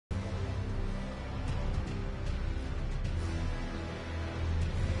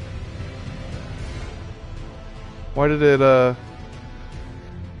Why did it,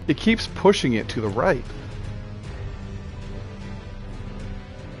 it keeps pushing it to the right.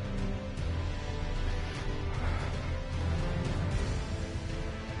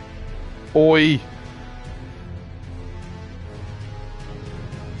 Oi.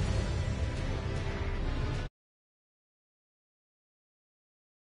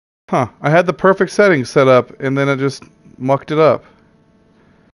 Huh, I had the perfect settings set up and then it just mucked it up.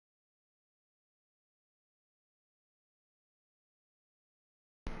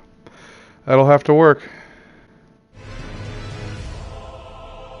 That'll have to work.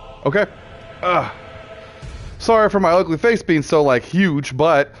 Okay. Sorry for my ugly face being so, like, huge,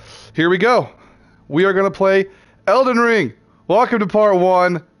 but here we go. We are going to play Elden Ring. Welcome to part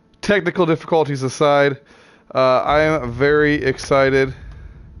 1. Technical difficulties aside. I am very excited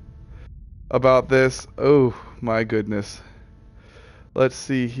about this. Oh, my goodness. Let's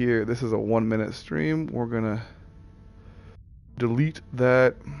see here. This is a 1-minute stream. We're going to delete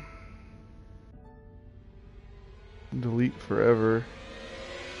that. Delete forever.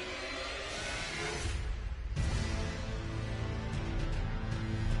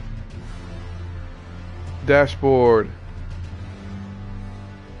 Dashboard.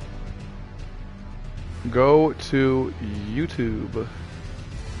 Go to YouTube.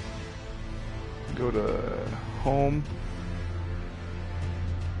 Go to home.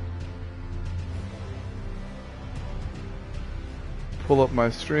 Pull up my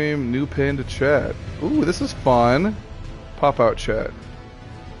stream. New pin to chat. Ooh, this is fun. Pop out chat.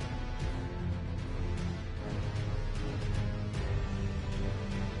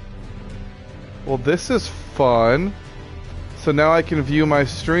 Well, this is fun. So now I can view my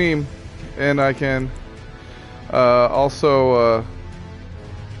stream, and I can also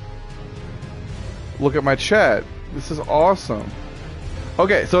look at my chat. This is awesome.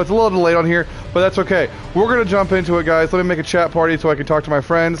 Okay, so it's a little delayed on here, but that's okay. We're going to jump into it, guys. Let me make a chat party so I can talk to my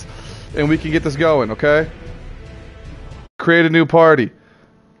friends, and we can get this going, okay? Create a new party.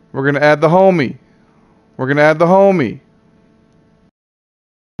 We're going to add the homie. We're going to add the homie.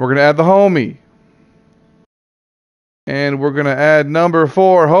 We're going to add the homie. And we're going to add number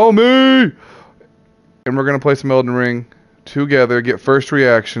 4, homie! And we're going to play some Elden Ring together, get first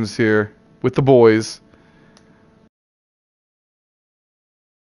reactions here with the boys.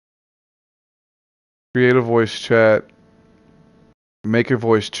 Create a voice chat. Make a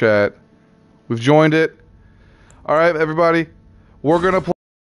voice chat. We've joined it. Alright, everybody. We're going to play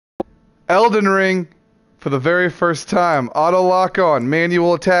Elden Ring for the very first time. Auto lock on,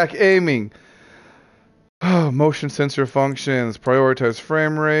 manual attack aiming. Motion sensor functions, prioritize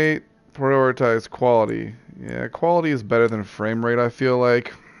frame rate, prioritize quality. Yeah, quality is better than frame rate, I feel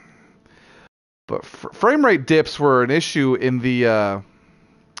like. But frame rate dips were an issue in the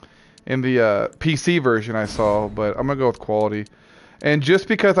PC version I saw, but I'm gonna go with quality. And just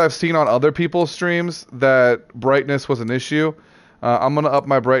because I've seen on other people's streams that brightness was an issue, I'm gonna up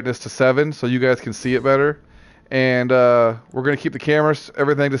my brightness to 7 so you guys can see it better. And we're gonna keep the cameras,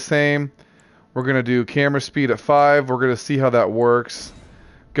 everything the same. We're going to do camera speed at 5. We're going to see how that works.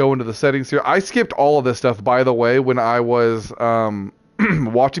 Go into the settings here. I skipped all of this stuff, by the way, when I was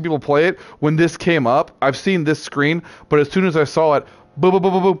watching people play it. When this came up, I've seen this screen, but as soon as I saw it, boom, boom,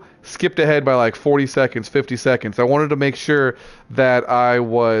 boom, boom, boom, skipped ahead by like 40 seconds, 50 seconds. I wanted to make sure that I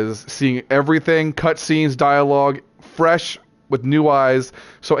was seeing everything, cutscenes, dialogue, fresh with new eyes.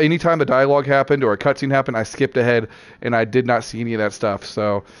 So anytime the dialogue happened or a cutscene happened, I skipped ahead and I did not see any of that stuff.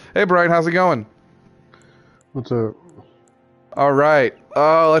 So, hey Brian, how's it going? What's up? All right.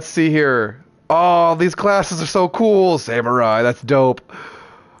 Let's see here. Oh, these classes are so cool. Samurai, that's dope.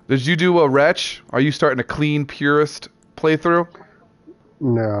 Did you do a Wretch? Are you starting a clean purist playthrough?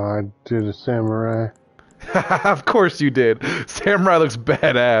 No, I did a samurai. Of course you did. Samurai looks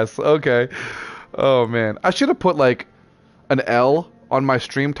badass. Okay. Oh man, I should have put like an L on my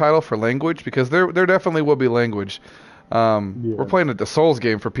stream title for language, because there definitely will be language. Yeah. We're playing a Souls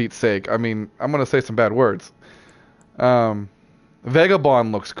game, for Pete's sake. I mean, I'm gonna say some bad words.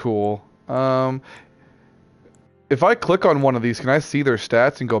 Vagabond looks cool. If I click on one of these, can I see their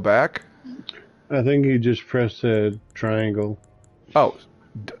stats and go back? I think you just press the triangle. Oh,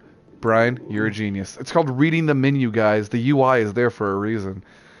 Brian, you're a genius. It's called reading the menu, guys. The UI is there for a reason.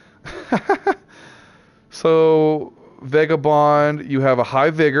 So, Vagabond, you have a high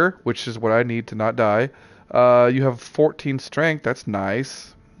vigor, which is what I need to not die. You have 14 strength. That's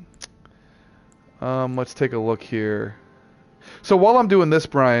nice. Let's take a look here. So while I'm doing this,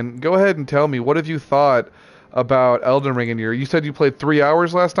 Brian, go ahead and tell me, what have you thought about Elden Ring in here? You said you played 3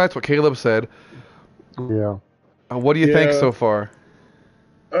 hours last night. That's what Caleb said. Yeah. What do you think so far?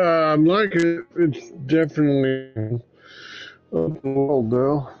 Like it. It's definitely open world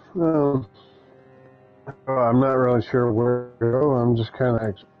though. I'm not really sure where to go. I'm just kind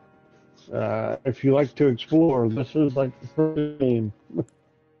of. If you like to explore, this is like the first game.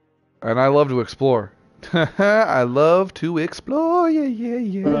 And I love to explore. I love to explore. Yeah, yeah,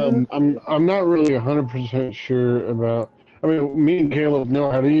 yeah. I'm not really 100% sure about. I mean, me and Caleb know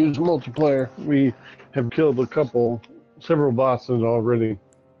how to use multiplayer. We have killed several bosses already.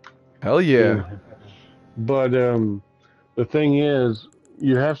 Hell yeah. Yeah. But the thing is,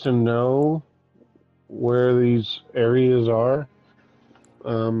 you have to know where these areas are.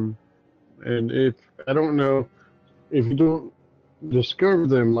 Um, and if I don't know if you don't discover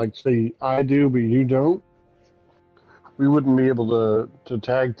them, like say I do, but you don't, we wouldn't be able to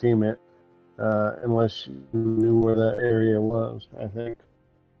tag team it unless you knew where that area was. I think.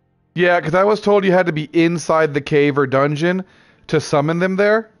 Yeah, because I was told you had to be inside the cave or dungeon to summon them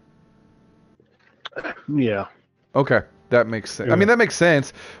there. Yeah. Okay, that makes sense. I Yeah. mean, that makes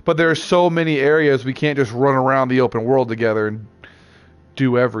sense, but there are so many areas we can't just run around the open world together and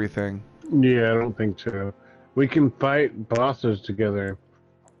do everything. Yeah, I don't think so. We can fight bosses together,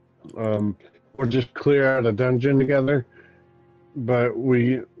 or just clear out a dungeon together. But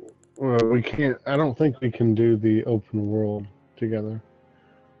we can't. I don't think we can do the open world together,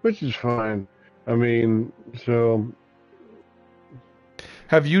 which is fine. I mean, so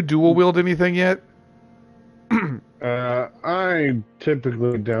Have you dual wield anything yet? I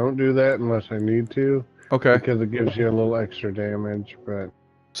typically don't do that unless I need to, Okay. because it gives you a little extra damage. But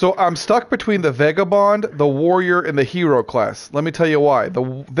So I'm stuck between the Vagabond, the Warrior, and the Hero class. Let me tell you why.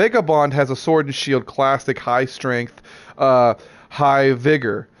 The Vagabond has a sword and shield, classic, high strength, uh, high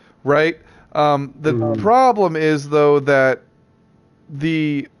vigor, right? The problem is though that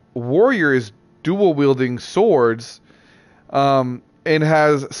the Warrior is dual wielding swords, and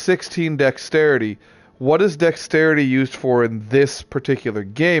has 16 dexterity. What is dexterity used for in this particular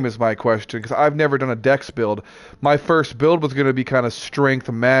game is my question, because I've never done a dex build. My first build was going to be kind of strength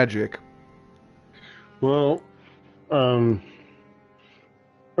magic. well, um,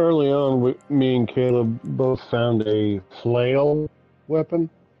 early on, me and Caleb both found a flail weapon,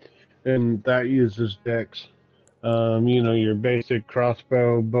 and that uses dex. Your basic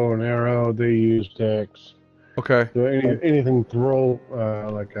crossbow, bow and arrow, they use dex. Okay. So anything throw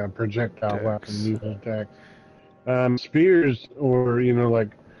like a projectile weapon Dex. uses dex. Spears or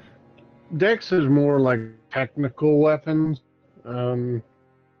like dex is more like technical weapons. Um,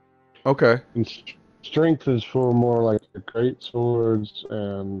 Okay. and strength is for more like the great swords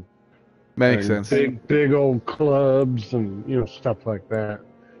Makes and sense. big old clubs and stuff like that.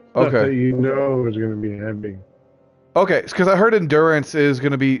 Stuff Okay. that you know is going to be heavy. Okay, because I heard endurance is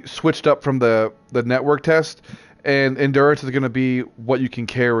going to be switched up from the network test, and endurance is going to be what you can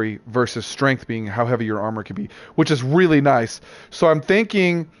carry versus strength being how heavy your armor can be, which is really nice. So I'm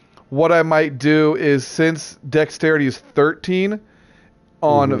thinking what I might do is, since dexterity is 13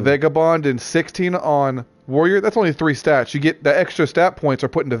 on Hmm. Vagabond and 16 on Warrior, that's only 3 stats. You get the extra stat points are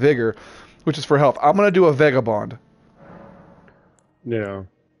put into Vigor, which is for health. I'm going to do a Vagabond. Yeah.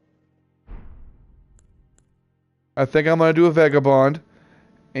 I think I'm going to do a Vagabond,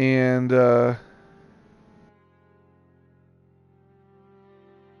 and that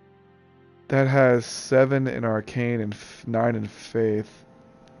has 7 in Arcane and 9 in Faith.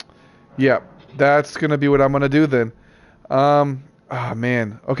 Yeah, that's gonna be what I'm gonna do then.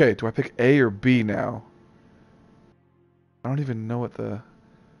 Man. Okay, do I pick A or B now? I don't even know what the.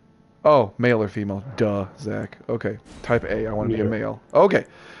 Oh, male or female? Duh, Zach. Okay, type A. I want to be a Yeah. male. Okay.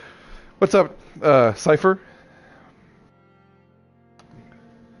 What's up, Cipher?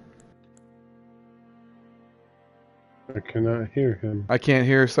 I cannot hear him. I can't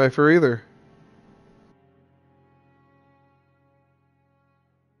hear Cipher either.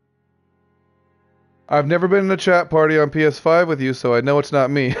 I've never been in a chat party on PS5 with you, so I know it's not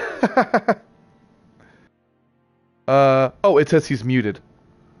me. Oh, it says he's muted.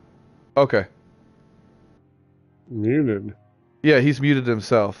 Okay. Muted. Yeah, he's muted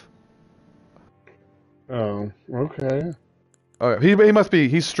himself. Oh, okay. Oh, he must be.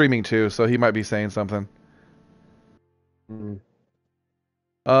 He's streaming too, so he might be saying something. Mm.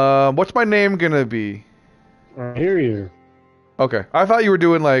 What's my name gonna be? I hear you. Okay, I thought you were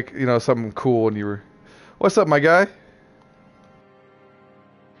doing like something cool, and you were. What's up, my guy?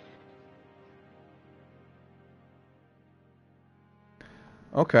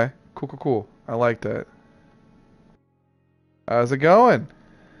 Okay, cool, cool, cool. I like that. How's it going?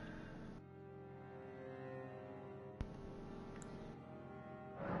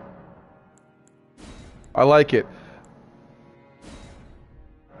 I like it.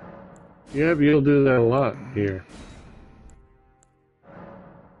 Yep, you'll do that a lot here.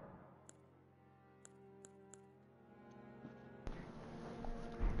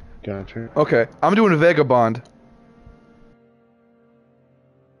 Gotcha. Okay, I'm doing a Vagabond.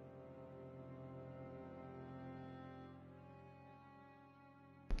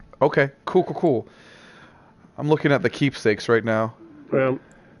 Okay, cool. I'm looking at the keepsakes right now. Well,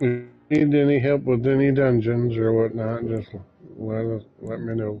 if you need any help with any dungeons or whatnot, just let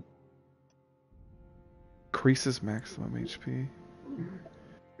me know. Increases maximum HP.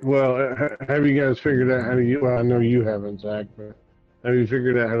 Well, have you guys figured out how to use? Well, I know you haven't, Zach, but have you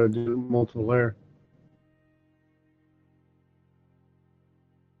figured out how to do multiple layer?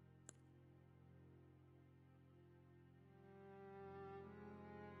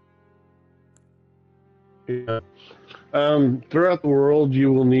 Yeah. Throughout the world,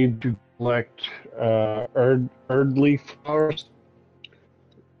 you will need to collect Erdtree flowers.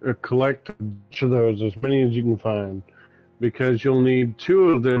 Collect a bunch of those, as many as you can find, because you'll need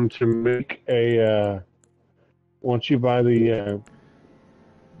two of them to make a. Once you buy the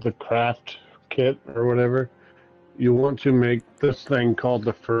craft kit or whatever, you want to make this thing called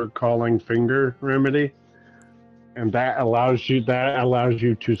the fur calling finger remedy, and that allows you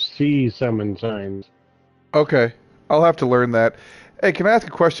to see summon signs. Okay, I'll have to learn that. Hey, can I ask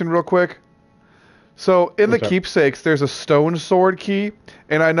a question real quick? So, in the What's up? keepsakes, there's a stone sword key,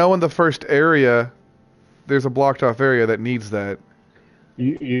 and I know in the first area, there's a blocked off area that needs that.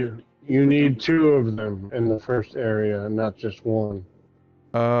 You need two of them in the first area, not just one.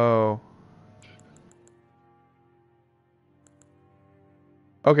 Oh.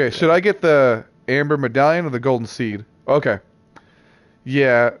 Okay, should I get the amber medallion or the golden seed? Okay.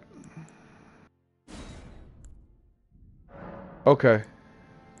 Yeah. Okay.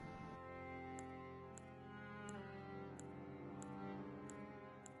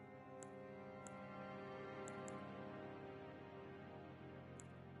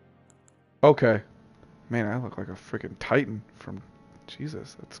 Okay. Man, I look like a freaking titan from...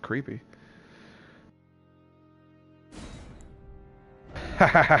 Jesus, that's creepy.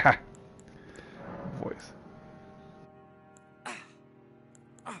 Voice.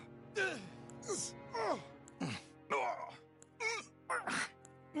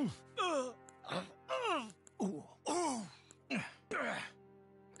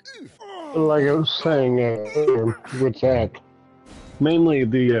 Like I was saying with Zach, mainly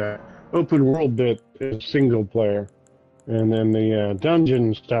the open world bit is single player, and then the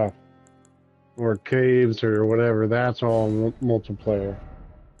dungeon stuff or caves or whatever, that's all multiplayer.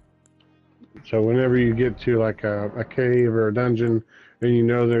 So whenever you get to like a cave or a dungeon and you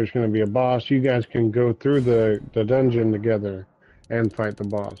know there's going to be a boss, you guys can go through the dungeon together and fight the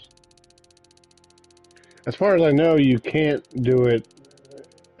boss. As far as I know, you can't do it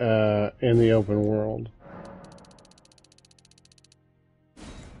in the open world.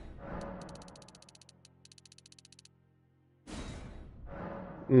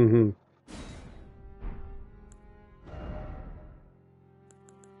 Mm-hmm.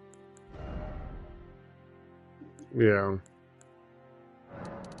 Yeah.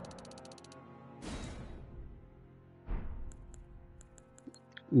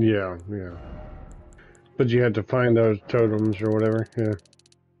 Yeah. But you had to find those totems or whatever. Yeah.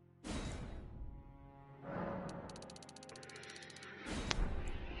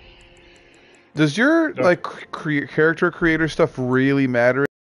 Does your So, like character creator stuff really matter?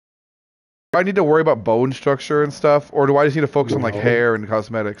 Do I need to worry about bone structure and stuff, or do I just need to focus on like no, hair and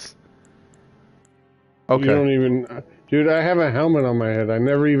cosmetics? you Okay. don't even, dude. I have a helmet on my head. I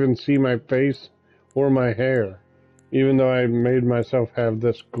never even see my face or my hair, even though I made myself have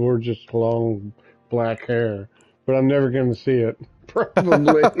this gorgeous long black hair. But I'm never going to see it.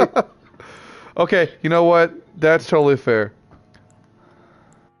 Probably. Okay, you know what? That's totally fair.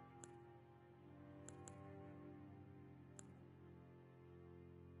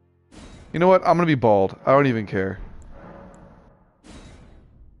 You know what? I'm gonna be bald. I don't even care.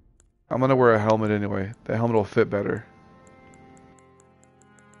 I'm gonna wear a helmet anyway. The helmet will fit better.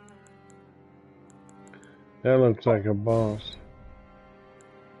 That looks like a boss.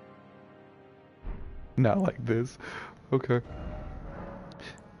 Not like this. Okay.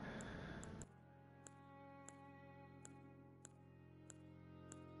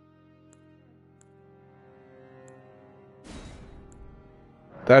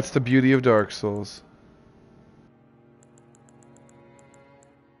 That's the beauty of Dark Souls.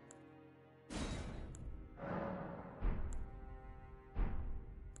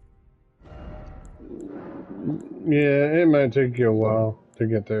 Yeah, it might take you a while to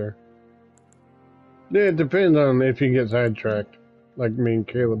get there. Yeah, it depends on if you get sidetracked. like me and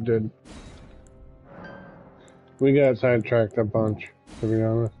Caleb did. We got sidetracked a bunch, to be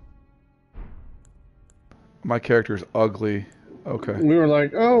honest. My character's ugly. Okay. We were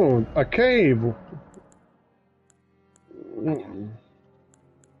like, oh, a cave.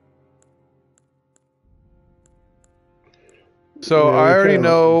 So Yeah, I we already kind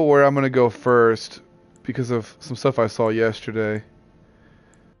of. know where I'm gonna go first because of some stuff I saw yesterday.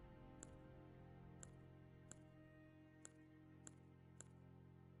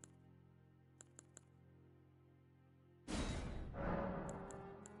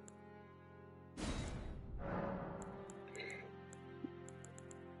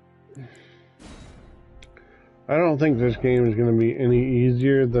 I don't think this game is going to be any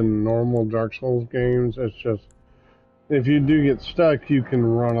easier than normal Dark Souls games. It's just, if you do get stuck, you can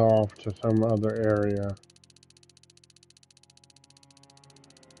run off to some other area.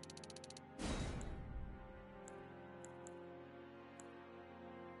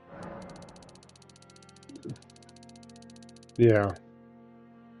 Yeah.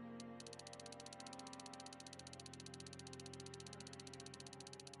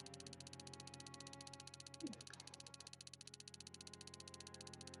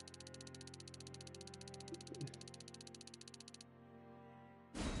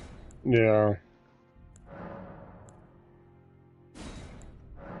 Yeah.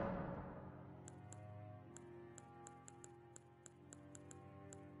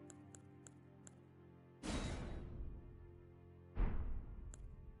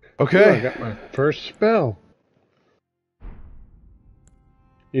 Ooh, I Okay. got my first spell.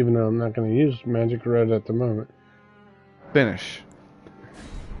 Even though I'm not going to use Magic Red at the moment. Finish.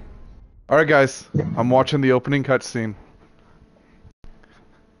 Alright guys, I'm watching the opening cutscene.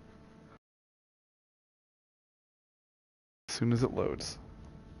 As soon as it loads.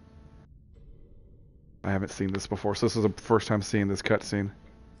 I haven't seen this before, so this is the first time seeing this cutscene.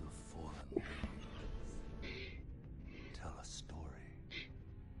 The fallen tell a story.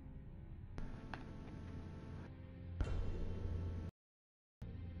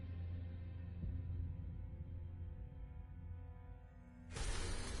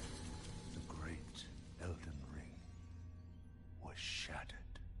 The great Elden Ring was shattered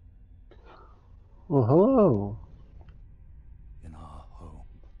Well, hello. in our home.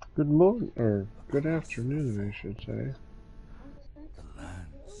 Good morning, or good afternoon, I should say. The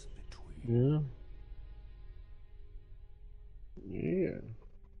lands between. Yeah. Yeah.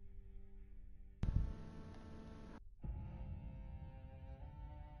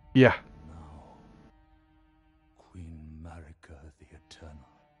 Yeah. Now, Queen Marika the Eternal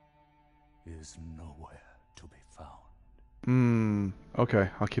is nowhere to be found. Okay,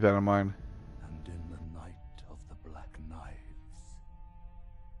 I'll keep that in mind. And in the night of the Black Knives,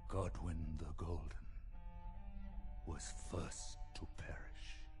 Godwyn the Golden was first to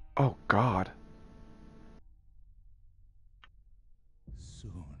perish. Oh god.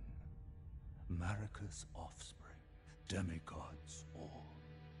 Soon, Marika's offspring, demigods all,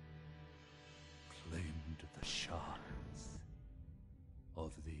 claimed the shards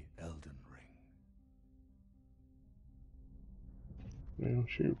of the Elden Ring. Well,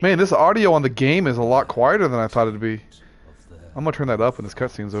 shoot. Man, this audio on the game is a lot quieter than I thought it'd be. Of their I'm gonna turn that up when this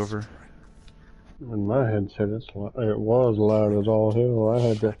cutscene's over. strength In my headset, it was loud as all hell. I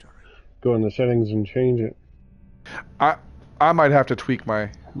had to shattering. go in the settings and change it. I might have to tweak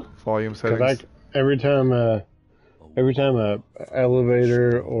my volume Because settings. every time a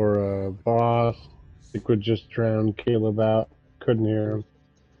elevator or a boss, it would just drown Caleb out. Couldn't hear him.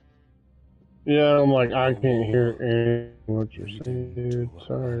 Yeah, I'm like, I can't hear anything what you're saying, dude.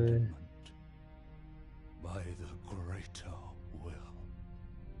 Sorry. By the greater will.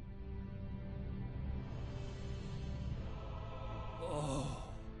 Oh,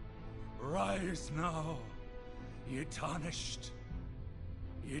 rise now, ye tarnished,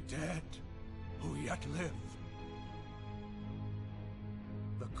 ye dead who yet live.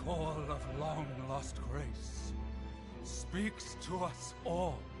 The call of long-lost grace speaks to us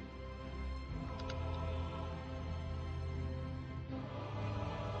all.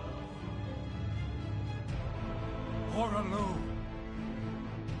 Horalu,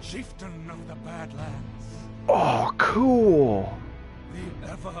 chieftain of the Badlands, Oh, cool. the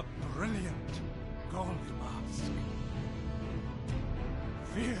ever-brilliant Gold Mask.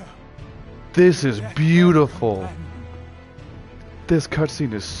 Fear. This is Death beautiful. companion, This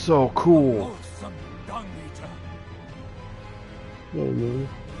cutscene is so cool. loathsome dung-eater, Oh, no.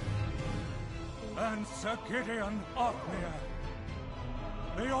 and Sir Gideon Othniel,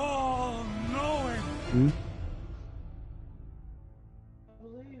 the all-knowing. Hmm?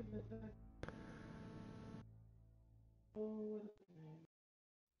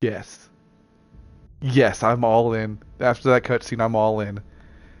 Yes. Yes, I'm all in. After that cutscene, I'm all in.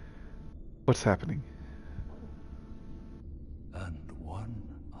 What's happening? And one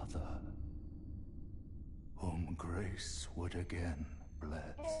other, whom grace would again bless,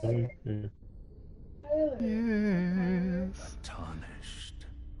 Yes. tarnished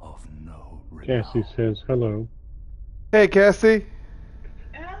of no Cassie renown. says hello. Hey, Cassie.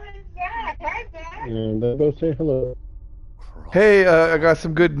 And they both say hello. Hey, I got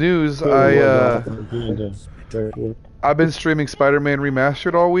some good news. So it was awkward. He had to start work. I've been streaming Spider-Man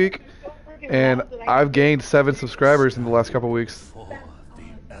Remastered all week, and I've gained 7 subscribers in the last couple weeks. For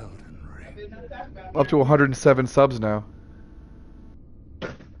the Elden Ring. Up to 107 subs now.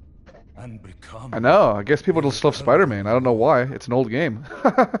 And become I know. I guess people just love Spider-Man. I don't know why. It's an old game.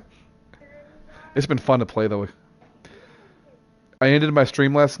 It's been fun to play, though. I ended my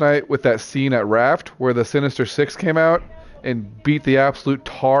stream last night with that scene at Raft where the Sinister Six came out and beat the absolute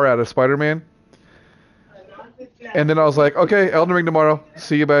tar out of Spider-Man. And then I was like, okay, Elden Ring tomorrow.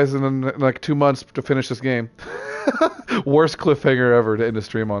 See you guys in like 2 months to finish this game. Worst cliffhanger ever to end a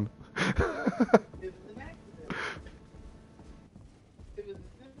stream on.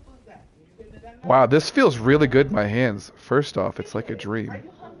 Wow, this feels really good in my hands. First off, it's like a dream.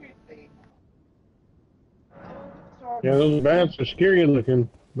 Yeah, those bats are scary looking,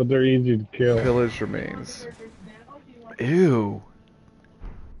 but they're easy to kill. Pillage remains. Ew.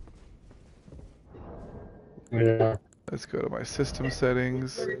 Yeah. Let's go to my system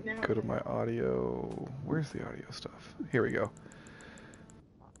settings. Go to my audio. Where's the audio stuff? Here we go.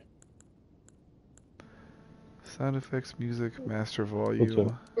 Sound effects, music, master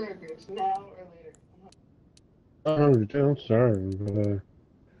volume. I'm sorry, but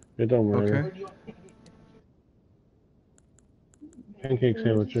it don't matter. Okay. Pancake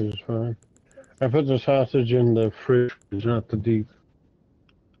sandwiches is fine. I put the sausage in the fridge, not the deep.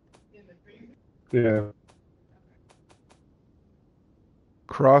 Yeah.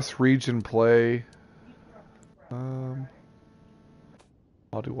 Cross-region play. I'll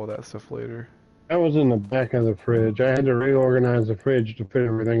do all that stuff later. That was in the back of the fridge. I had to reorganize the fridge to fit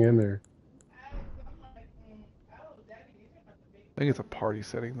everything in there. I think it's a party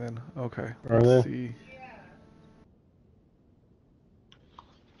setting then. Okay. Are Let's they? see.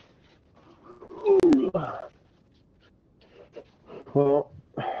 Well,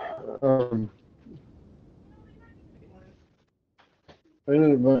 I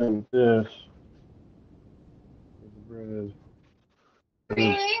ended up buying this. The bread is.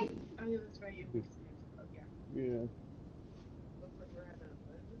 Yeah.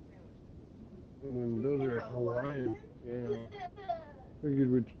 And those are Hawaiian. Yeah.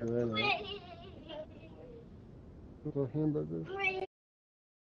 Figured we'd try that out. Little hamburgers.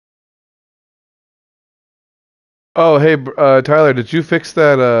 Oh, hey, Tyler, did you fix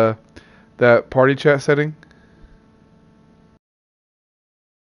that that party chat setting?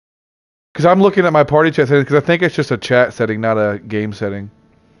 Because I'm looking at my party chat setting because I think it's just a chat setting, not a game setting.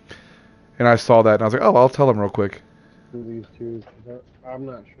 And I saw that and I was like, oh, I'll tell them real quick. These two. I'm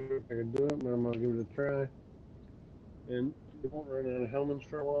not sure if I can do it, but I'm gonna give it a try. And we won't run out of helmets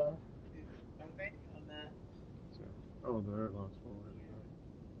for a while. So, oh, there it lost one.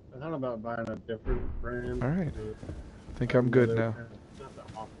 I thought about buying a different brand. All right. I think I'm good now. Not the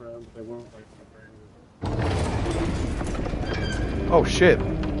off-brand. They won't like the brand. Oh, shit.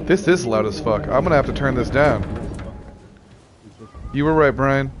 This is loud as fuck. I'm gonna have to turn this down. You were right,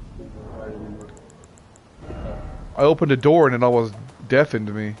 Brian. I opened a door and it almost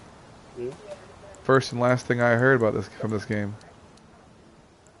deafened me. Yeah. First and last thing I heard about this from this game.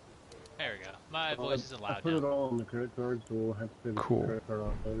 There we go. My voice isn't I loud put it now. all on the credit card, so we'll have to pay the Cool. credit card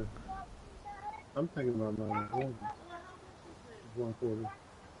off later. I'm thinking about buying one quarter.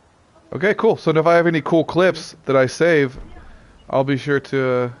 Okay, cool. So if I have any cool clips that I save, I'll be sure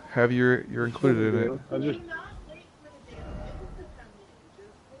to have you're included in it. I just.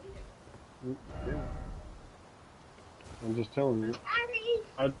 Yeah. I'm just telling you.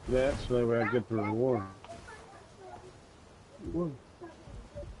 I do that so that way I get the reward. What?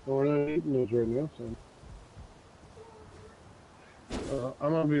 Well, we're not eating those right now, so.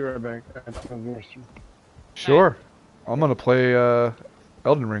 I'm gonna be right back. I have to go to the restroom. Sure. I'm gonna play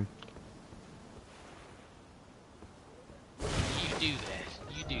Elden Ring. You do that.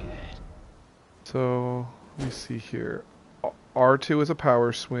 You do that. So let me see here. R2 is a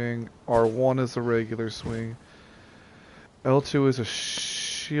power swing. R1 is a regular swing. L2 is a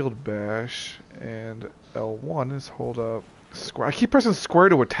shield bash, and L1 is hold up. Square. I keep pressing square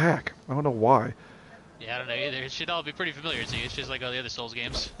to attack. I don't know why. Yeah, I don't know either. It should all be pretty familiar to you. It's just like all the other Souls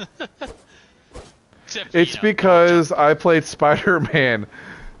games. Except, It's you know, because I played Spider-Man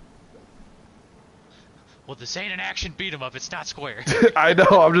Well, this ain't an action beat 'em up. It's not square. I know.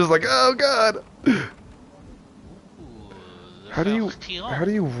 I'm just like, oh god. Ooh, How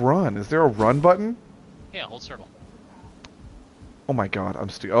do you run? Is there a run button? Yeah, hold circle. Oh my god, I'm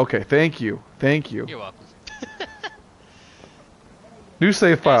stupid. Okay, thank you. Thank you. You're welcome. New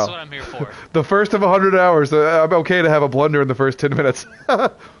save file. That's what I'm here for. The first of 100 hours. I'm okay to have a blunder in the first 10 minutes.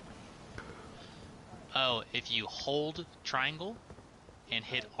 Oh, if you hold triangle and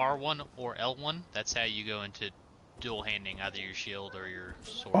hit R1 or L1, that's how you go into dual handing either your shield or your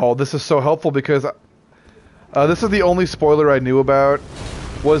sword. Oh, this is so helpful because this is the only spoiler I knew about.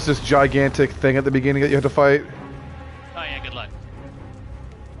 Was this gigantic thing at the beginning that you had to fight? Oh yeah, good luck.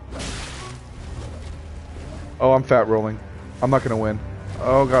 Oh, I'm fat rolling. I'm not gonna win.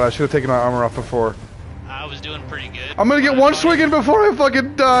 Oh god, I should have taken my armor off before. I was doing pretty good. I'm gonna get one swing in before I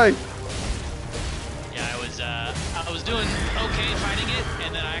fucking die. Yeah, I was doing okay fighting it,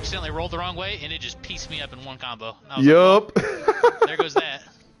 and then I accidentally rolled the wrong way, and it just pieced me up in one combo. Yup. Like, well, there goes that.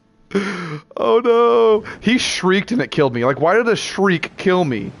 Oh no. He shrieked and it killed me. Like, why did a shriek kill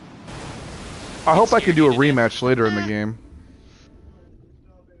me? I hope I can do a rematch later in the game.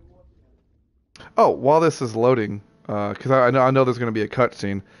 Oh, while this is loading, because I know there's going to be a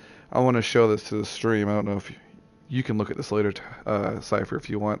cutscene, I want to show this to the stream. I don't know if you can look at this later, Cypher, if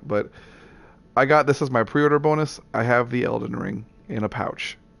you want, but I got this as my pre-order bonus. I have the Elden Ring in a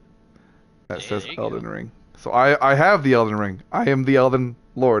pouch that says Elden Ring. So I have the Elden Ring. I am the Elden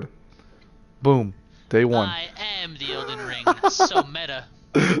Lord. Boom. Day one. I am the Elden Ring. So meta.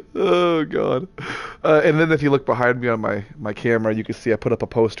 Oh god. And then if you look behind me on my camera, you can see I put up a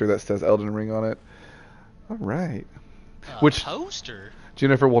poster that says Elden Ring on it. All right. Which poster?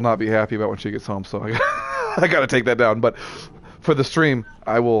 Jennifer will not be happy about when she gets home, so I got to take that down. But for the stream,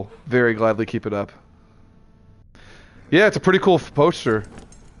 I will very gladly keep it up. Yeah, it's a pretty cool poster.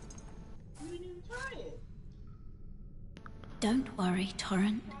 Don't worry,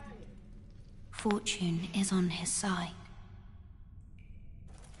 Torrent. Fortune is on his side.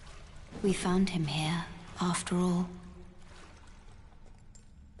 We found him here, after all.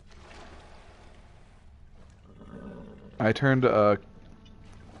 I turned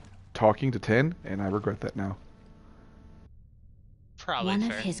talking to 10, and I regret that now. Probably One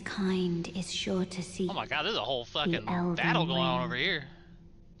fair. of his kind is sure to see. Oh my god, there's a whole fucking Elden battle going on Ring. over here.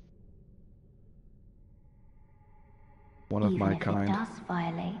 One of Even my if kind. it does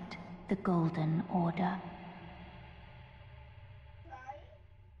violate the Golden Order.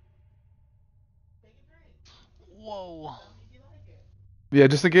 Whoa. Yeah,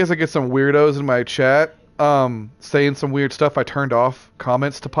 just in case I get some weirdos in my chat saying some weird stuff, I turned off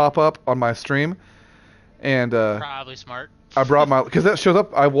comments to pop up on my stream. And Probably smart. I brought my, because that shows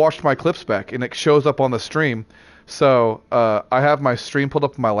up, I watched my clips back and it shows up on the stream. So I have my stream pulled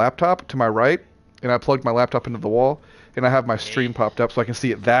up on my laptop to my right, and I plugged my laptop into the wall, and I have my stream popped up so I can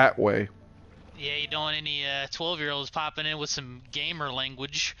see it that way. Yeah, you don't want any 12-year-olds popping in with some gamer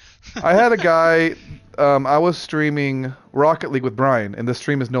language. I had a guy, I was streaming Rocket League with Brian, and the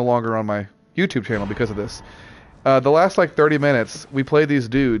stream is no longer on my YouTube channel because of this. The last like 30 minutes, we played these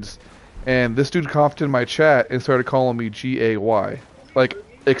dudes, and this dude coughed in my chat and started calling me G-A-Y, like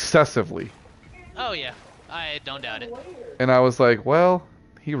excessively. Oh yeah, I don't doubt it. And I was like, well,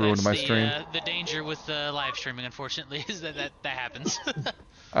 he ruined That's my stream. The danger with live streaming, unfortunately, is that happens.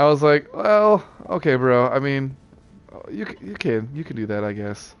 I was like, well, okay, bro. I mean, you can do that, I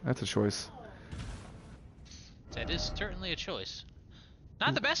guess. That's a choice. That is certainly a choice.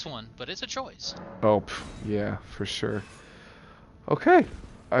 Not the best one, but it's a choice. Oh, yeah, for sure. Okay,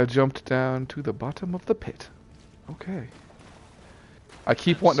 I jumped down to the bottom of the pit. Okay. I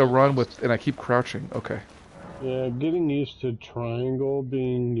keep wanting to run with, and I keep crouching. Okay. Yeah, getting used to triangle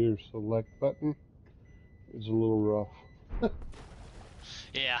being your select button is a little rough.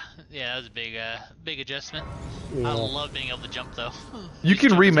 Yeah, that was a big adjustment. Yeah. I love being able to jump though. You can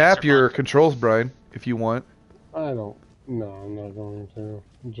Jumping remap things are your fun. controls, Brian, if you want. I don't. No, I'm not going to.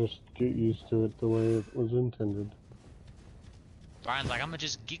 Just get used to it the way it was intended. Brian's like, I'm gonna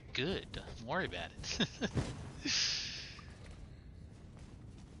just get good. Don't worry about it.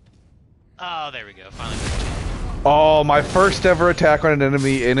 Oh, there we go. Finally. Oh, my first ever attack on an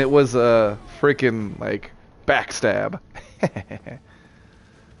enemy, and it was a freaking like backstab.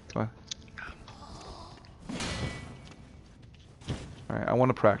 Come on. All right, I want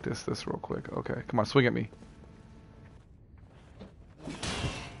to practice this real quick. Okay, come on, swing at me.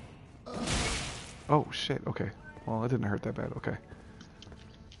 Oh shit. Okay. Well, it didn't hurt that bad. Okay.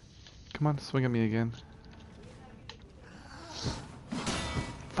 Come on, swing at me again.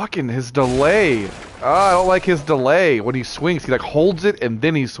 Fucking his delay. Ah, I don't like his delay. When he swings, he like holds it and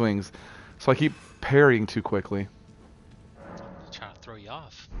then he swings. So I keep parrying too quickly. Trying to throw you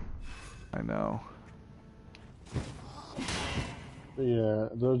off. I know. Yeah,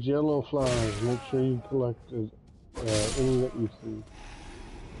 those yellow flowers, make sure you collect any that you see.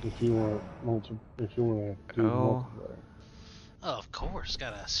 If you want if you want to do Oh. multiplayer. Oh, of course.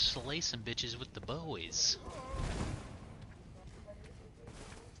 Gotta slay some bitches with the boys.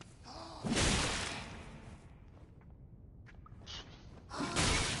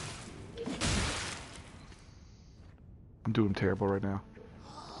 I'm doing terrible right now.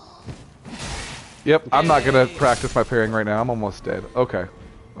 Yep, I'm not gonna practice my parrying right now. I'm almost dead. Okay.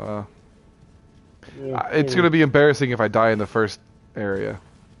 Yeah, It's gonna be embarrassing if I die in the first area.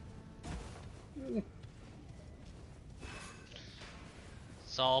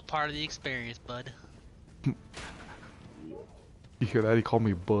 It's all part of the experience, bud. You hear that? He called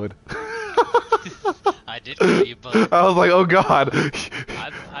me Bud. I did call you bud. I was like, oh god.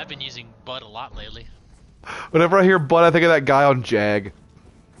 I've been using bud a lot lately. Whenever I hear Bud, I think of that guy on Jag.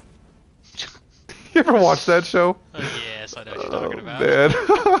 You ever watch that show? Yes, I know what you're talking about. Man.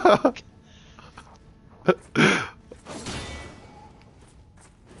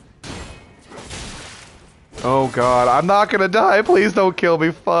 Oh god, I'm not gonna die. Please don't kill me,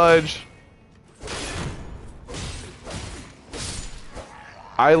 Fudge.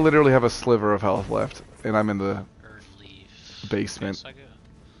 I literally have a sliver of health left, and I'm in the basement. Okay, so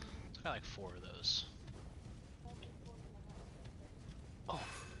I got like 4 of those.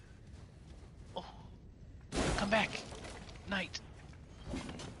 Oh, come back, Knight.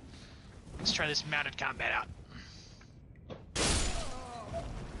 Let's try this mounted combat out.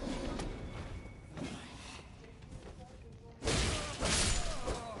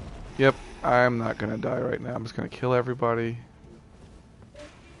 Yep, I'm not gonna die right now. I'm just gonna kill everybody.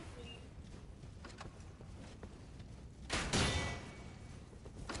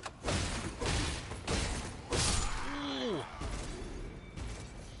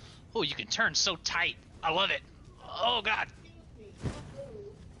 Oh, you can turn so tight. I love it. Oh god.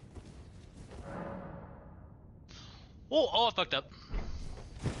 Oh, I fucked up.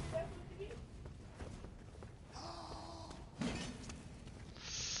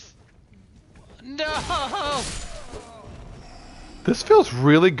 No! This feels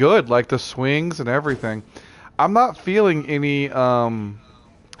really good, like the swings and everything. I'm not feeling any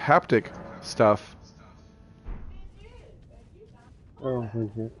haptic stuff. I don't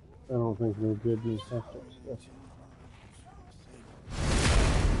think they're good in haptic stuff.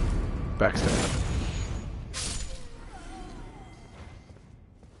 Backstab.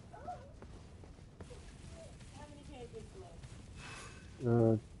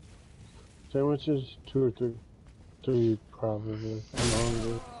 Sandwiches, 2 or 3. 3 probably. I'm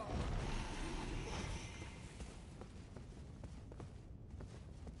hungry.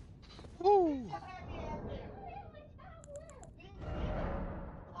 Woo!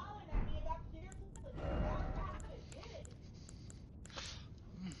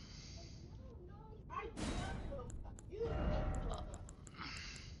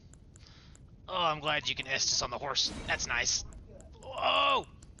 Oh, I'm glad you can Estus on the horse. That's nice. Whoa!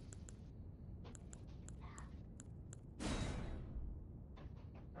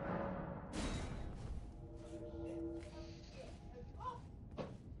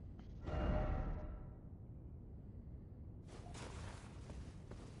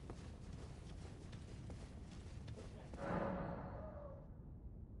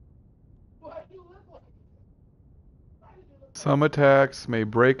 Some attacks may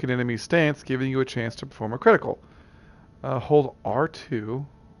break an enemy's stance, giving you a chance to perform a critical. Hold R2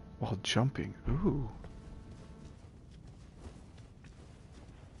 while jumping. Ooh.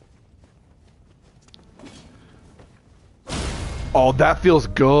 Oh, that feels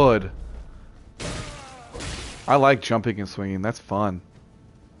good. I like jumping and swinging. That's fun.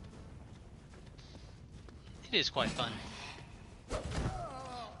 It is quite fun.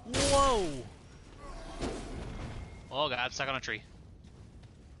 Whoa! Oh god, I'm stuck on a tree.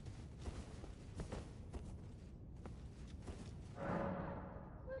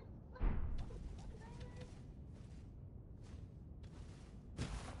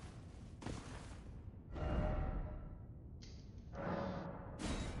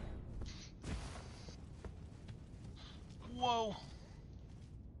 Whoa!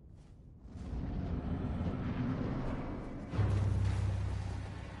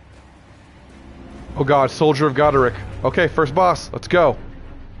 Oh god, Soldier of Goderic. Okay, first boss. Let's go.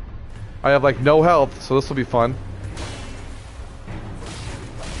 I have like no health, so this will be fun.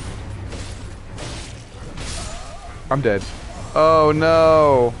 I'm dead. Oh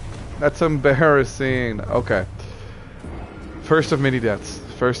no. That's embarrassing. Okay. First of many deaths.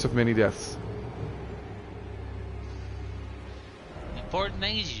 First of many deaths. Important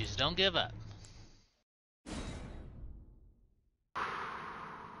thing is you just don't give up.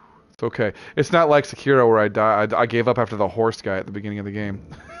 It's okay. It's not like Sekiro where I died. I gave up after the horse guy at the beginning of the game.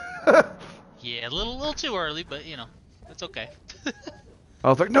 Yeah, a little too early, but you know, it's okay. I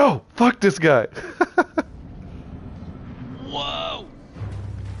was like, no, fuck this guy. Whoa!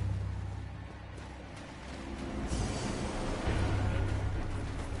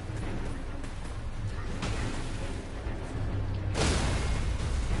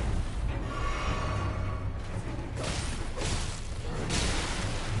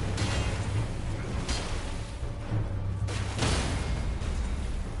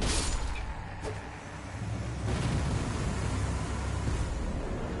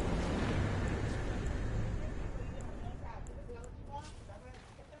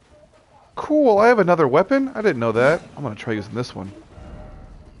 Cool, I have another weapon? I didn't know that. I'm gonna try using this one.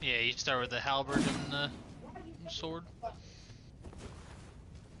 Yeah, you start with the halberd and the sword.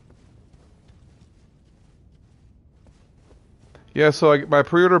 Yeah, so my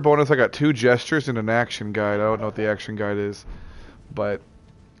pre-order bonus, I got 2 gestures and an action guide. I don't know what the action guide is, but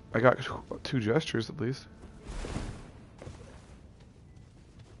I got 2 gestures at least.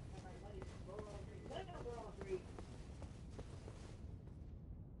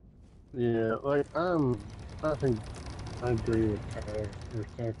 Yeah, like I think I agree with Tyler or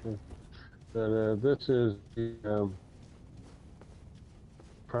Tucker that this is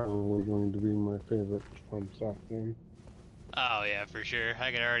probably going to be my favorite from Soft game. Oh yeah, for sure.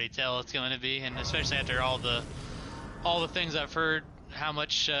 I can already tell it's going to be, and especially after all the things I've heard, how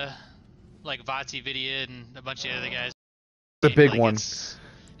much like Vati Vidya and a bunch of the other guys. The big like, one. It's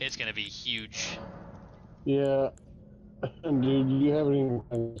going to be huge. Yeah, and dude, you haven't even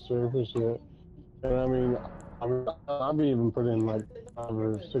had the surface yet. And I mean, I've even put in like 5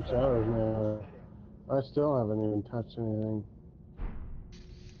 or 6 hours now. I still haven't even touched anything.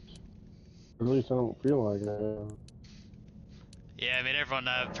 At least I don't feel like I have. Yeah, I mean, everyone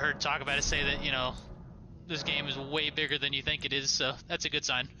I've heard talk about it say that, you know, this game is way bigger than you think it is, so that's a good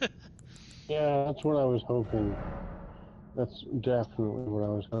sign. Yeah, that's what I was hoping. That's definitely what I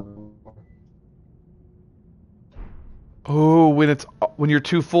was hoping for. Oh, when you're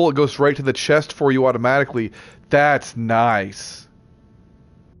too full, it goes right to the chest for you automatically. That's nice.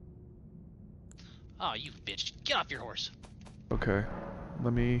 Oh, you bitch. Get off your horse. Okay,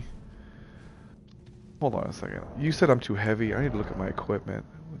 let me... Hold on a second. You said I'm too heavy. I need to look at my equipment.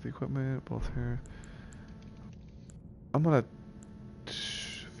 With the equipment, both here. I'm gonna...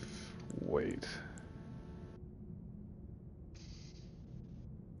 Wait.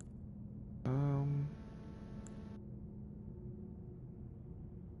 Um...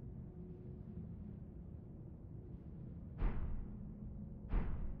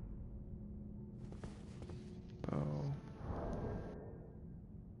 Oh.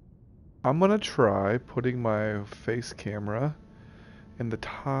 I'm gonna try putting my face camera in the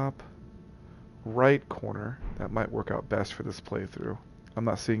top right corner. That might work out best for this playthrough. I'm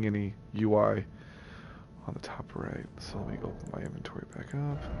not seeing any UI on the top right. So let me open my inventory back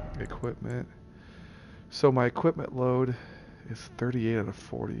up. Equipment. So my equipment load is 38 out of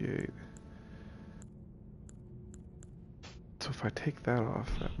 48. So if I take that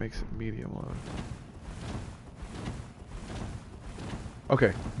off, that makes it medium load.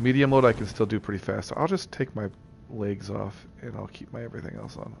 Okay, medium load I can still do pretty fast. So I'll just take my legs off and I'll keep my everything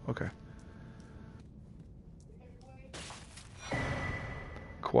else on. Okay.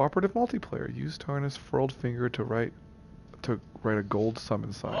 Cooperative multiplayer. Use Tarnus furled finger to write a gold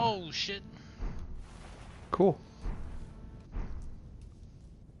summon sign. Oh, shit. Cool.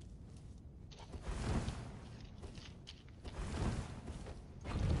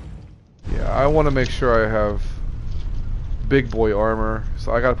 Yeah, I want to make sure I have big boy armor,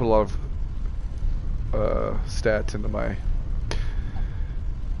 so I gotta put a lot of stats into my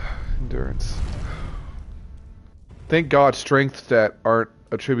endurance. Thank God strength stat aren't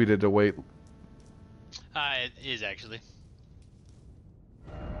attributed to weight. It is actually.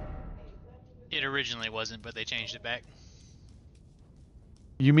 It originally wasn't, but they changed it back.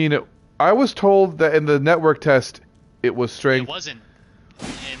 You mean it? I was told that in the network test it was strength. It wasn't.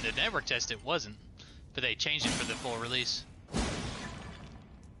 In the network test, it wasn't. But they changed it for the full release.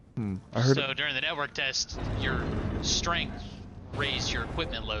 I heard. So during the network test, your strength raised your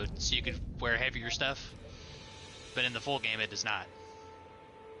equipment load so you could wear heavier stuff. But in the full game, it does not.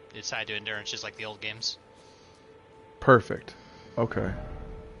 It's tied to endurance, just like the old games. Perfect. Okay.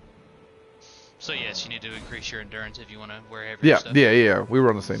 So yes, you need to increase your endurance if you want to wear heavier stuff. Yeah. We were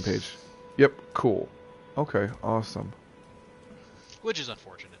on the same page. Yep. Cool. Okay. Awesome. Which is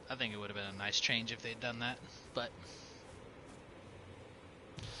unfortunate. I think it would have been a nice change if they'd done that, but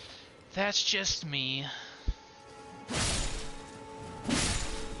That's just me.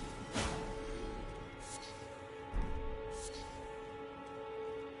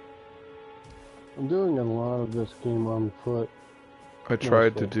 I'm doing a lot of this game on foot. I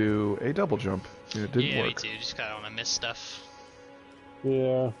tried to do a double jump. And it didn't Yeah, me work. too. Just kind of want to miss stuff.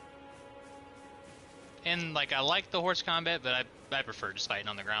 Yeah. And like, I like the horse combat, but I prefer just fighting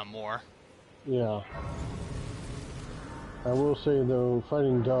on the ground more. Yeah. I will say though,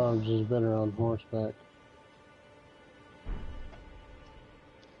 fighting dogs is better on horseback.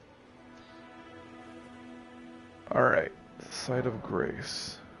 Alright. Site of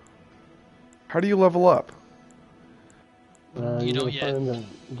Grace. How do you level up? You don't yet.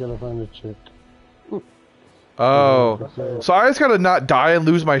 Gotta find a chick. Oh. So I just gotta not die and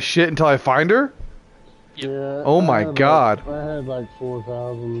lose my shit until I find her? Yep. Yeah. Oh my god. I had like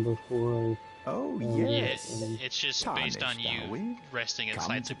 4,000 before Oh, Yeah, yes. it's just based on Tarnished, are you we? resting in Come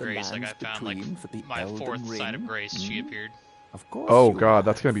sites to of the grace. Like I lands found like between for the my Elden fourth site of Ring. grace. She appeared. Of course Oh you god, have.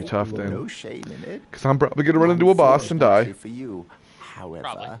 that's gonna be tough then. No shame in it. Because I'm probably gonna run into a boss and die. For you. However,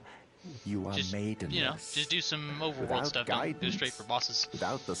 Probably. you are Just maidenless. just do some overworld Without stuff. Don't go guidance, straight for bosses.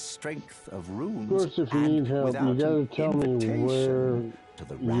 Without the strength of runes, Of course, if you and need help, without you gotta an tell me invitation where to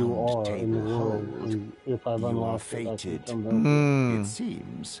the you round are in the table world. hold, And if I've you are unlocked it, I can fated. come help you. It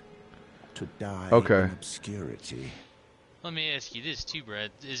seems to die Okay. in obscurity. Let me ask you this too,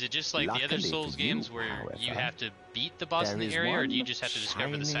 Brad. Is it just like the other Luckily Souls for you, games where you however, have to beat the boss in there the is area, or do you one just have to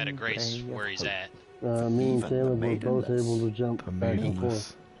discover the site of shining grace ray of where he's hope. at? Me and Even the Caleb were both maidenless. able to jump The back and forth.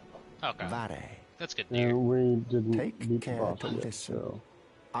 maidenless. Okay, Vare, that's good to hear. And we didn't take beat the care boss to yet, listen. so.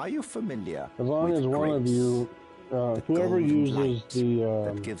 Are you familiar As long with as one of grace, you, the whoever golden uses light the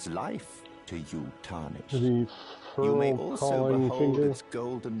that gives life to you, Tarnished? the You may furl also calling behold finger, its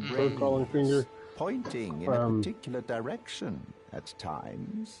golden fur calling rays finger, pointing in a particular direction at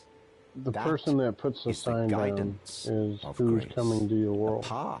times. the That person that puts the is the sign down guidance is of who's grace. coming to your The world.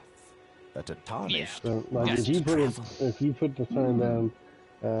 path that a Tarnished So, like must if you put travel. if you put the sign down,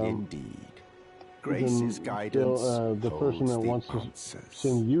 Indeed. Grace's then guidance still, the person holds that the wants to answers.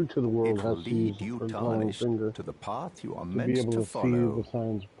 send you to the world It will has to use lead the you, fur calling Tarnished, finger to the path you are to be meant able to to see follow, the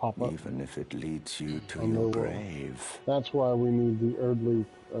signs pop up. even if it leads you to on your their world. grave. That's why we need the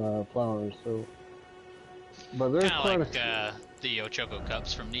Erdtree flowers. So, but there's Kind quite of like the Ochoko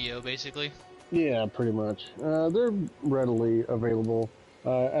cups from Neo, basically. yeah, pretty much. They're readily available.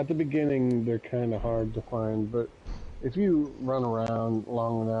 At the beginning, they're kind of hard to find, but if you run around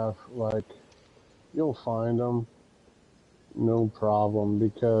long enough, like, you'll find them, no problem,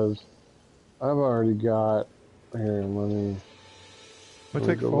 because I've already got, here, let me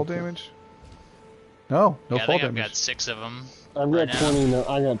Take go fall look at- damage? No, no Yeah, I fall think I've damage. got 6 of them. I've right got now.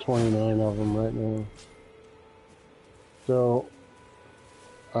 I got 29 of them right now. So,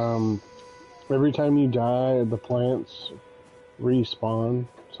 every time you die, the plants respawn.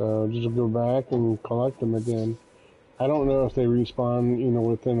 So just go back and collect them again. I don't know if they respawn,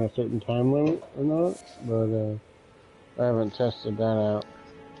 within a certain time limit or not, but I haven't tested that out.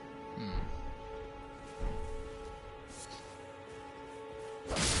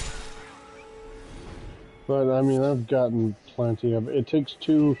 But I mean, I've gotten plenty of it. It takes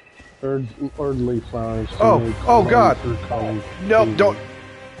 2 Erdtree flowers to make oh one god! per column. Nope, don't.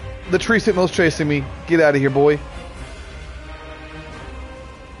 The tree sentinel's chasing me. Get out of here, boy.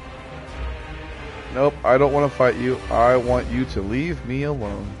 Nope, I don't want to fight you. I want you to leave me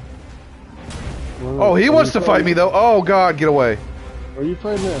alone. Oh, he wants to fight me, though. Oh, God, get away. Are you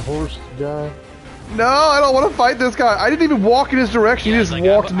fighting that horse guy? No, I don't want to fight this guy. I didn't even walk in his direction. Yeah, He I was just like,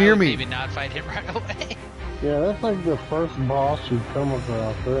 walked I near would me. maybe not fight him right away. Yeah, that's like the first boss you come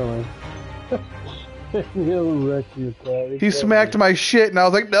across, really. He'll wreck your car. He smacked my shit, and I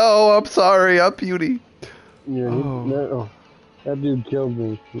was like, no, I'm sorry. I'm puny. Yeah, that dude killed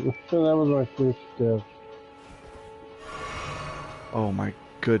me. That was my first death. Oh, my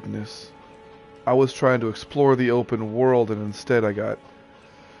goodness. I was trying to explore the open world, and instead I got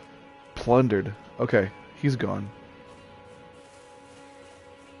plundered. Okay, he's gone.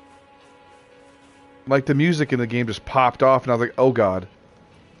 Like, the music in the game just popped off, and I was like, oh, God.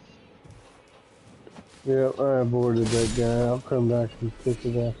 Yeah, I avoided that guy. I'll come back and kick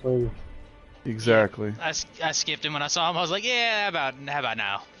his ass later. Exactly. I skipped him when I saw him. I was like, yeah, how about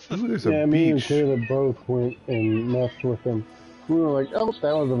now? Ooh, there's Yeah, a me and beach. Caleb both went and messed with him. We were like, oh,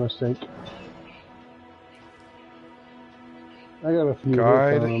 that was a mistake. I got a few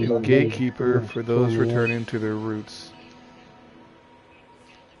Guide hits on him, and but gatekeeper they for those threw me off. returning to their roots.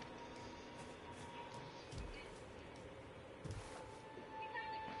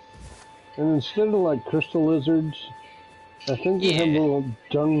 And instead of like crystal lizards, I think they have Yeah. little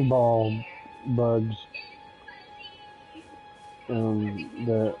dung ball bugs.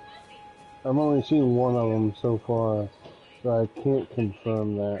 That I've only seen one of them so far, so I can't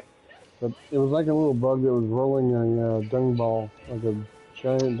confirm that. But it was like a little bug that was rolling a dung ball, like a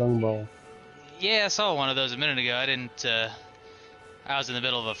giant dung ball. Yeah, I saw one of those a minute ago. I didn't, I was in the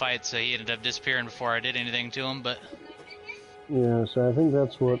middle of a fight, so he ended up disappearing before I did anything to him, but... Yeah, so I think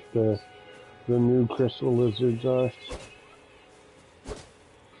that's what the new crystal lizards are.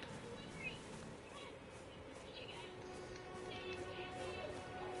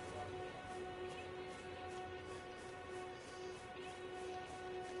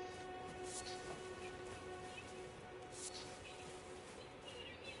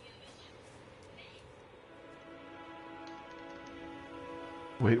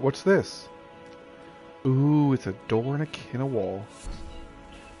 Wait, what's this? Ooh, it's a door in a wall.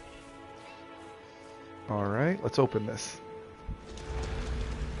 Alright, let's open this.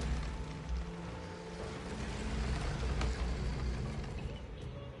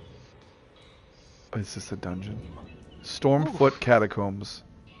 Is this a dungeon? Stormfoot Catacombs.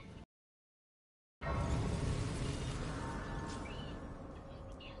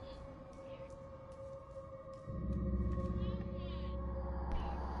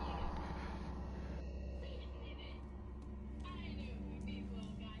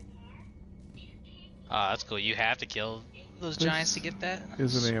 Oh, that's cool. You have to kill those This giants to get that?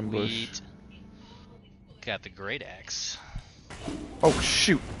 is an ambush. Sweet. Got the great axe. Oh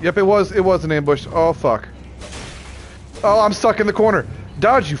shoot! Yep, it was an ambush. Oh fuck! Oh, I'm stuck in the corner.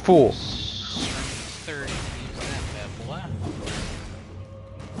 Dodge, you fool! Strength 30. Use that bad boy.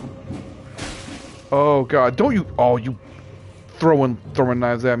 Oh god, don't you? Oh, you throwing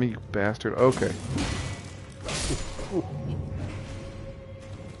knives at me, you bastard. Okay.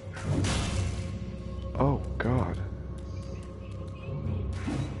 Oh god.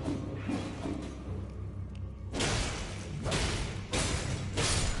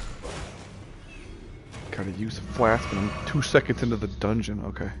 Gotta use a flask, and I'm 2 seconds into the dungeon.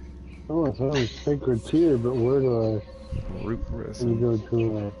 Okay. Oh, I thought it was Sacred Tear, but where do Root I resin. go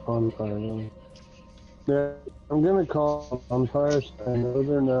to a bonfire then? Yeah, I'm gonna call bonfires. I know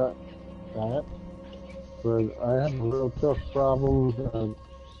they're not that, but I have a real tough problem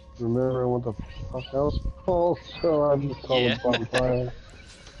remembering what the fuck I was called, so I just call Yeah. it bonfire.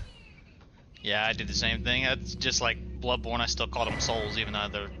 Yeah, I did the same thing. That's just like Bloodborne. I still called them souls, even though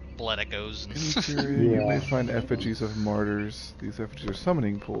they're blood echoes. In this area, you may Yeah. find effigies of martyrs. These effigies are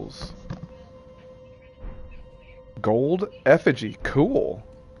summoning pools. Gold effigy. Cool.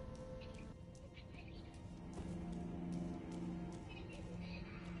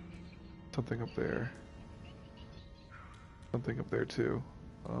 Something up there. Something up there too.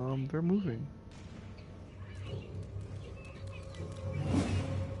 They're moving.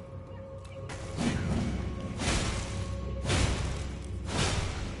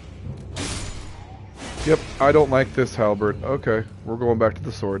 Yep, I don't like this halberd. Okay, we're going back to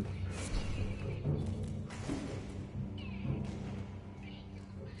the sword.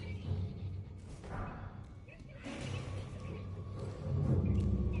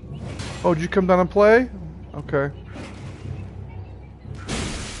 Oh, did you come down and play? Okay.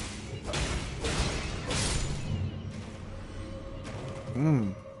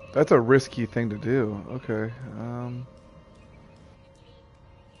 That's a risky thing to do. Okay.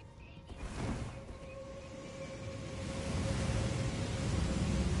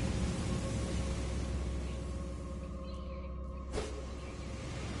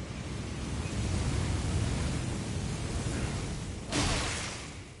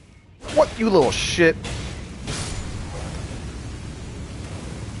 What, you little shit?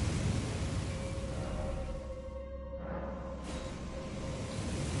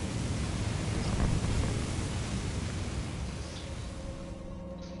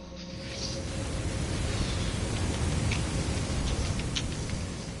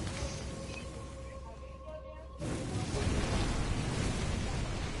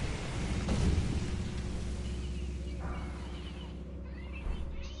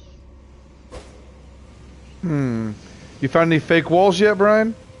 You found any fake walls yet,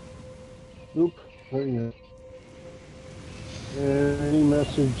 Brian? Nope, not yet. Any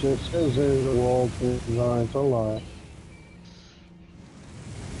message that says there's a wall to design, it's a lie.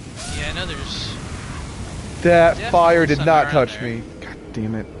 Yeah, I know there's... That Definitely fire did something not around touch there. me. God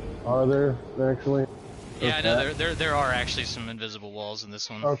damn it. Are there, actually? Yeah, I know there are actually some invisible walls in this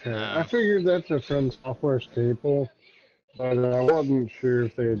one. Okay, I figured that's a From Software staple, but I wasn't sure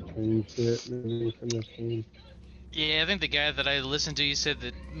if they had changed it maybe from this game. Yeah, I think the guy that I listened to, he said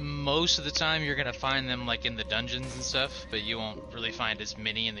that most of the time you're gonna find them like in the dungeons and stuff, but you won't really find as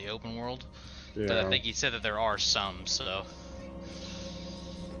many in the open world. But I Yeah. think he said that there are some, so.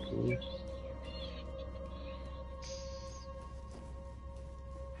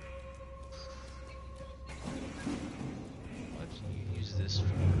 What do you use this for?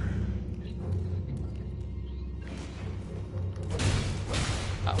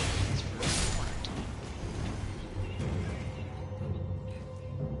 Oh, it's for quarantine.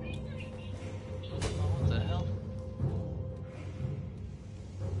 Oh, what the hell?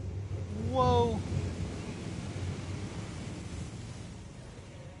 Whoa!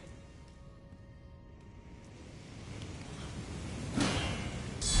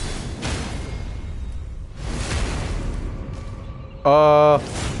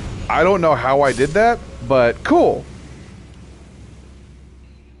 I don't know how I did that, but cool.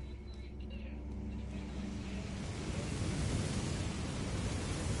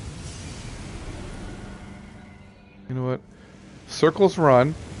 You know what? Circles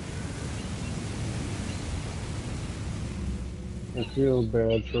run. I feel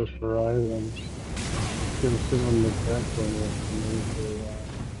bad for Horizon. Can sit on the back for a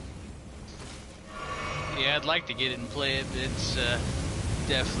while. Yeah, I'd like to get it and play it, but it's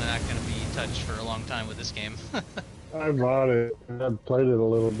definitely not going to be touched for a long time with this game. I bought it and I played it a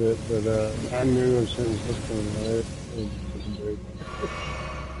little bit, but I knew as soon as this came out, it was break.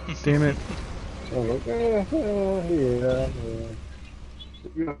 Damn it. I was like, yeah.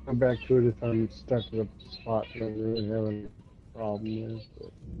 You know, go back to it if I'm stuck at a spot that I'm really having a problem with,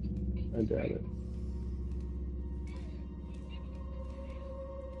 but I doubt it.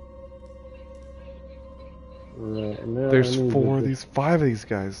 Right, now There's I need four of to these, five of these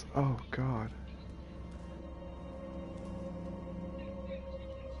guys. Oh, God.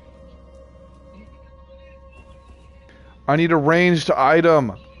 I need a ranged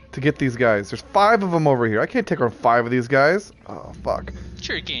item to get these guys. There's five of them over here. I can't take on five of these guys. Oh, fuck.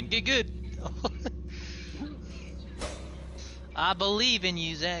 Sure you can. Get good. I believe in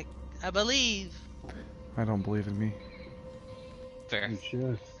you, Zach. I believe. I don't believe in me. Fair. You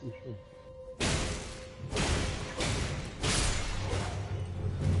should.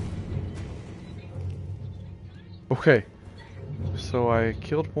 Okay. So I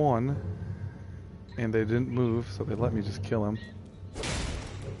killed one, and they didn't move, so they let me just kill him.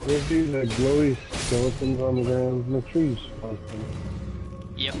 There's these glowy skeletons on the ground in the trees.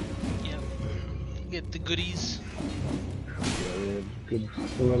 Yep. Get the goodies. Yeah, good.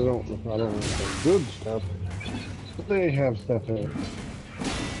 Well, I don't want to say good stuff, but they have stuff in it.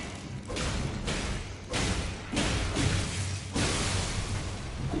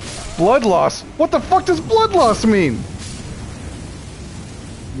 Blood loss? What the fuck does blood loss mean?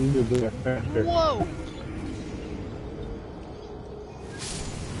 You need to do that faster. Whoa!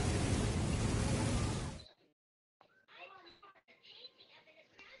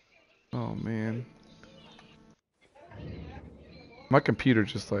 Oh, man. My computer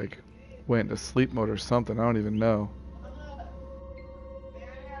just, like, went into sleep mode or something. I don't even know.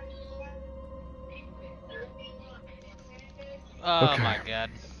 Oh Okay. my god.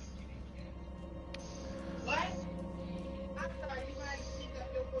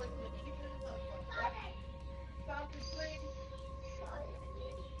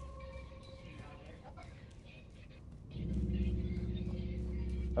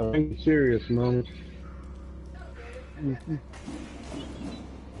 I think it's serious, man.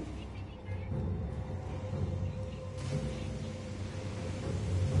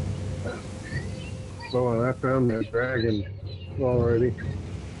 So I found that dragon already.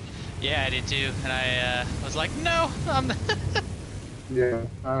 Yeah, I did too, and I was like, no, I'm. Yeah,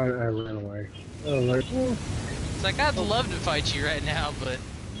 I ran away. I was like, well, It's like I'd love to fight you right now, but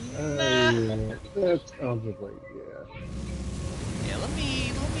nah. yeah, that's, I was just like, yeah. Yeah, let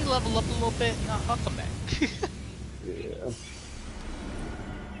me level up a little bit, and I'll come back. Yeah.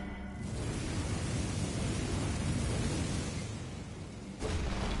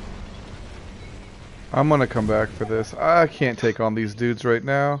 I'm gonna come back for this. I can't take on these dudes right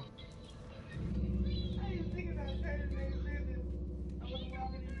now.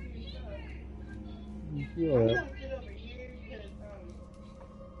 Yeah.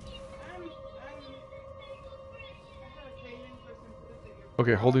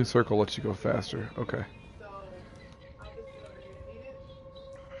 Okay, holding circle lets you go faster. Okay.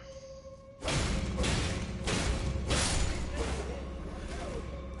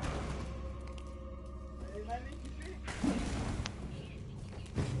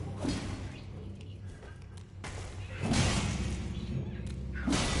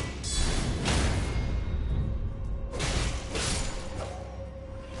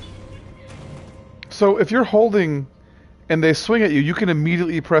 So if you're holding and they swing at you, you can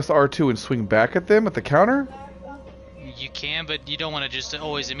immediately press R2 and swing back at them at the counter? You can, but you don't want to just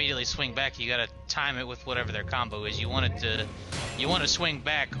always immediately swing back. You gotta time it with whatever their combo is. You want to swing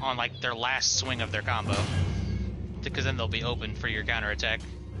back on like their last swing of their combo, because then they'll be open for your counter attack.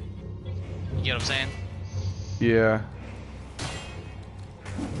 You get what I'm saying? Yeah.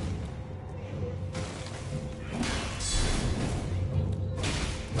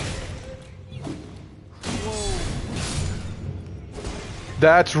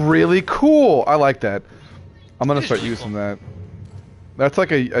 That's really cool. I like that. I'm gonna start using that. That's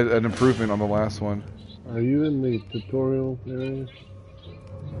like an improvement on the last one. Are you in the tutorial area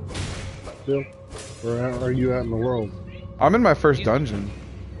still? Or are you out in the world? I'm in my first dungeon.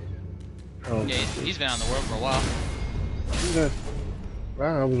 Oh. Yeah, he's been out in the world for a while. Okay.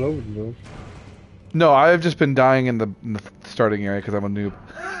 Wow, I was over there. No, I've just been dying in the starting area because I'm a noob.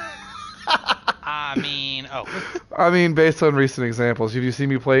 I mean, based on recent examples. Have you seen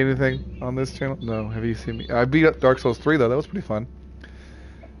me play anything on this channel? No. Have you seen me? I beat up Dark Souls 3 though. That was pretty fun.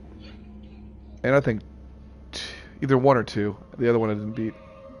 And I think either 1 or 2. The other one I didn't beat.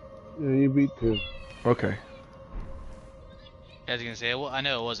 Yeah, you beat 2. Okay. I was gonna say, well, I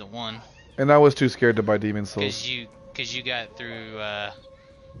know it wasn't 1. And I was too scared to buy Demon Souls. Cause you got through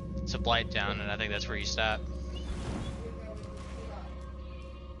to Blighttown, and I think that's where you stopped.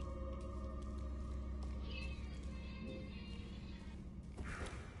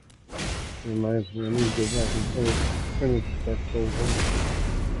 Reminds me, I need to go back and finish that whole thing.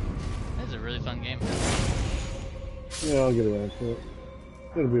 That's a really fun game. Yeah, I'll get around to it.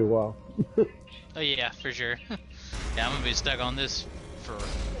 It'll be a while. Oh yeah, for sure. Yeah, I'm gonna be stuck on this for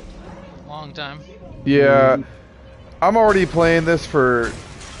a long time. Yeah. I'm already playing this for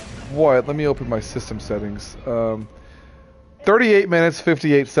what? Let me open my system settings. 38 minutes,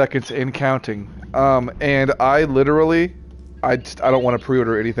 58 seconds and counting. And I literally I don't want to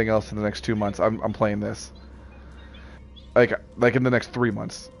pre-order anything else in the next 2 months. I'm playing this. Like in the next 3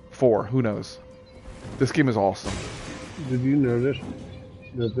 months. 4, who knows. This game is awesome. Did you notice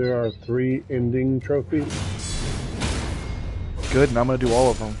that there are 3 ending trophies? Good, and I'm gonna do all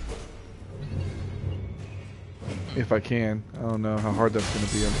of them. If I can. I don't know how hard that's gonna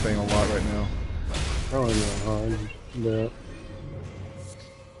be. I'm saying a lot right now. Probably not hard, but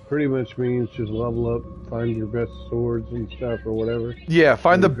pretty much means just level up, find your best swords and stuff or whatever. Yeah,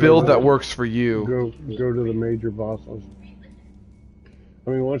 find the build that works for you. Go to the major bosses. I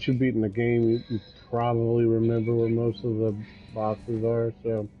mean, once you've beaten the game, you probably remember where most of the bosses are,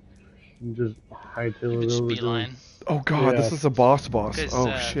 so you just hightail it over to them. Oh god, Yeah. this is a boss.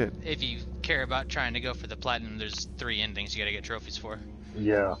 Oh shit. If you care about trying to go for the platinum, there's 3 endings you gotta get trophies for.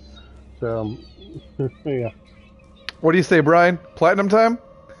 Yeah. So, yeah. What do you say, Brian? Platinum time?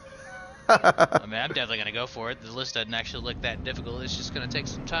 I mean, I'm definitely gonna go for it. The list doesn't actually look that difficult. It's just gonna take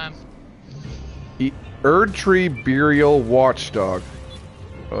some time. Erdtree Burial Watchdog.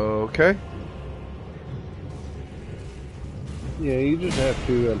 Okay. Yeah, you just have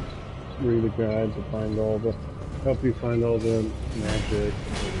to read the guide to find help you find all the magic.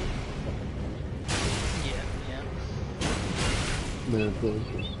 Yeah. Miracles.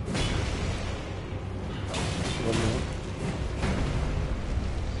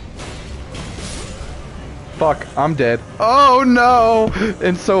 Fuck, I'm dead. Oh no!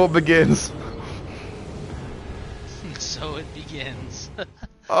 And so it begins. So it begins.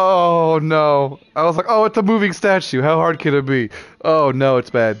 Oh no. I was like, oh, it's a moving statue. How hard can it be? Oh no, it's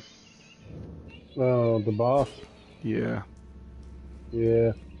bad. Oh, the boss. Yeah.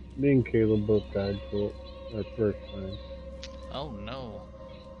 Yeah. Me and Caleb both died to it our first time. Oh no.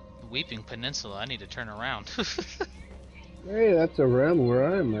 Weeping Peninsula, I need to turn around. Hey, that's around where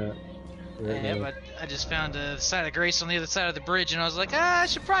I'm at. Yeah, but I just found the side of Grace on the other side of the bridge, and I was like, I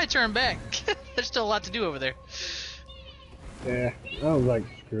should probably turn back. There's still a lot to do over there. Yeah, I was like,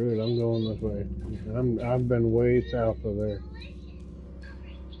 screw it, I'm going this way. I've been way south of there.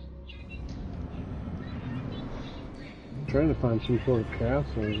 I'm trying to find some sort of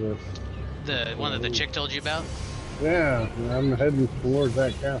castle. The one that the chick told you about? Yeah, I'm heading towards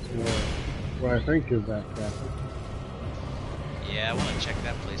that castle, where I think is that castle. Yeah, I want to check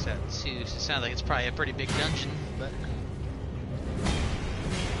that place out too. It sounds like it's probably a pretty big dungeon, but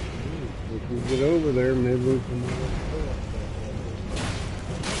If we get over there, maybe we can.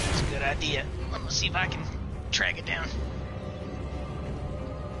 it's a good idea. I'm gonna see if I can track it down.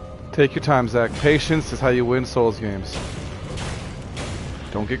 Take your time, Zach. Patience is how you win Souls games.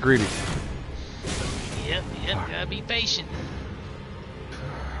 Don't get greedy. Yep, gotta be patient.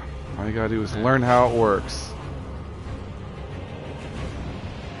 All you gotta do is learn how it works.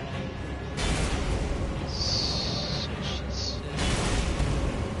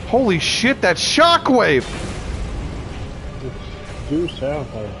 Holy shit, that shockwave! It's due south,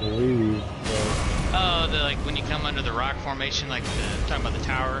 I believe. Oh, the like when you come under the rock formation, like talking about the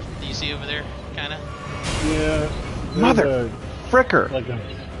tower that you see over there, kind of. Yeah. Mother fricker!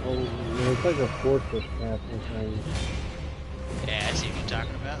 It's like a fortress map or something. Yeah, I see what you're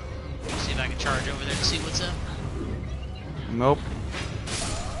talking about. See if I can charge over there to see what's up. Nope.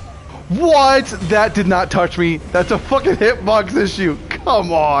 What? That did not touch me. That's a fucking hitbox issue.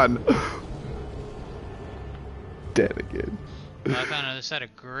 Come on. Dead again. Well, I found another set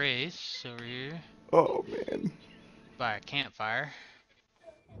of grace over here Oh man. by a campfire.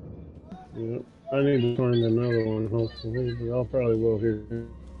 Yep. I need to find another one, hopefully, but I'll probably will here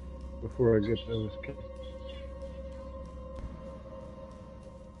before I get to this case.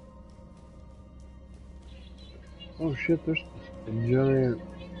 Oh shit, there's a giant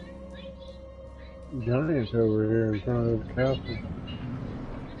over here in front of the castle.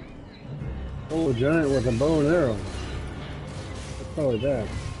 Oh, a giant with a bow and arrow. That's probably that.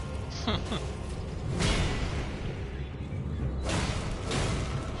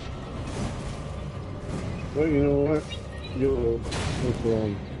 Well, you know what? You'll look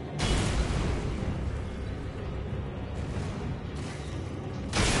wrong.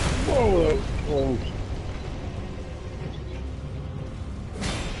 Whoa, that was close.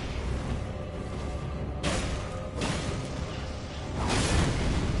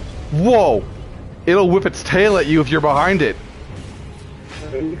 Whoa! It'll whip its tail at you if you're behind it.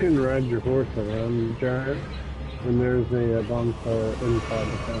 You can ride your horse around the giant, and there's a bonfire inside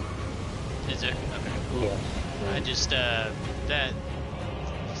the castle. Is there? Okay, cool. Yeah. I just, that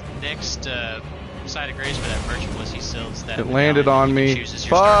next side of grace where that merchant was, he sells that. It landed on you can me. choose as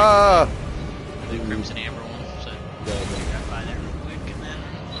your starting Fuck! the Crimson Amber one, so I gotta buy that real quick, and then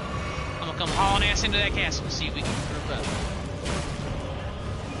I'm gonna come hauling ass into that castle and see if we can group up.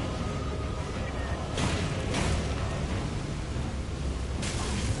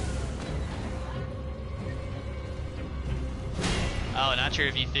 Oh, not sure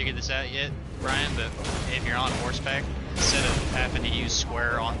if you figured this out yet, Ryan, but if you're on horseback, instead of having to use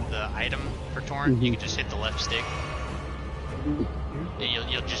square on the item for Torrent, you can just hit the left stick. And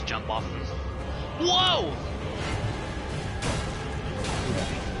you'll just jump off them. Whoa!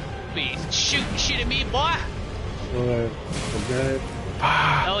 Be shooting shit at me, boy! Okay.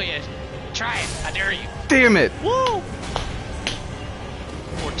 Oh yeah, try it, I dare you. Damn it! Woo!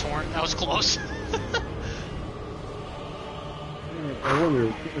 Poor Torrent, that was close. I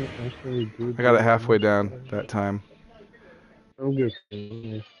wonder. I got it halfway down that time. I'm good.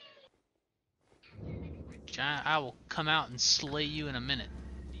 Giant, I will come out and slay you in a minute.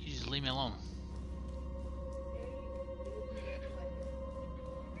 You just leave me alone.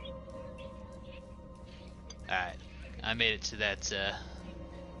 Alright, I made it to that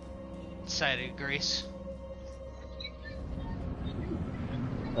side of grace.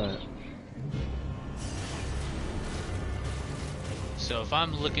 Alright. So if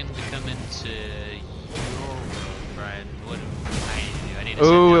I'm looking to come into your room, Brian, what do I need to do? I need to Ooh,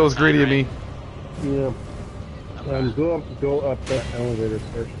 sit it down was the greedy side, of me. Yeah. Okay. Go up that elevator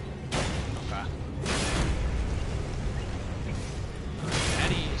first. Okay. How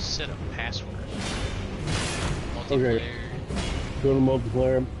do you set a password? Multiplayer. Okay. Go to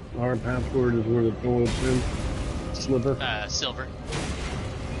multiplayer. Our password is where the bullet's in. Sliver. Silver.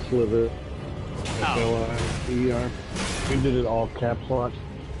 Sliver. Oh. S-L-I-V-E-R. We did it all caps lock.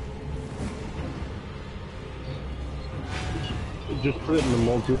 Just put it in the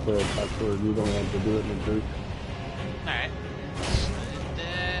multiplayer password. You don't have to do it in the group. Alright. So I did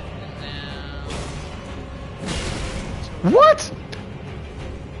that, and now... What?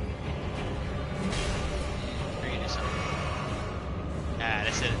 We're gonna do something. Alright,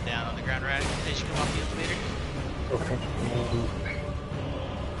 I set it down on the ground right as you come off the elevator. Okay.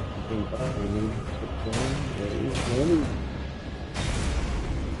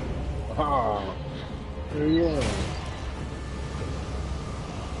 Ah, there you are.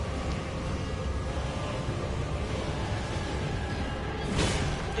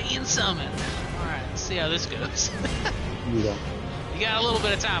 Being summoned. Alright, let's see how this goes. Yeah. You got a little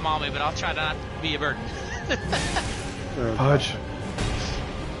bit of time on me, but I'll try not to be a burden. Fudge.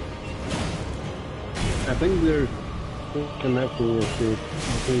 I think there's connecting issues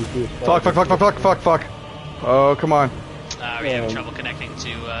between two Fuck, fuck, fuck, fuck, fuck, fuck, fuck. Oh, come on. We're having trouble connecting to,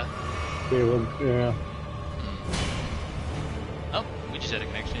 Yeah. Oh, we just had a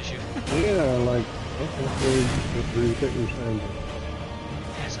connection issue. Yeah, like, okay, reset your sound.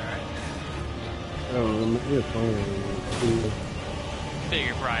 That's alright. Oh, it's fine.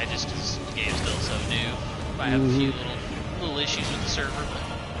 Figure probably just because the game's still so new. Might have a few little issues with the server, but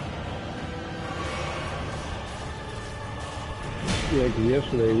Yeah, 'cause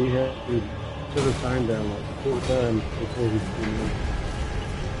yesterday we had to set the time down like 4 times before we came in.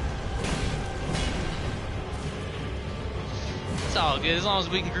 It's all good as long as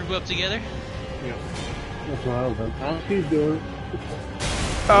we can group up together. Yeah. That's what I was doing. I'll keep doing it.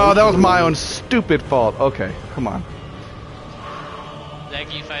 Oh, that was my own stupid fault. Okay, come on.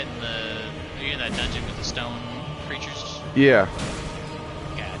 Zach, you fighting are you in that dungeon with the stone creatures? Yeah.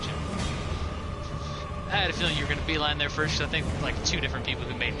 Gotcha. I had a feeling you were gonna beeline there first. 'Cause I think like 2 different people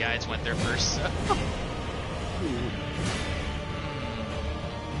who made guides went there first. So.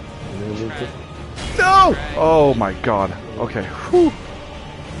 No! Oh my god. Okay. Whew.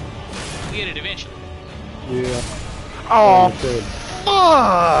 We get it eventually. Yeah. Oh, Like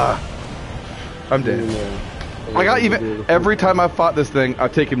fuck! I'm dead. Like, I said, even every time I fought this thing,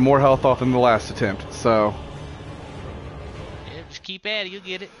 I've taken more health off than the last attempt. So Yeah, just keep at it. You'll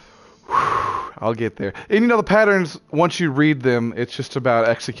get it. I'll get there. And you know the patterns. Once you read them, it's just about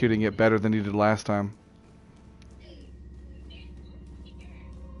executing it better than you did last time.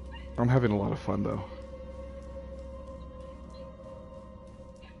 I'm having a lot of fun though.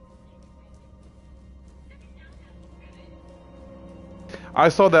 I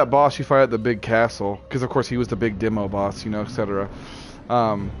saw that boss you fight at the big castle, because of course he was the big demo boss, you know, etc.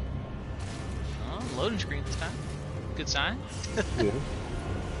 Oh, loading screen this time. Good sign. Yeah.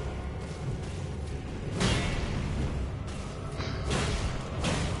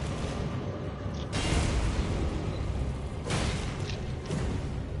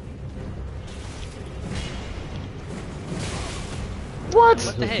 What?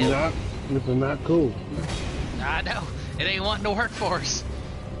 What the hell? This is not cool. I know. It ain't wanting to work for us.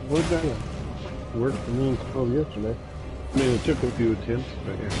 What that worked for me until yesterday. I mean, it took a few attempts,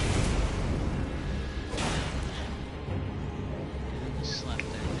 but yeah. Slap that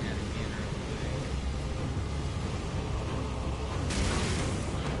down again.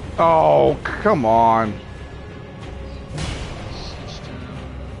 Oh, come on. System.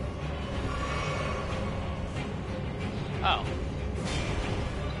 Oh.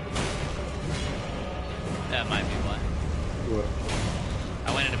 That might be why. What? I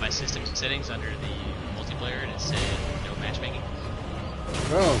went into my system settings under the multiplayer and it said no matchmaking.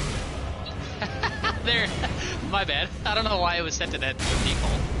 Oh, There. My bad. I don't know why it was set to that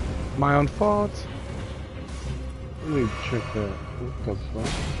default. My own fault. let me check that. What the fuck?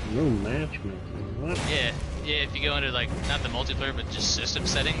 No matchmaking. What? Yeah. Yeah, if you go into like not the multiplayer but just system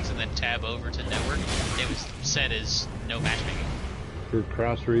settings and then tab over to network, it was set as no matchmaking. For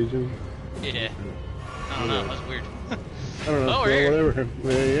cross region? Yeah. I don't know, that was weird. I don't know. Oh, so we're here. whatever.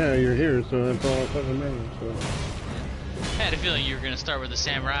 Yeah, you're here, so that's all that fucking matters. So. I had a feeling you were gonna start with the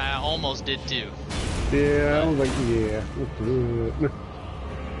samurai. I almost did too. Yeah, I was like, yeah, let's do it.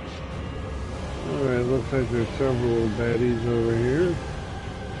 Alright, looks like there's several baddies over here.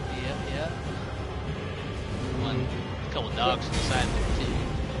 Yep. One, a couple dogs on the side there too.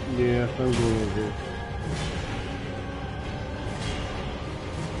 Yeah, I'm going over here.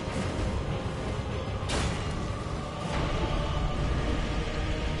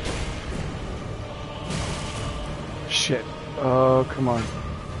 Shit. Oh, come on.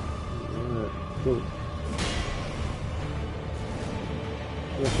 Alright, cool.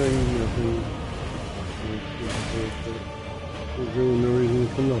 Nothing. There's really no reason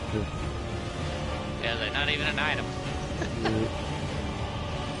to come up here. Yeah, they're not even an item. Yeah.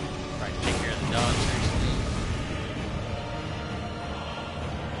 Right, take care of the dogs first.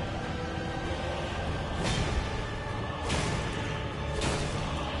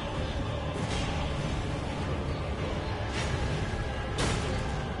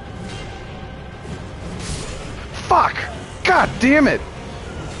 Fuck! God damn it!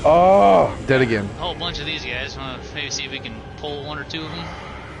 Oh, dead again. A whole bunch of these guys. Want to maybe see if we can pull 1 or 2 of them?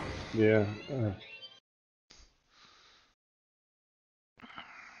 Yeah.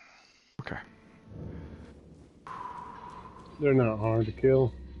 Okay. They're not hard to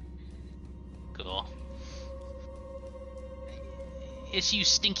kill. Cool. It's you,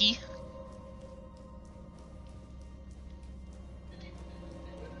 Stinky.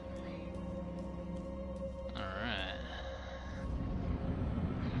 Alright.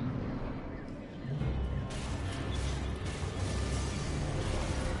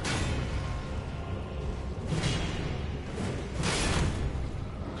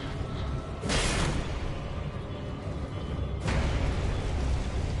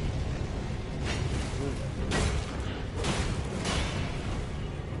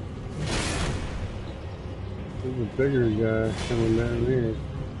 There's a bigger guy coming down here.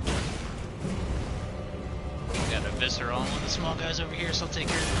 Got a viscer on one of the small guys over here, so I'll take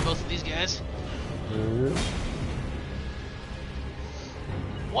care of both of these guys. Alright.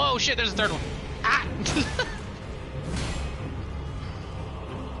 Whoa, shit, there's a third one. Ah!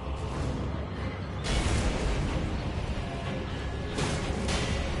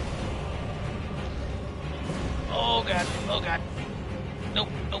 Oh god, oh god. Nope,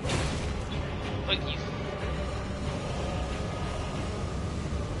 nope. Thank you.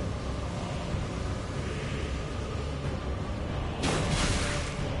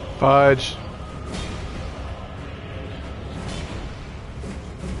 Fudge.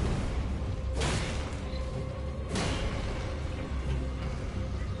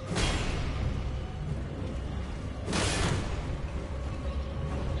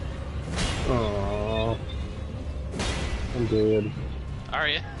 Aww. I'm dead. Are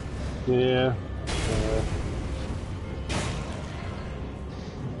you? Yeah.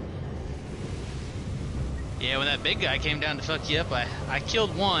 Yeah, when that big guy came down to fuck you up, I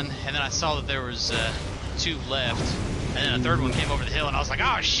killed one, and then I saw that there was 2 left, and then a third one came over the hill, and I was like,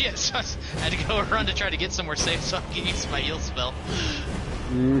 oh shit! So I had to go run to try to get somewhere safe so I could use my heal spell.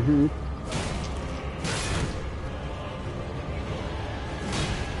 Mm-hmm.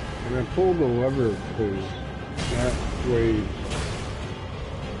 And I pulled the lever too. That way.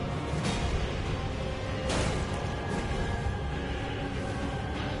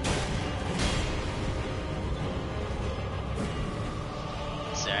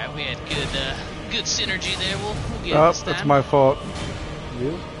 It's alright, we had good synergy there. We'll get Oh, it this time. that's my fault. Yeah.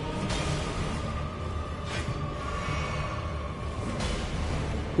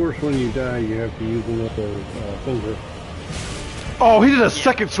 Of course, when you die, you have to use another finger Oh, he did a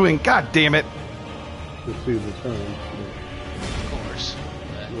second swing. God damn it. to see the time. Of course.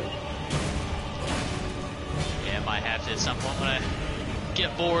 Yeah, I might have to at some point when I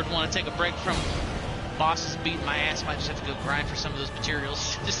get bored, want to take a break from bosses beating my ass. Might just have to go grind for some of those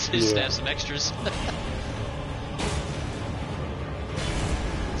materials just to have some extras. So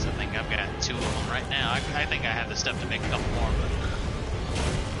I think I've got 2 of them right now. I think I have the stuff to make a couple more, but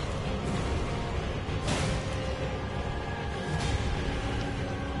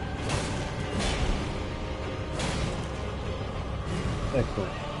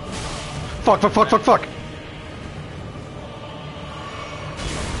Excellent. Fuck.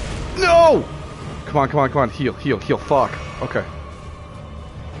 No! Come on. Heal. Fuck. Okay.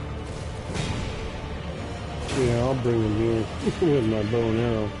 Yeah, I'll bring him here with my bow and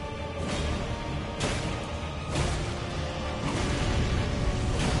arrow.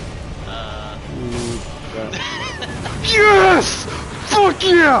 Yes! Fuck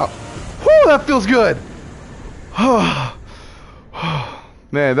yeah! Whew, that feels good.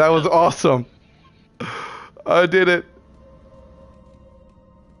 Man, that was awesome. I did it.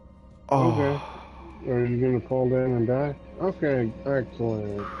 Oh. Okay. Are you gonna fall down and die? Okay,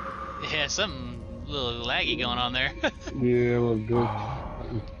 excellent. yeah, something a little laggy going on there. Yeah, well, good.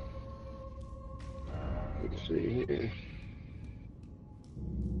 Let's see here.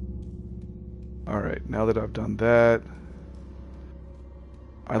 Alright, now that I've done that,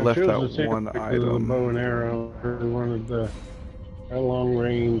 I left chose that the same one pick with item. The bow and arrow. I wanted the long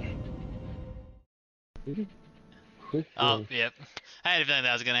range. Oh, yep. I had a feeling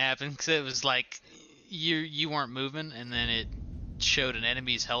that was gonna happen because it was like you weren't moving, and then it showed an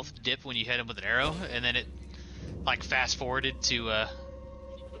enemy's health dip when you hit him with an arrow, and then it like fast forwarded to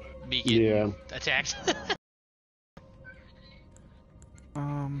me getting attacked.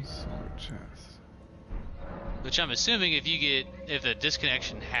 Sword chest. Which I'm assuming if a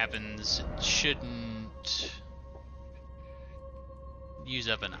disconnection happens, it shouldn't use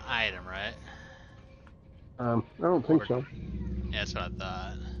up an item, right? I don't think so. Yeah, that's what I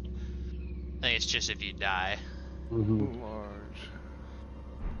thought. I think it's just if you die. Mm-hmm. Large.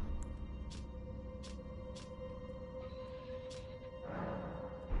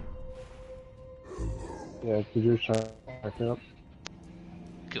 Yeah, because you're back up.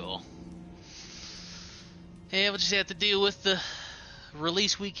 Cool. Yeah, we'll just have to deal with the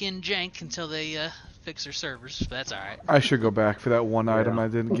release weekend jank until they fix their servers, but that's alright. I should go back for that one item I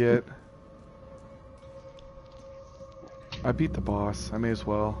didn't get. I beat the boss. I may as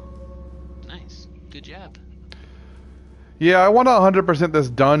well. Nice. Good job. Yeah, I want to 100% this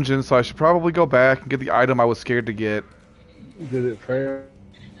dungeon, so I should probably go back and get the item I was scared to get. Did it fail?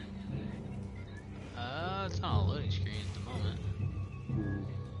 It's on a loading screen at the moment.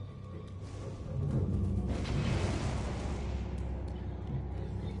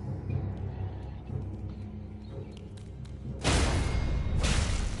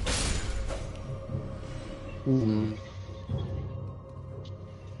 Mm-hmm.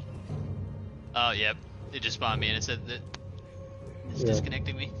 Oh, yep. It just spawned me and it said that it's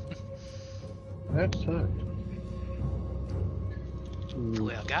disconnecting me. That sucked.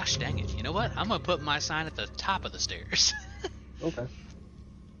 Well, gosh dang it. You know what? I'm going to put my sign at the top of the stairs. Okay.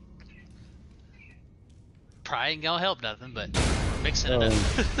 Probably ain't going to help nothing, but we're mixing it up.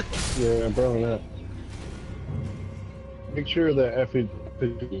 Yeah, probably not. Make sure the F is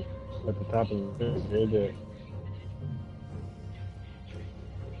at the top of the stairs.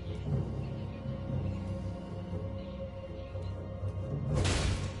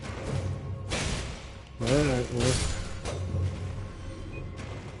 Alright, well.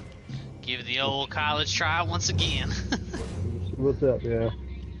 Give it the old college try once again. See what's up, yeah.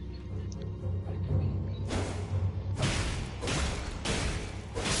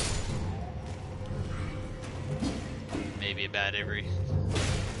 Maybe about every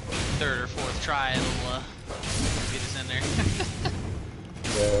third or fourth try it'll get us in there.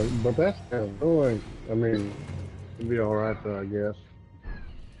 Yeah, but that's kind of annoying. I mean, it'll be alright though, I guess.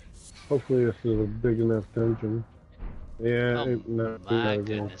 Hopefully this is a big enough dungeon. Yeah, Oh, my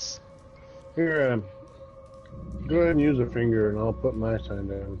goodness. Here, go ahead and use a finger and I'll put my sign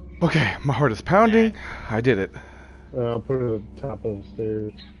down. Okay, my heart is pounding. I did it. I'll put it at the top of the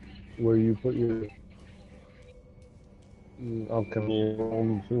stairs where you put your... I'll come in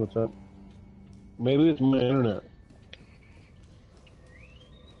and see what's up. Maybe it's my internet.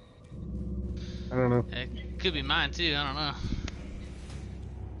 I don't know. It could be mine too, I don't know.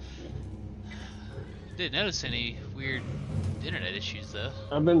 Didn't notice any weird internet issues though.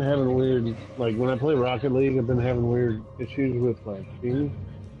 I've been having weird, like when I play Rocket League, I've been having weird issues with my speed.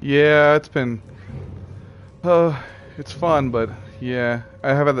 Yeah, it's been... it's fun, but yeah, I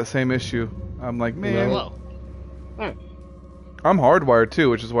have had that same issue. I'm like, man, Hello. Alright. I'm hardwired too,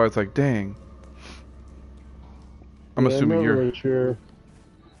 which is why it's like, dang. I'm assuming I'm not you're... really sure.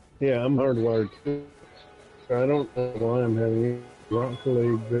 Yeah, I'm hardwired too. So I don't know why I'm having Rocket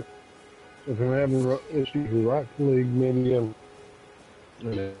League, but if I'm having issues with Rocket League, maybe I'm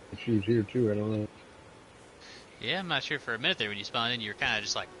having issues here too, I don't know. Yeah, I'm not sure for a minute there when you spawned in, you were kind of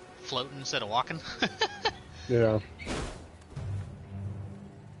just like floating instead of walking. Yeah.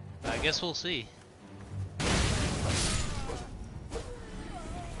 I guess we'll see.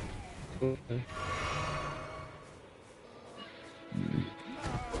 Okay.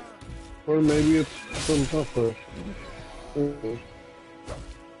 Or maybe it's some tougher.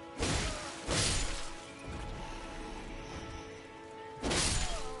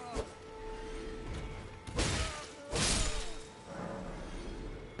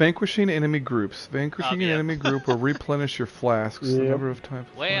 Vanquishing enemy groups. Vanquishing an yeah. enemy group will replenish your flasks. The Yep. number of times.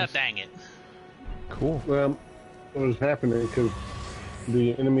 Well, dang it. Cool. Well, what was happening because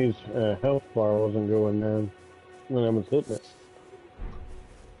the enemy's health bar wasn't going down when I was hitting it.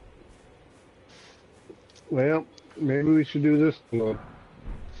 Well, maybe we should do this one.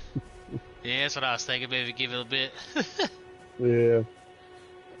 Yeah, that's what I was thinking. Maybe give it a bit. Yeah.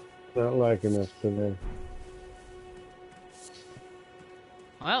 Not liking us today.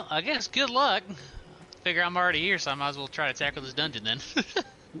 Well, I guess good luck. Figure I'm already here, so I might as well try to tackle this dungeon then.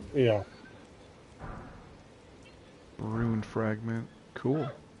 Yeah. Rune fragment. Cool.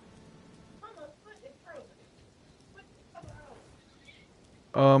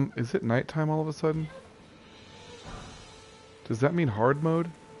 Is it nighttime all of a sudden? Does that mean hard mode?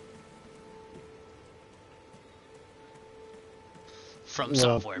 From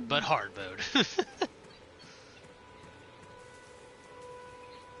software, but hard mode.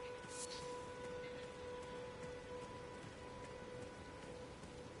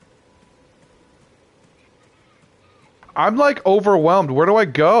 I'm like overwhelmed. Where do I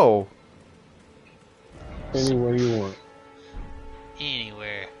go? Anywhere you want.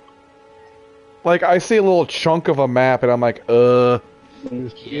 Anywhere. Like, I see a little chunk of a map and I'm like, You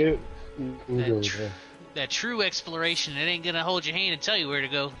see it, you can go That, there. that true exploration, it ain't gonna hold your hand and tell you where to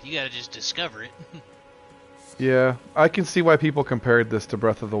go. You gotta just discover it. Yeah, I can see why people compared this to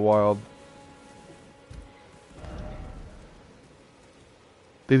Breath of the Wild.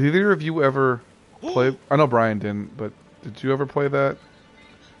 Did either of you ever play... I know Brian didn't, but did you ever play that?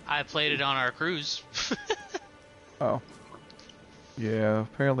 I played it on our cruise. Oh. Yeah,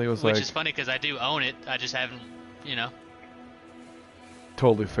 apparently it was Which like... is funny because I do own it. I just haven't, you know.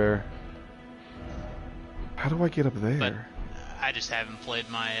 Totally fair. How do I get up there? But I just haven't played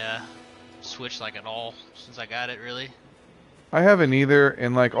my Switch like at all since I got it, really. I haven't either,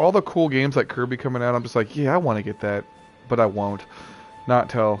 and like all the cool games like Kirby coming out, I'm just like, yeah, I want to get that, but I won't. Not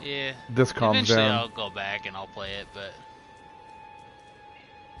till Yeah. this calms Eventually down. I'll go back and I'll play it, but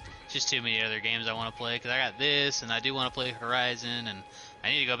just too many other games I want to play because I got this and I do want to play Horizon and I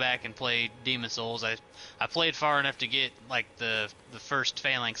need to go back and play Demon Souls. I played far enough to get like the first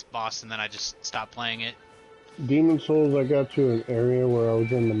Phalanx boss and then I just stopped playing it. Demon Souls, I got to an area where I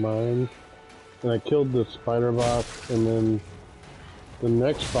was in the mines, and I killed the spider boss, and then the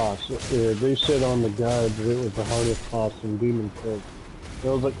next boss, they said on the guide that it was the hardest boss in Demon Souls. And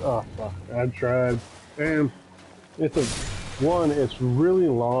I was like, oh fuck, I tried. And it's really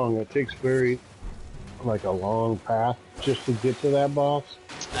long. It takes like a long path just to get to that boss.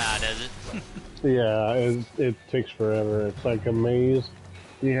 Ah, does it? Yeah, it takes forever. It's like a maze.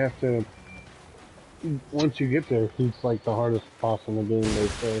 You have to, once you get there, he's like the hardest boss in the game, they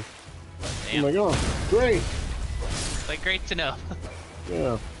say. Damn. I'm like, oh, great. Like, great to know.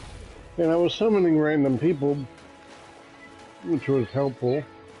 Yeah. And I was summoning random people, which was helpful,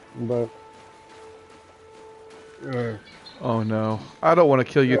 but... Oh no. I don't want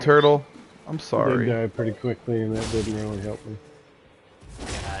to kill you, Turtle. I'm They sorry. died pretty quickly, and that didn't really help me.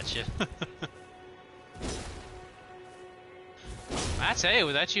 Gotcha. I tell you,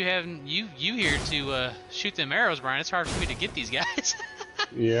 without you having you here to shoot them arrows, Brian, it's hard for me to get these guys.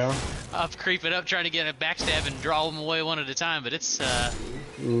 Yeah. I'm creeping up, trying to get a backstab and draw them away one at a time, but it's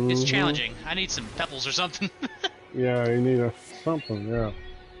challenging. I need some pebbles or something. Yeah, you need something, yeah.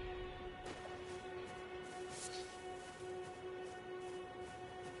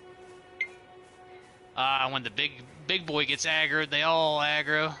 When the big boy gets aggroed, they all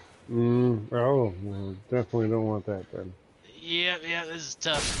aggro. Oh, well, definitely don't want that then. Yeah, this is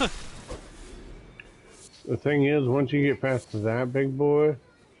tough. The thing is, once you get past that big boy,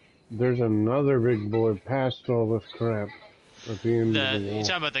 there's another big boy past all this crap at the end of the wall. You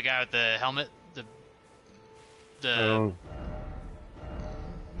talking about the guy with the helmet?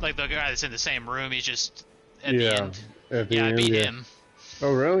 Like the guy that's in the same room, he's just at the end. At the Yeah, end, I beat yeah. him.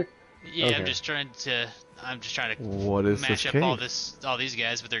 Oh, really? Yeah, Okay. I'm just trying to What is mash this up cave? all these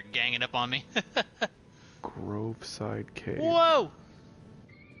guys, but they're ganging up on me. Groveside Cave. Whoa!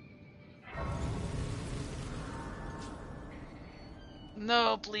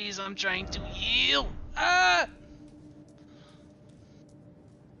 No, please, I'm trying to heal. Ah!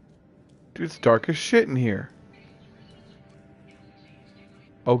 Dude, it's dark as shit in here.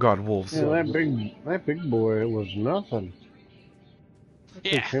 Oh god, wolves. Yeah, that big boy was nothing.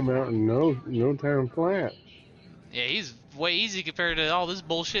 It Yeah. came out in no time flat. Yeah, he's way easy compared to all this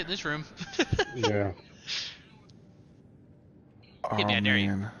bullshit in this room. Yeah. Oh Hit me, I dare you.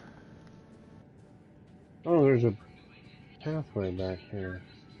 man. Oh, there's a pathway back here.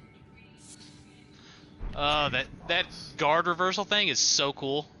 Oh, that guard reversal thing is so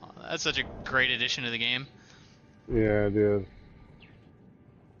cool. That's such a great addition to the game. Yeah, it is.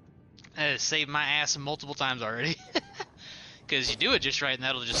 That has saved my ass multiple times already. Because you do it just right and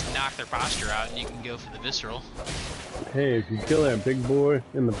that'll just knock their posture out and you can go for the visceral. Hey, if you kill that big boy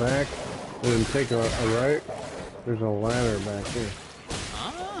in the back, and then take a right, there's a ladder back here.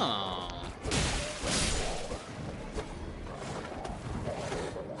 Oh.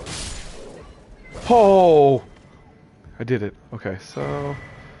 Oh! I did it. Okay, so...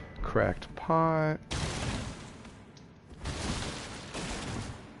 Cracked pot.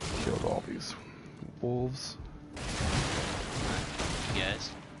 Killed all these wolves. You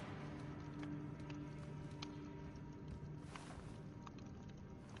guys.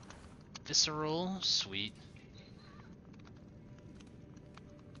 Visceral, sweet.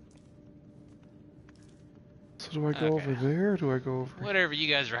 So do I go over there or do I go over... Whatever you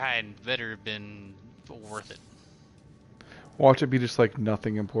guys were hiding better have been worth it. Watch it be just like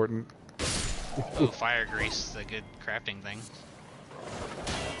nothing important. Oh, fire grease is a good crafting thing.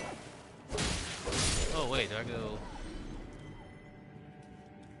 Oh wait, do I go...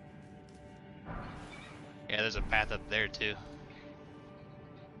 Yeah, there's a path up there too.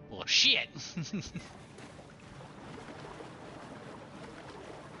 Well, shit!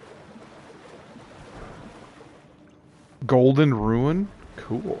 Golden Ruin?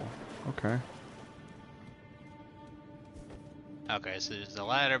 Cool. Okay. Okay, so there's the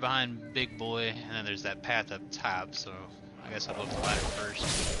ladder behind Big Boy, and then there's that path up top, so I guess I'll go up the ladder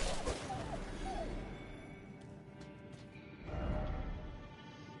first.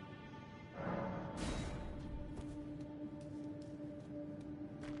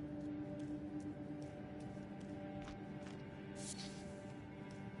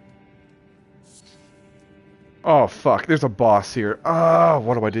 Oh fuck, there's a boss here. Ah,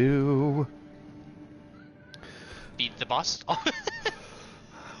 what do I do? Beat the boss?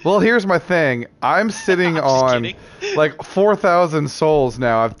 Well, here's my thing. I'm sitting I'm just on kidding. like 4,000 souls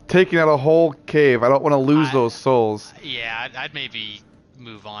now. I've taken out a whole cave. I don't want to lose those souls. Yeah, I'd maybe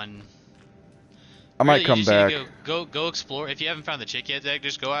move on. I might Really, come you just need back. to go explore. If you haven't found the chick yet, Zach,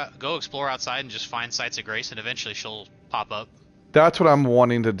 just go explore outside and just find sites of grace, and eventually she'll pop up. That's what I'm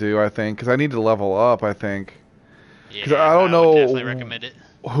wanting to do, I think, because I need to level up, I think. Because I don't would definitely know recommend it.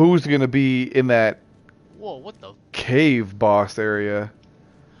 who's gonna be in that Whoa, what the? cave boss area.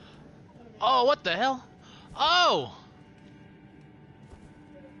 Oh, what the hell? Oh!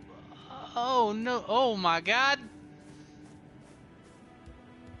 Oh no! Oh my God!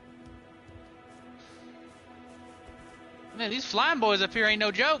 Man, these flying boys up here ain't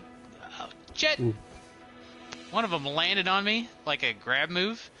no joke. Oh, shit! One of them landed on me like a grab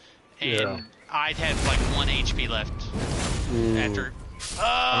move, and I'd had like 1 HP left after.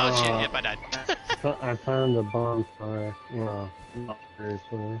 Oh shit! Yep, I died. I found a bonfire. Well, not very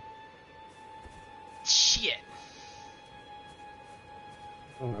far. Shit!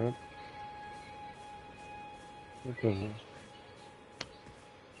 Alright. Okay.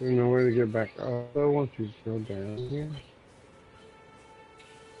 You know where to get back up. I want you to go down here.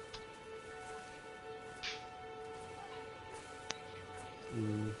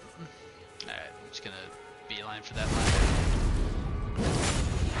 Alright, I'm just gonna beeline for that ladder.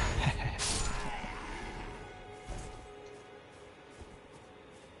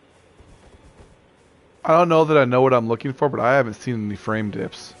 I don't know that I know what I'm looking for, but I haven't seen any frame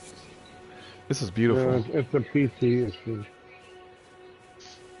dips. This is beautiful. It's a PC issue.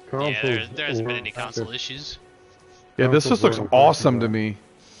 Yeah, there hasn't been any console issues. Yeah, this just looks awesome to me.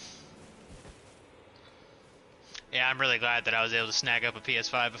 Yeah, I'm really glad that I was able to snag up a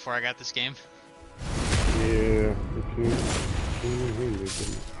PS5 before I got this game. Yeah,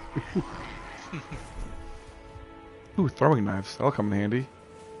 Ooh, throwing knives. That'll come in handy.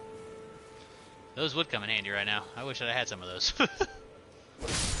 Those would come in handy right now. I wish I had some of those.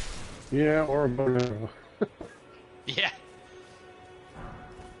 yeah, or a bow. Yeah.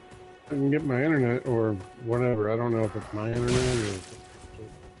 I can get my internet or whatever. I don't know if it's my internet or if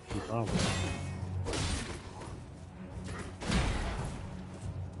it's some problem.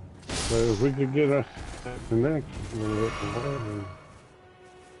 But if we could get a connect, that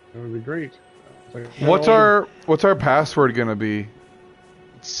would be great. Like, What's our password gonna be?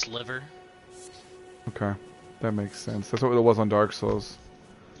 Sliver. Okay, that makes sense. That's what it was on Dark Souls.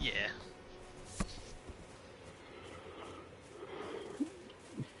 Yeah.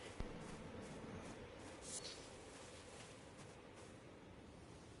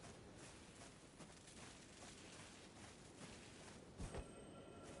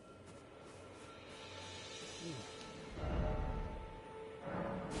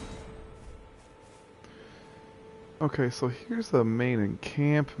 Okay, so here's the main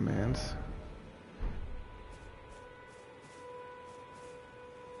encampment.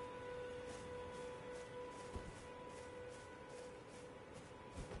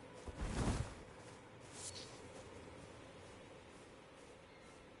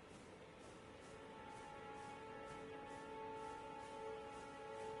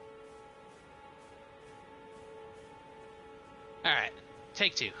 Alright,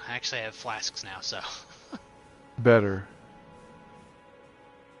 take two. I actually have flasks now, so. Better.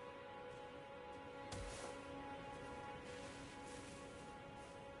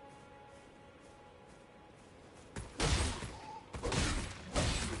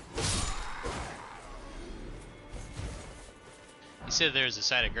 You said there's a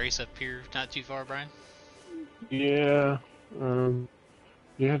site of grace up here not too far, Brian? Yeah, you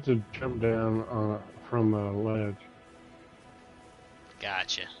have to jump down from a ledge.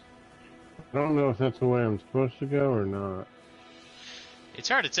 Gotcha. I don't know if that's the way I'm supposed to go or not. It's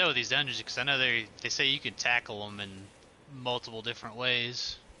hard to tell with these dungeons because I know they say you can tackle them in multiple different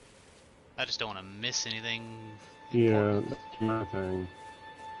ways. I just don't want to miss anything important. Yeah, that's my thing.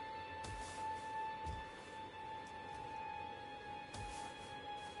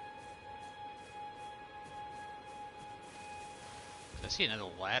 I see another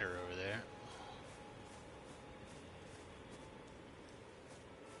ladder over there.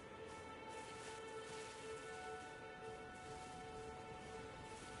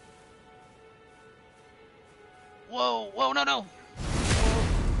 Whoa, whoa, no, no! Whoa.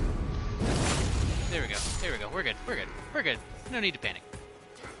 There we go, there we go, we're good, we're good, we're good. No need to panic.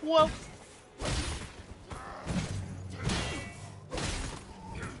 Whoa!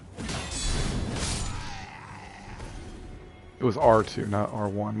 It was R2, not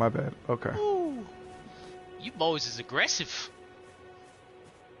R1. My bad. Okay. Ooh. You boys is aggressive.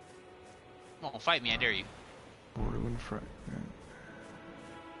 Come on, fight me, I dare you. Ruin fragment.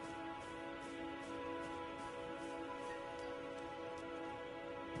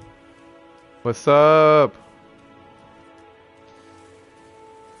 What's up?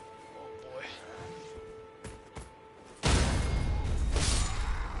 Oh boy.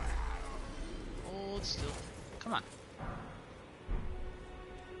 Hold still. Come on.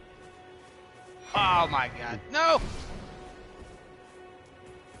 Oh my god. No!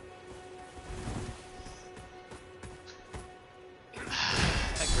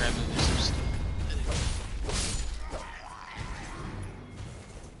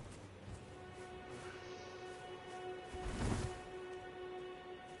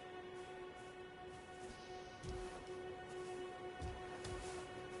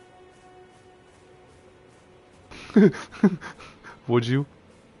 Would you?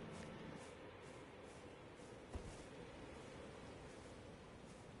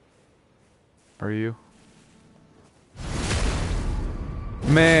 Are you?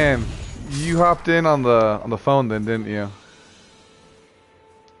 Man, you hopped in on the phone then, didn't you?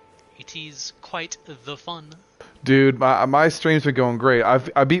 It is quite the fun. Dude, my stream's been going great.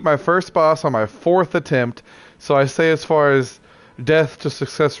 I beat my first boss on my 4th attempt, so I say as far as death to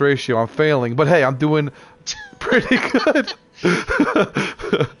success ratio, I'm failing. But hey, I'm doing pretty good.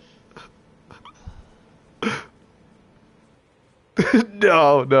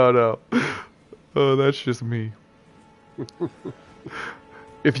 No. Oh, that's just me.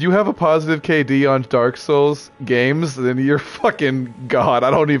 If you have a positive KD on Dark Souls games, then you're fucking god. I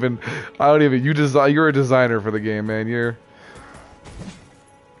don't even. You're a designer for the game, man.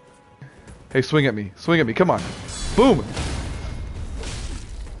 Hey, swing at me. Come on. Boom.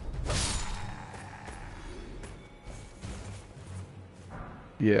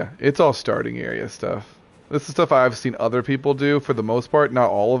 Yeah, it's all starting area stuff. This is stuff I've seen other people do for the most part. Not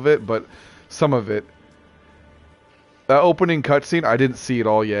all of it, but some of it. That opening cutscene, I didn't see it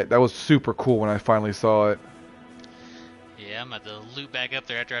all yet. That was super cool when I finally saw it. Yeah, I'm about to loop back up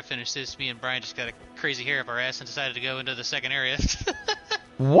there after I finish this. Me and Brian just got a crazy hair up our ass and decided to go into the second area.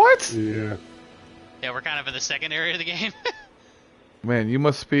 What? Yeah. Yeah, we're kind of in the second area of the game. Man, you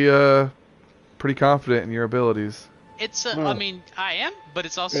must be pretty confident in your abilities. It's, Well, I mean, I am, but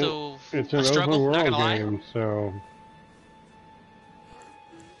it's also It's a an struggle, open not world gonna lie. game, so.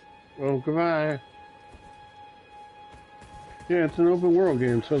 Well, goodbye. Yeah, it's an open world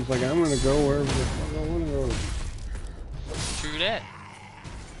game, so it's like I'm gonna go wherever the fuck I wanna go. True that.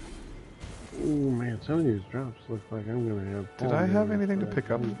 Ooh, man, some of these drops look like I'm gonna have. Did I have anything to pick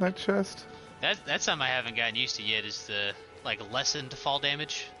up in that chest? That's something I haven't gotten used to yet, is the, like, lessened fall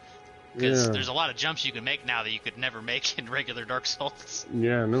damage. Because Yeah. there's a lot of jumps you can make now that you could never make in regular Dark Souls.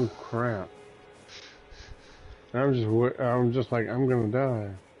 Yeah, no crap. I'm just like I'm gonna die.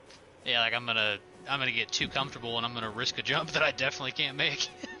 Yeah, like I'm gonna get too comfortable and I'm gonna risk a jump that I definitely can't make.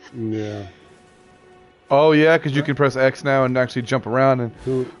 Yeah. Oh yeah, because you can press X now and actually jump around and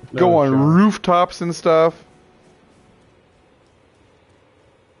Ooh, go on shot. rooftops and stuff.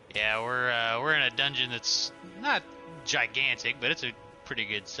 Yeah, we're in a dungeon that's not gigantic, but it's a pretty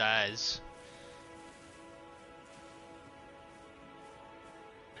good size.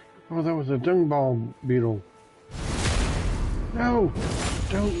 Oh, that was a dung ball beetle. No!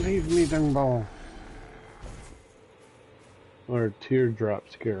 Don't leave me, dung ball. Or teardrop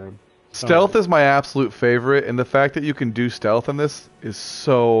scarab. Stealth is my absolute favorite, and the fact that you can do stealth in this is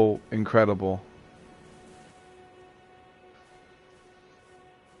so incredible.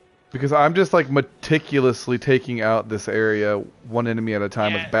 Because I'm just like meticulously taking out this area, one enemy at a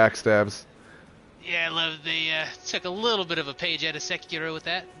time with backstabs. Yeah, I love they took a little bit of a page out of Sekiro with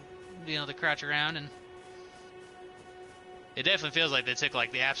that, being able to crouch around, and it definitely feels like they took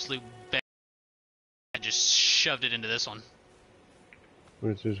like the absolute best and just shoved it into this one.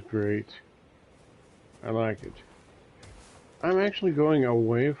 Which is great. I like it. I'm actually going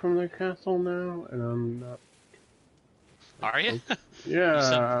away from the castle now, and I'm not... Are you?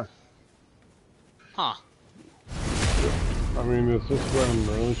 Yeah. Huh. I mean, is this where I'm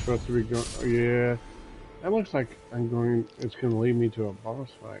really supposed to be going? Oh, yeah. That looks like it's going to lead me to a boss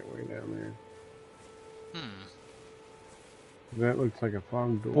fight way down there. That looks like a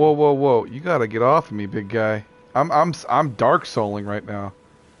fog door. Whoa! You gotta get off of me, big guy. I'm dark souling right now.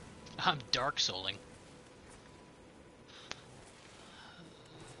 I'm dark souling.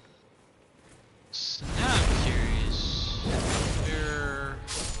 So now I'm curious.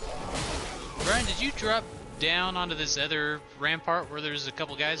 Brian, did you drop down onto this other rampart where there's a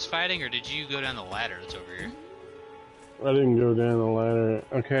couple guys fighting, or did you go down the ladder that's over here? I didn't go down the ladder.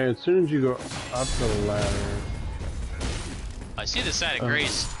 Okay, as soon as you go up the ladder... I see the side of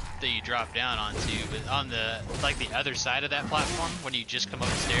grace that you drop down onto, but on the other side of that platform, when you just come up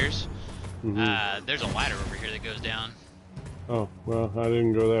the stairs, there's a ladder over here that goes down. Oh, well, I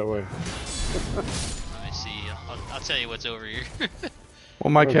didn't go that way. Let me see. I'll tell you what's over here.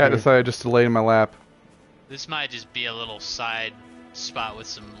 Well, my cat decided just to lay in my lap. This might just be a little side spot with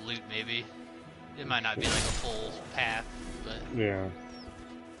some loot, maybe. It might not be like a full path, but... Yeah.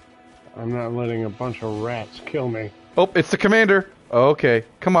 I'm not letting a bunch of rats kill me. Oh, it's the commander. Oh, okay.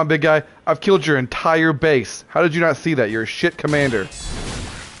 Come on, big guy. I've killed your entire base. How did you not see that? You're a shit commander.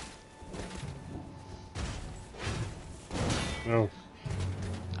 No.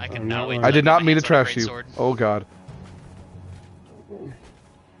 I cannot wait. I did not mean to to trash you. Oh, God.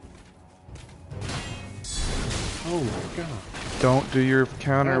 Oh, my God. Don't do your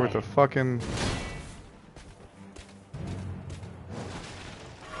counter with a fucking...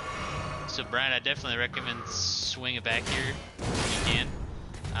 definitely recommend swinging back here if you can.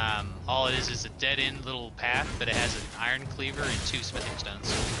 All it is a dead-end little path, but it has an iron cleaver and 2 smithing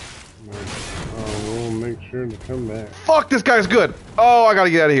stones. We'll make sure to come back. Fuck, this guy's good. Oh, I gotta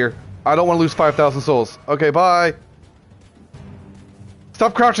get out of here. I don't want to lose 5,000 souls. Okay, bye.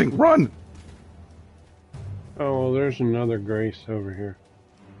 Stop crouching. Run. Oh, well, there's another grace over here.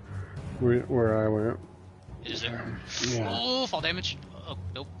 Where I went. Is there? Yeah. Oh, fall damage. Oh,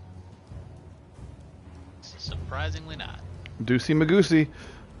 nope. Surprisingly not. Doocy Magoosey.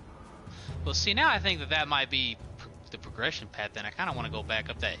 Well, see, now I think that might be the progression path. Then I kind of want to go back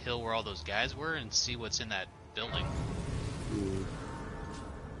up that hill where all those guys were and see what's in that building.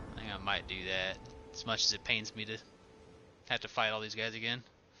 I think I might do that, as much as it pains me to have to fight all these guys again.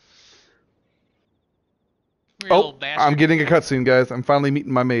 Real Oh, little bastard. I'm getting a cutscene, guys. I'm finally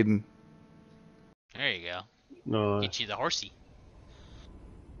meeting my maiden. There you go. No. Get you the horsey.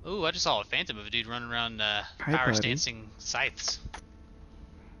 Ooh, I just saw a phantom of a dude running around Hi, power buddy. stancing scythes.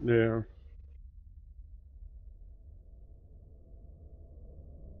 Yeah.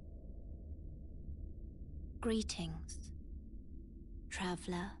 Greetings,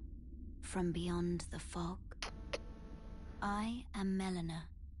 traveler from beyond the fog. I am Melina.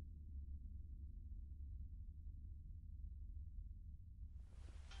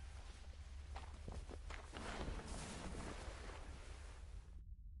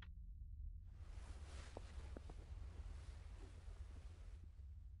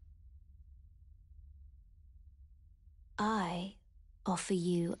 I offer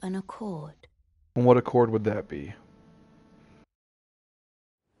you an accord. And what accord would that be?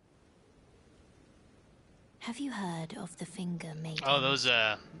 Have you heard of the Finger Maiden? Oh, those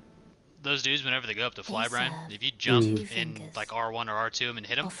dudes, whenever they go up to fly, Brian, serve if you jump two in fingers, like R1 or R2 them and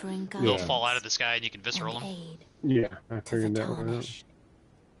hit them, offering they'll guidance fall out of the sky and you can visceral and them. aid Yeah, I to the figured that one out. tarnished.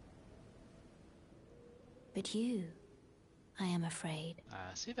 But you, I am afraid,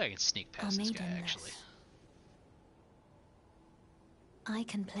 See if I can sneak are past this guy, maidenless. actually. I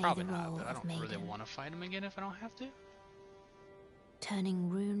can play Probably the not, role but I of don't maiden, really want to fight him again if I don't have to. turning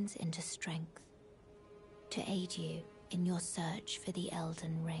runes into strength to aid you in your search for the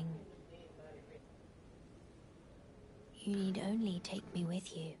Elden Ring. You need only take me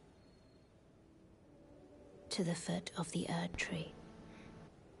with you to the foot of the Erdtree.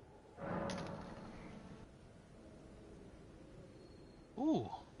 Ooh,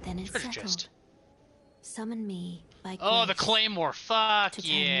 Then it's treasure settled. chest. Summon me by Oh, the grace claymore! Fuck to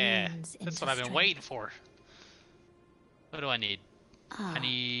turn yeah! runes That's into what I've been strength. waiting for. What do I need? Ah, I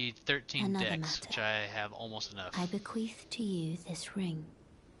need 13 another decks, matter. which I have almost enough. I bequeath to you this ring.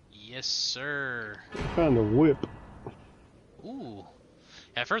 Yes, sir. Found a whip. Ooh.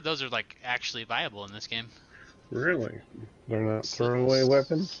 I've heard those are like actually viable in this game. Really? They're not throwaway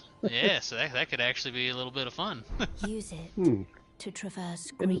weapons? Yeah, so that could actually be a little bit of fun. Use it Hmm. to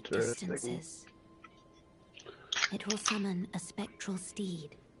traverse great Interesting. distances. It will summon a spectral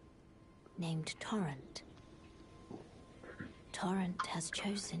steed named Torrent. Torrent has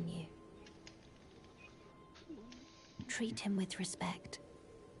chosen you. Treat him with respect.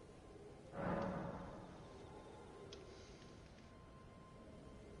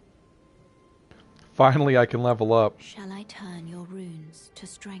 Finally, I can level up. Shall I turn your runes to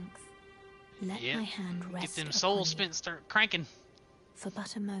strength? Let Yeah. my hand Get rest them upon soul you spent start cranking. for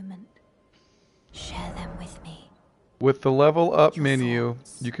but a moment. Share them with me. With the level up Your menu,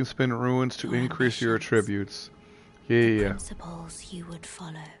 thoughts, you can spin runes to your increase your ambitions, attributes. The Yeah. principles you would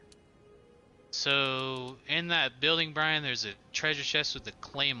follow. So in that building, Brian, there's a treasure chest with the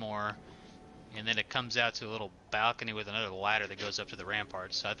claymore, and then it comes out to a little balcony with another ladder that goes up to the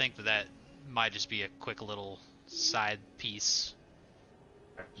ramparts. So I think that might just be a quick little side piece,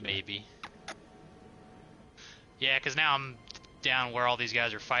 maybe. Yeah, because now I'm down where all these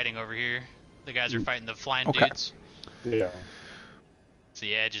guys are fighting over here. The guys are fighting the flying Okay. dudes. Yeah. So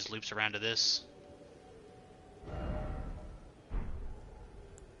yeah, it just loops around to this.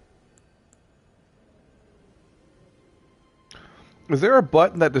 Is there a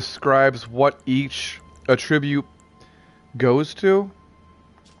button that describes what each attribute goes to?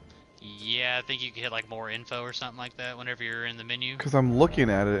 Yeah, I think you can hit like more info or something like that whenever you're in the menu. Because I'm looking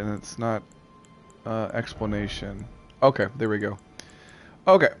at it and it's not explanation. Okay, there we go.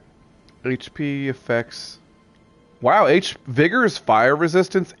 Okay. HP effects. Wow, Vigor is fire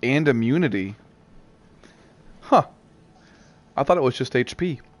resistance and immunity. Huh. I thought it was just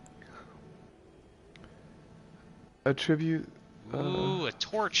HP. Attribute. Ooh, a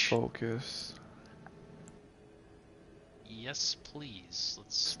torch. Focus. Yes, please.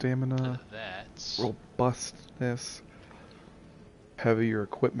 Let's Stamina. put that. Robustness. Heavier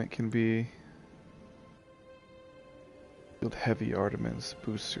equipment can be. Wield heavy armaments.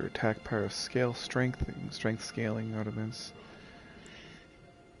 Boosts your attack power of scale strength scaling armaments.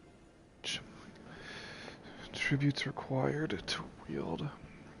 Tributes required to wield.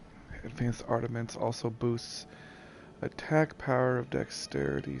 Advanced armaments also boosts attack power of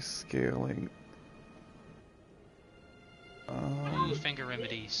dexterity scaling. Ooh, finger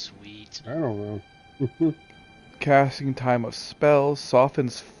remedy, sweet. I don't know. Casting time of spells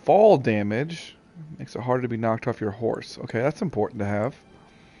softens fall damage. Makes it harder to be knocked off your horse. Okay, that's important to have.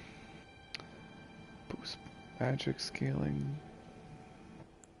 Boost magic scaling.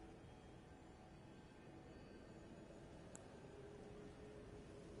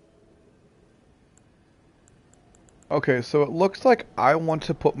 Okay, so it looks like I want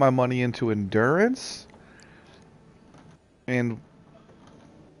to put my money into endurance and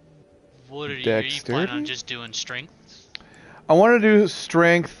What are you dexterity. planning on just doing strength? I want to do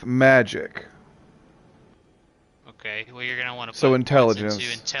strength magic. Okay, well you're gonna want to put So points intelligence.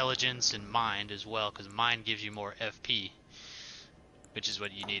 into intelligence and mind as well, because mind gives you more FP, which is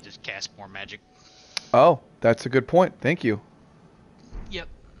what you need to cast more magic. Oh, that's a good point. Thank you. Yep.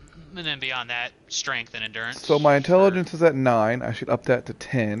 And then beyond that, strength and endurance. So my intelligence is at 9. I should up that to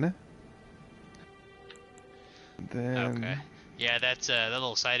 10. Then Okay. Yeah, that's that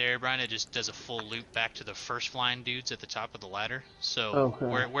little side area, Brian. It just does a full loop back to the first flying dudes at the top of the ladder. So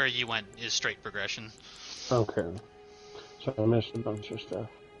Okay. where you went is straight progression. Okay. So I missed a bunch of stuff.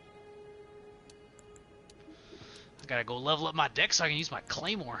 I gotta go level up my deck so I can use my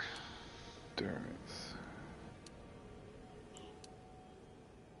claymore. endurance.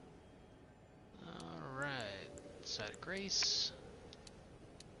 Alright. Side of Grace.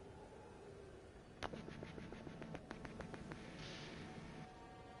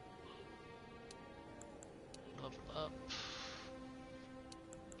 Level up.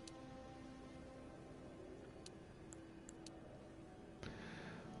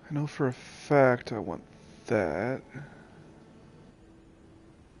 I know for a fact I want that.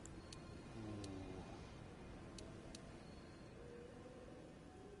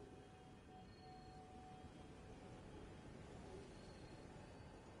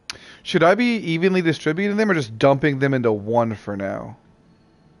 Should I be evenly distributing them or just dumping them into one for now?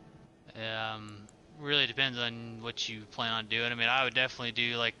 Really depends on what you plan on doing. I mean, I would definitely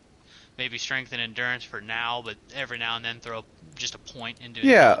do like maybe strength and endurance for now, but every now and then throw just a point into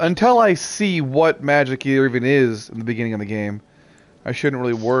Yeah, intelligence. until I see what magic there even is in the beginning of the game. I shouldn't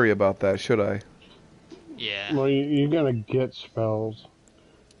really worry about that, should I? Yeah. Well, you're gonna get spells.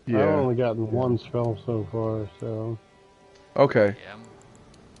 I've Yeah. only gotten one spell so far, so. Okay. Yeah,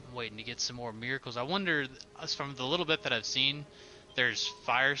 I'm waiting to get some more miracles. I wonder, from the little bit that I've seen, there's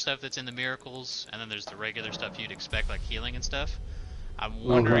fire stuff that's in the miracles, and then there's the regular stuff you'd expect, like healing and stuff. I'm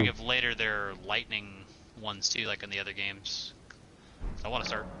wondering if later there are lightning ones too, like in the other games. I want to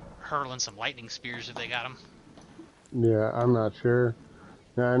start hurling some lightning spears if they got them. Yeah, I'm not sure.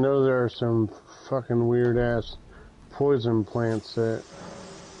 Now, I know there are some fucking weird ass poison plants that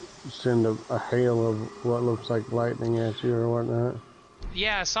send a hail of what looks like lightning at you or whatnot.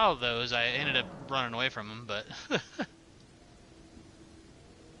 Yeah, I saw those. I ended up running away from them, but...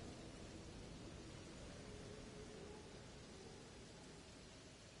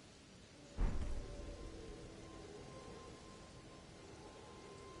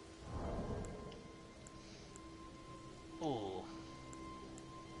 Oh.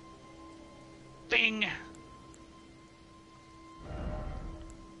 Bing!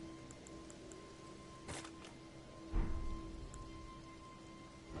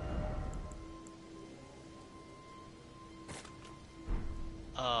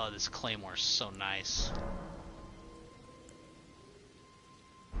 Oh, this claymore is so nice.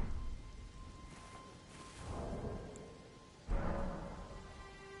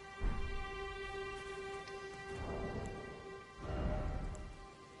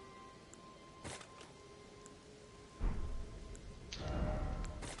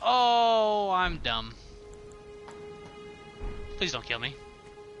 Oh, I'm dumb. Please don't kill me.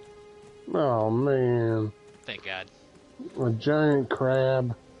 Oh man, Thank God. a giant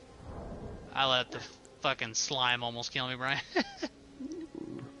crab. I let the fucking slime almost kill me, Brian.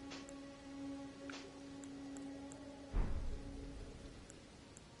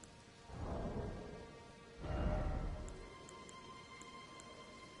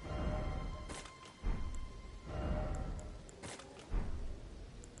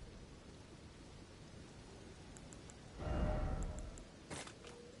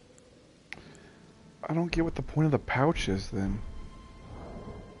 I don't get what the point of the pouch is then.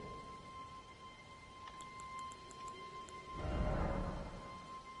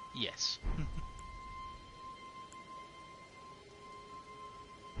 Yes.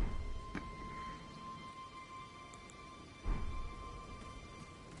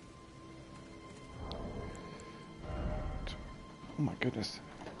 Oh my goodness.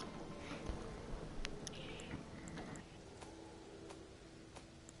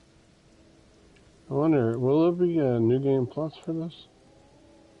 I wonder, will there be a New Game Plus for this?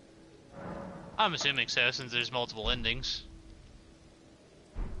 I'm assuming so, since there's multiple endings.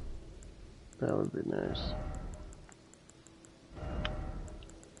 That would be nice.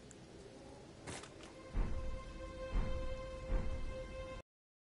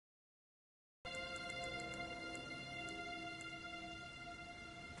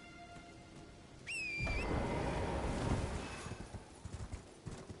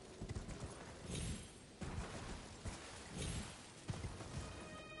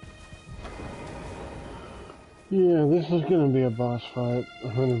 Yeah, this is gonna be a boss fight,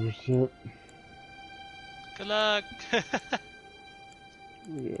 100%. Good luck!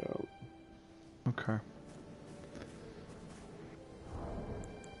 Yeah. Okay.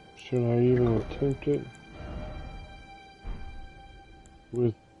 Should I even attempt it?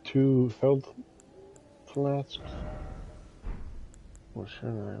 With 2 health flasks? Or should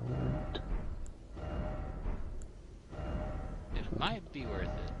I wait? It might be worth it.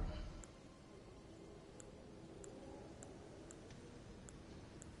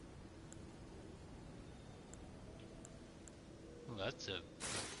 Well, that's a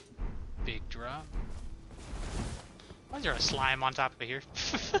big drop. Why is there a slime on top of here?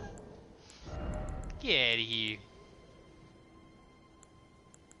 Get out of here.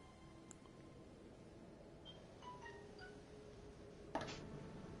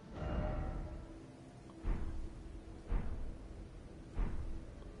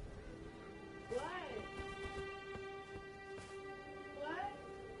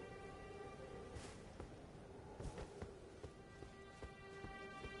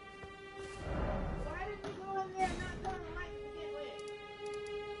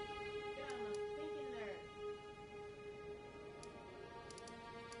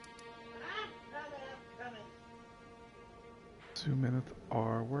 Zoom in at the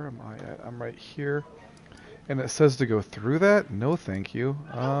R. Where am I at? I'm right here. And it says to go through that? No, thank you.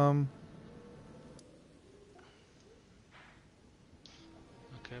 Okay,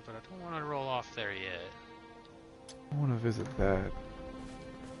 but I don't want to roll off there yet. I want to visit that.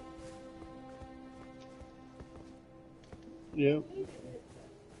 Yep.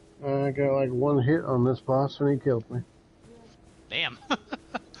 I got like 1 hit on this boss and he killed me. Damn.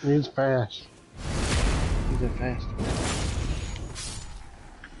 He's fast. He's a fast one.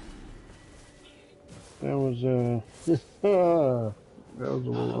 That was, that was a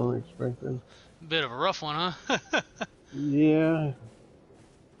little unexpected. Bit of a rough one, huh? Yeah.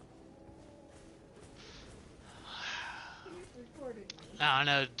 I don't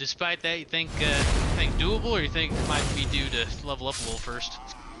know. Despite that, you think doable, or you think it might be due to level up a little first,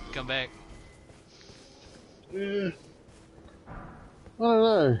 come back? Yeah. I don't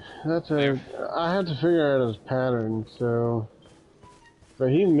know. That's I had to figure out his pattern, so.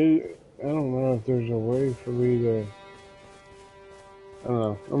 But he moved. I don't know if there's a way for me to. I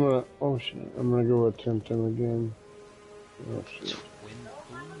don't know. Oh shit. I'm gonna go attempt him again. Oh shit.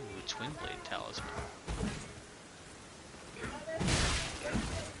 Twin blade talisman.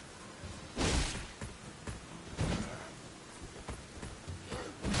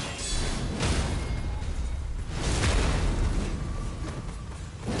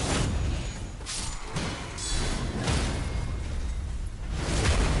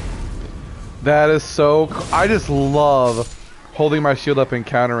 That is so... I just love holding my shield up and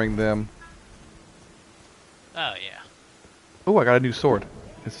countering them. Oh yeah. Oh, I got a new sword.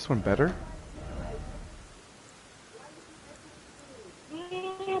 Is this one better?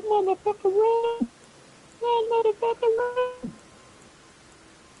 Motherfucker run! Motherfucker run!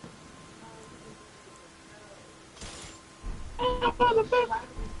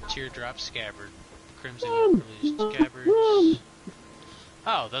 Teardrop scabbard. Crimson released scabbards.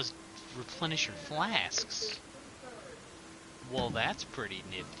 Oh, those replenish your flasks. Well, that's pretty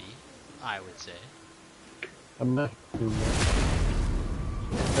nifty, I would say. I'm not doing that.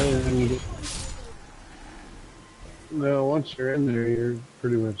 I didn't need it. No, once you're in there, you're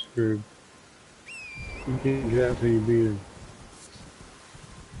pretty much screwed. You can't get out till you beat him.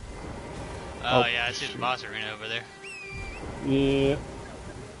 Oh yeah, I see the boss arena over there. Yeah.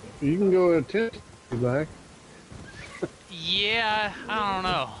 You can go attempt if you like. Yeah, I don't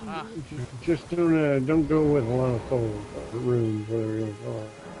know. Just don't go with a lot of souls, runes, whatever you call it.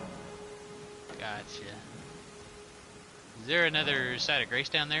 Gotcha. Is there another side of grace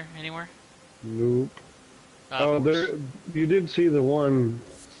down there anywhere? Nope. Oh, There. You did see the one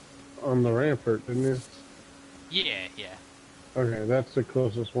on the rampart, didn't you? Yeah, yeah. Okay, that's the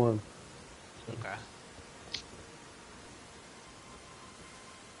closest one. Okay.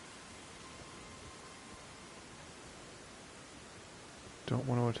 don't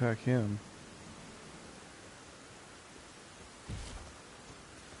want to attack him.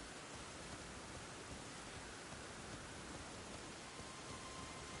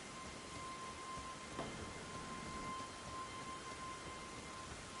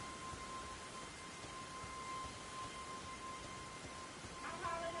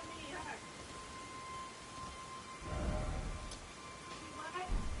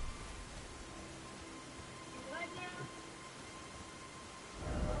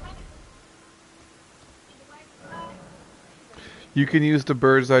 You can use the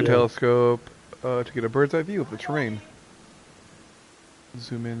bird's eye telescope to get a bird's eye view of the terrain.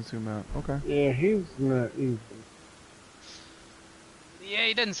 Zoom in, zoom out. Okay. Yeah, he's not easy. Yeah,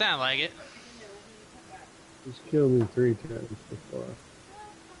 he doesn't sound like it. He's killed me 3 times so far.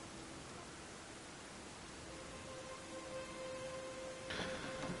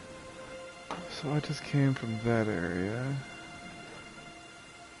 So I just came from that area.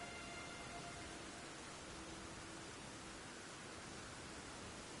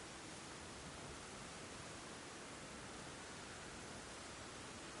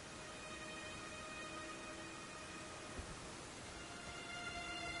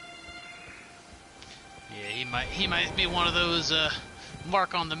 Yeah, he might be one of those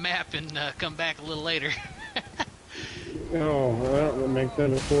mark on the map and come back a little later. Oh, well, that makes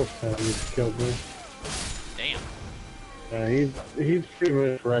that the 4th time he's killed me. Damn. He's pretty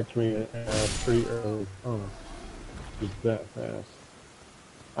much wrecked me pretty early. Oh, he's that fast.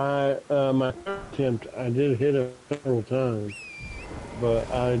 My first attempt, I did hit him several times, but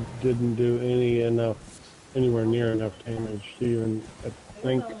I didn't do anywhere near enough damage to even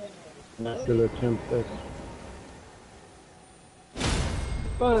think I could attempt this.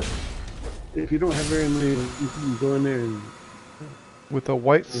 But if you don't have very many, you can go in there and... With a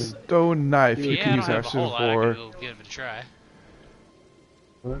white stone knife, you Yeah, can I use don't have a ashes whole lot. I for. could go give it a try.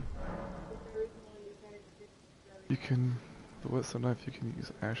 What? You can. With the knife, you can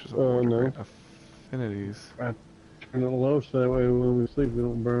use ashes Oh, to no. grant affinities. I turn it low so that way when we sleep we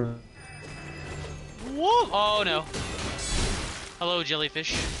don't burn. Whoa! Oh no. Hello,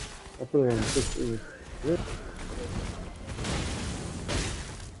 jellyfish. I put it on 50. Yep.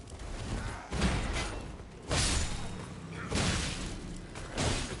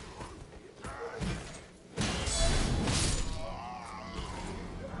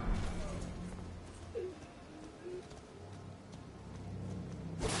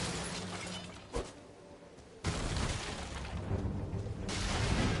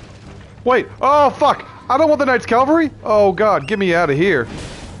 Wait! Oh fuck! I don't want the Knights Cavalry! Oh god, get me out of here!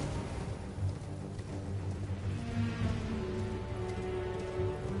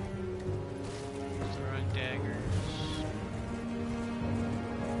 Throwing daggers.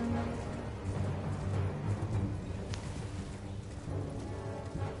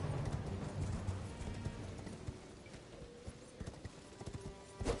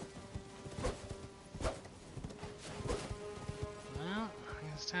 Well, I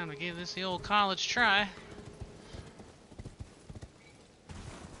guess it's time to give this the old college try.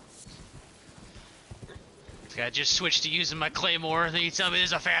 This guy just switched to using my claymore, and then you tell me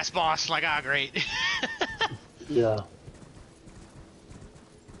there's a fast boss. Like, ah, great. Yeah.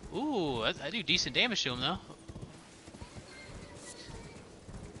 Ooh, I do decent damage to him, though.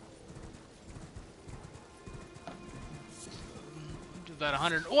 Do about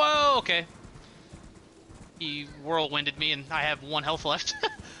 100. Whoa, okay. He whirlwinded me, and I have 1 health left.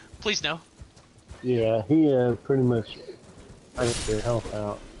 Please no. Yeah, he pretty much takes your health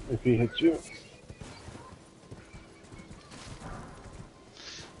out if he hits you.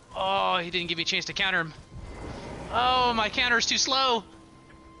 Oh, he didn't give me a chance to counter him. Oh, my counter is too slow.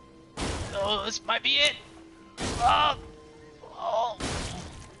 Oh, this might be it. Oh. Oh.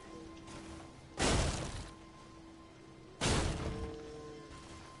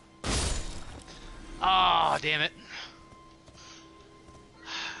 Oh, damn it.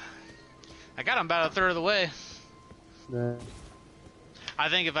 I got him about 1/3 of the way. Yeah. I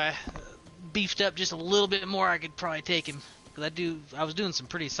think if I beefed up just a little bit more, I could probably take him. Cause I was doing some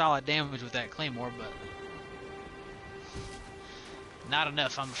pretty solid damage with that claymore, but not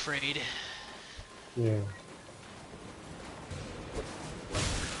enough, I'm afraid. Yeah.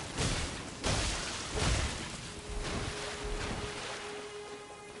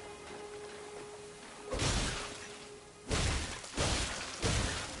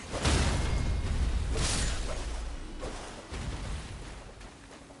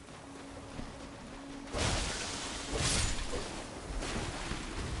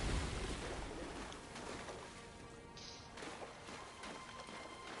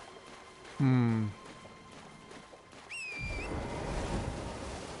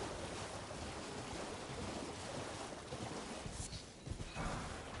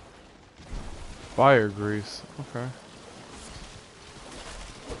 Fire grease. Okay.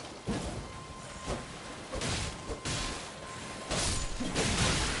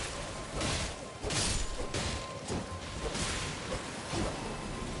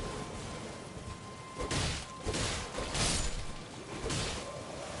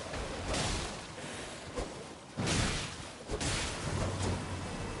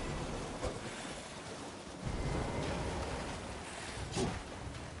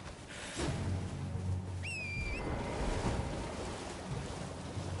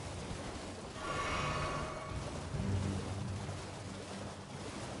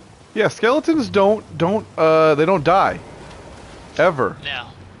 Yeah, skeletons don't they don't die ever. No.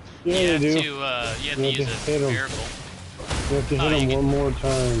 Yeah, you they have do. to you have to use a hit 'em. miracle. You have to hit them one more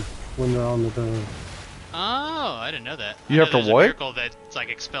time when they're on the ground. Oh, I didn't know that. You I know have to there's what? a miracle that's like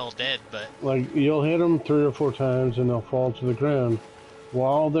expel dead, but Like, you'll hit them 3 or 4 times and they'll fall to the ground.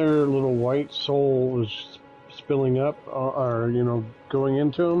 While their little white soul is spilling up, or you know, going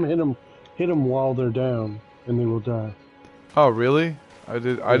into them, hit them while they're down, and they will die. Oh, really? I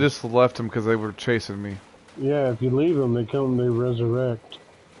Yes. just left them because they were chasing me. Yeah, if you leave them, they resurrect.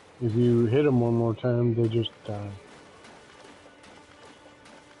 If you hit them one more time, they just die.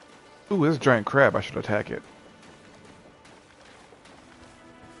 Ooh, this giant crab. I should attack it.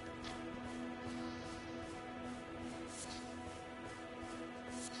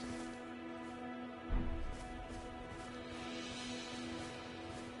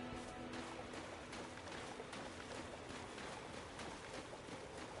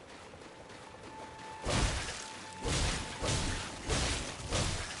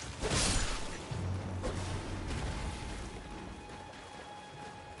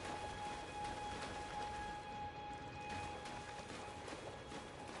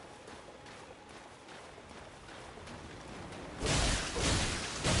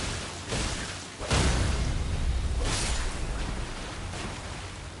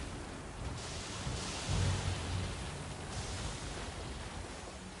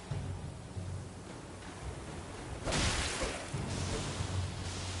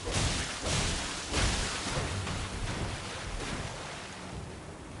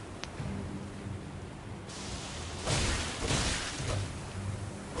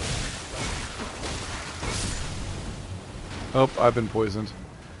 Oh, I've been poisoned.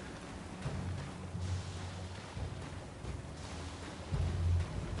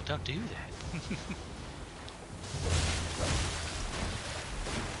 don't do that.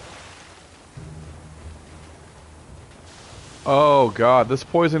 Oh god, this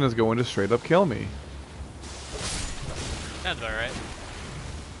poison is going to straight up kill me. Sounds about right.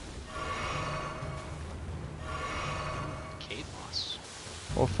 Cave moss.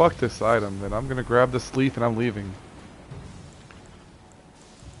 Well, fuck this item, then I'm gonna grab this leaf and I'm leaving.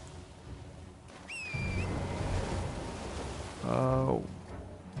 Oh.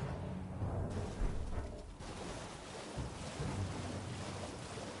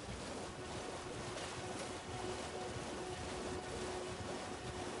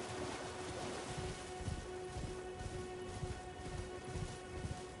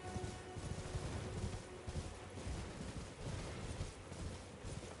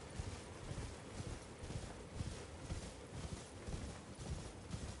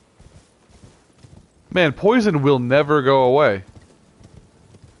 Man, poison will never go away.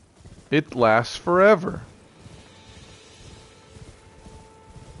 It lasts forever.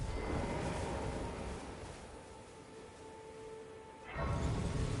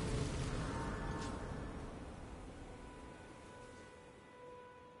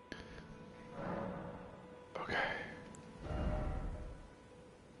 Okay.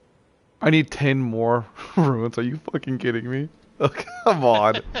 I need 10 more ruins. Are you fucking kidding me? Oh, come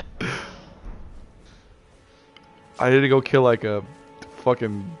on. I need to go kill like a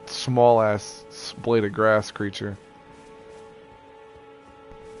fucking small ass blade of grass creature.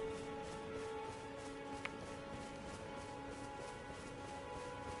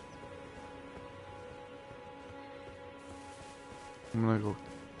 I'm gonna go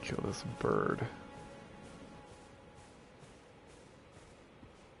kill this bird.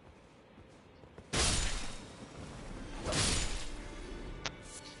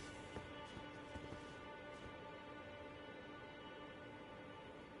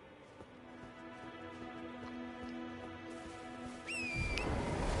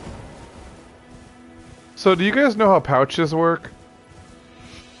 So do you guys know how pouches work?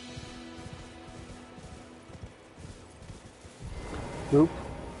 Nope.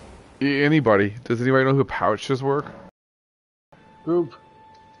 Anybody? Does anybody know who pouches work? Nope.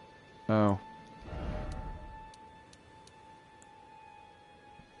 Oh.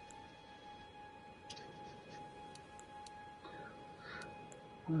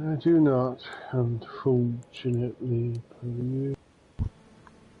 I do not, unfortunately, for you.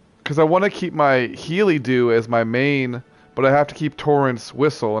 Because I want to keep my Healy Dew as my main, but I have to keep Torrent's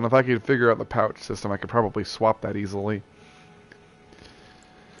Whistle, and if I could figure out the pouch system, I could probably swap that easily.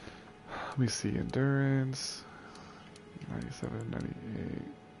 Let me see, Endurance, 97, 98.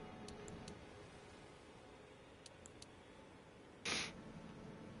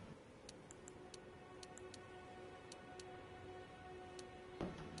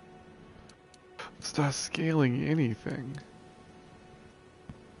 It's not scaling anything.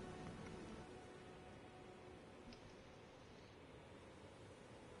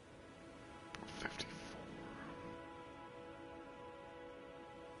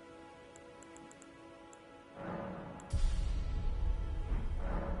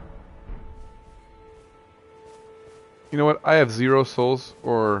 You know what? I have 0 souls,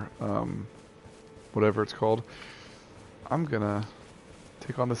 or whatever it's called. I'm gonna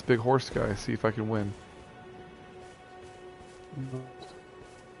take on this big horse guy, see if I can win.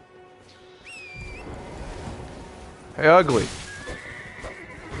 Hey, ugly.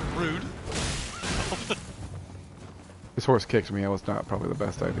 Rude. This horse kicked me. That was not probably the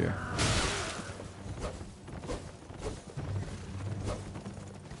best idea.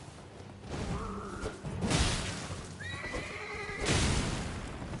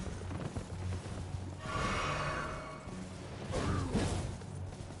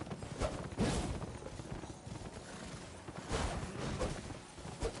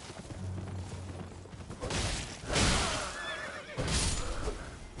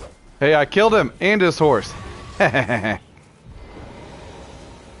 Hey, I killed him and his horse. It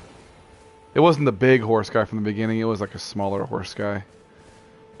wasn't the big horse guy from the beginning. It was like a smaller horse guy.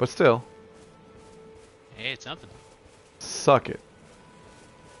 But still. Hey, it's something. Suck it.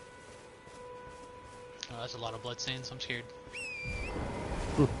 Oh, that's a lot of bloodstains. I'm scared.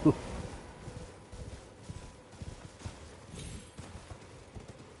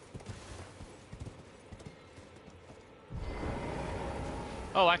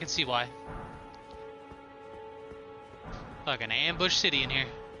 Oh, I can see why. Fucking ambush city in here.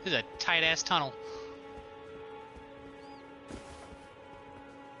 This is a tight ass tunnel.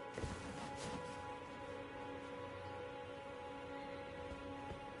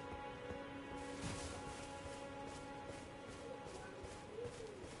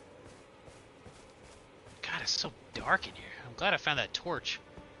 God, it's so dark in here. I'm glad I found that torch.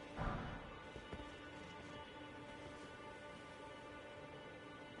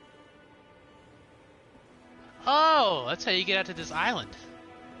 Oh, that's how you get out to this island.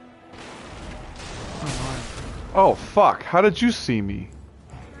 Oh, fuck. How did you see me?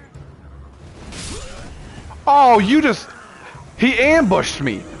 Oh, you just... He ambushed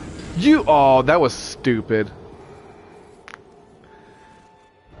me. You... Oh, that was stupid.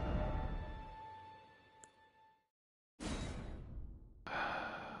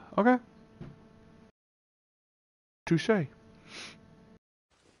 Okay. Touché.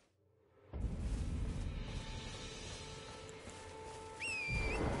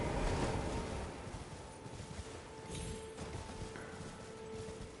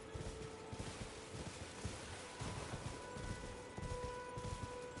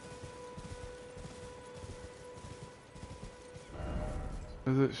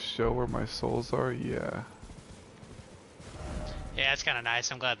 Does it show where my souls are? Yeah. Yeah, it's kind of nice.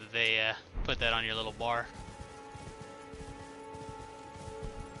 I'm glad that they put that on your little bar.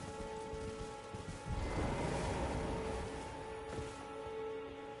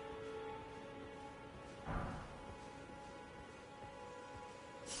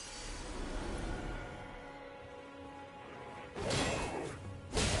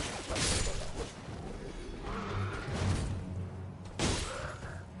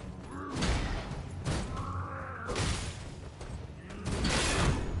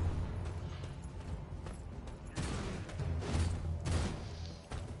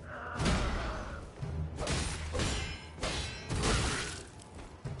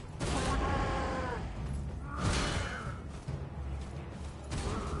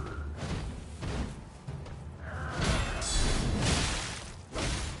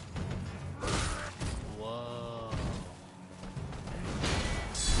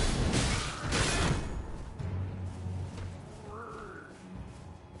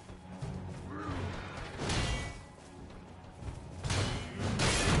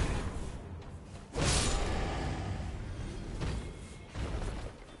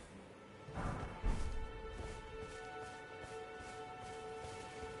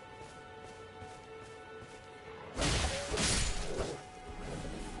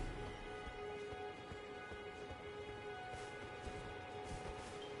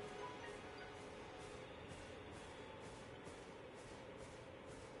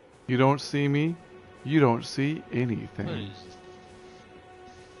 You don't see me. You don't see What anything. is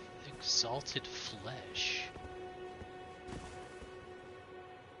exalted flesh?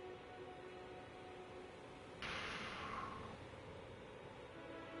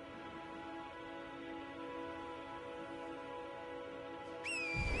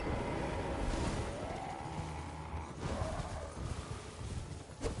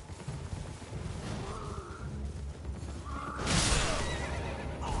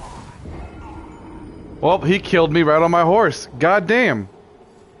 Well, he killed me right on my horse. God damn.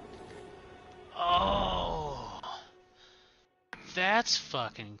 Oh, that's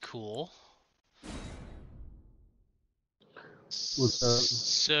fucking cool. What's that?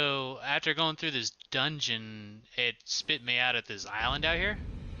 So after going through this dungeon, it spit me out at this island out here,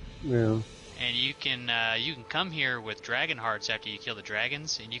 Yeah. and you can come here with dragon hearts after you kill the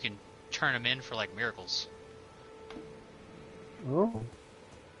dragons, and you can turn them in for like miracles. Oh.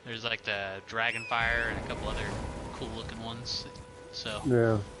 There's like the dragon fire and a couple other cool looking ones. So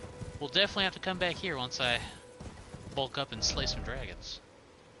Yeah. we'll definitely have to come back here once I bulk up and slay some dragons.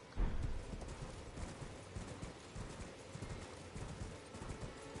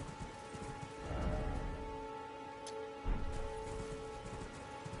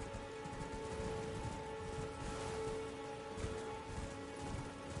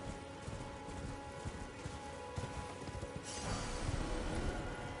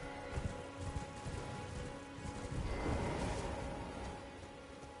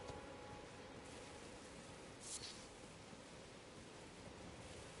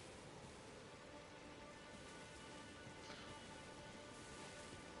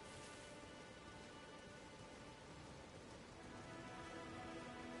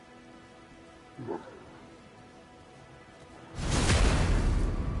 Ooh,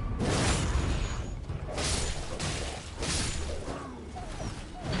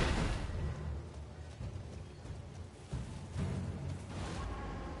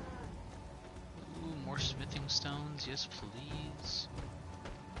 more smithing stones, yes please.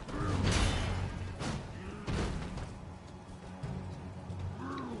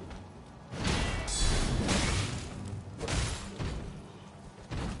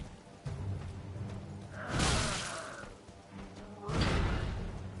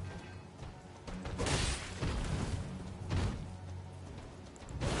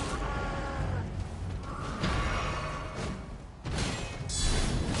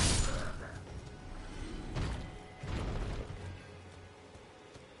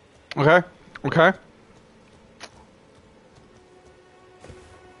 Okay. Okay.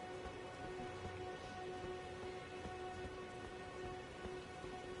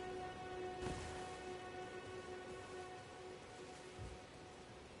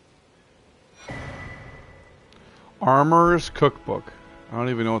 Armorer's Cookbook. I don't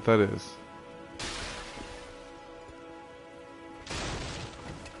even know what that is.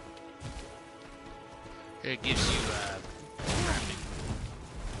 It gives you crafting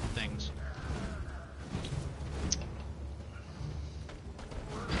things.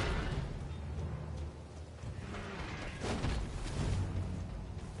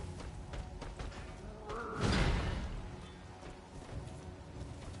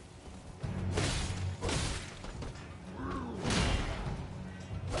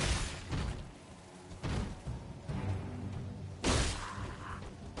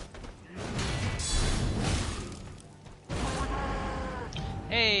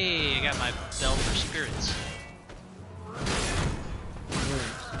 Hey, I got my bell for spirits.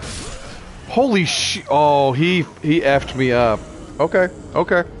 Holy shit. Oh, he effed me up. Okay.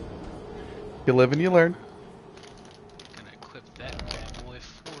 Okay. You live and you learn. Gonna equip that bad boy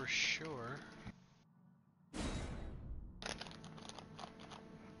for sure.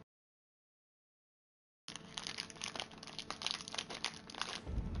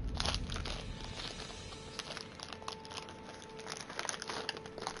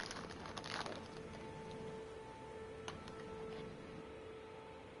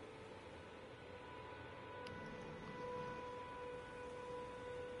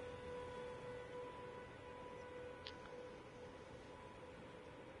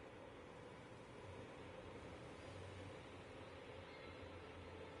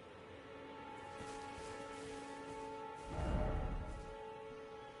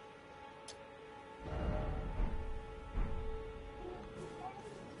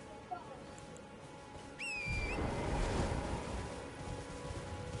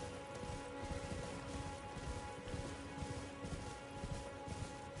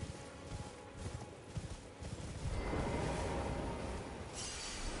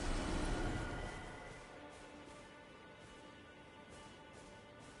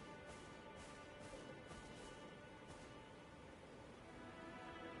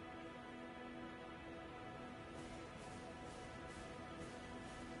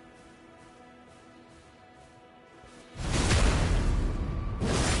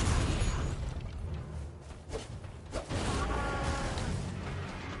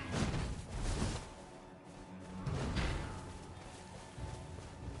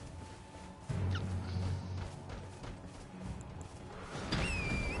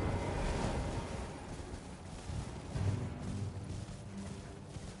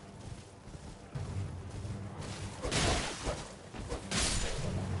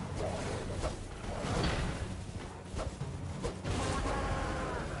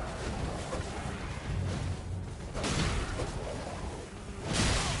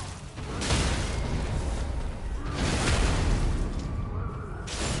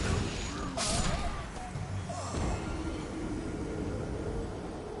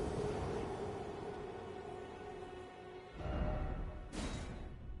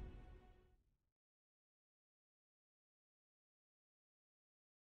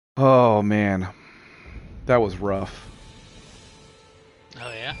 Oh man, that was rough.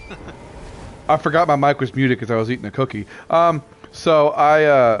 Oh yeah. I forgot my mic was muted because I was eating a cookie. So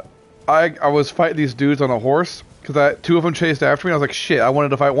I was fighting these dudes on a horse because two of them chased after me. I was like, shit, I wanted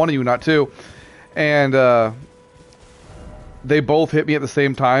to fight one of you, not two. And they both hit me at the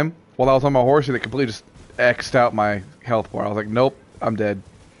same time while I was on my horse, and it completely just X'd out my health bar. I was like, nope, I'm dead.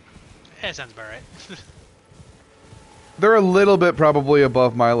 That sounds about right. They're a little bit probably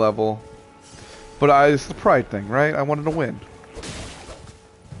above my level, but it's the pride thing, right? I wanted to win.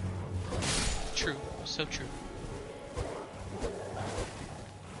 True. So true.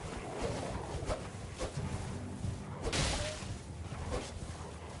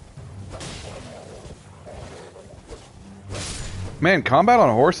 Man, combat on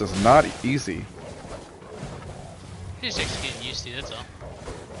a horse is not easy. It just takes getting used to, that's all.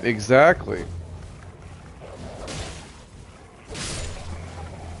 Exactly.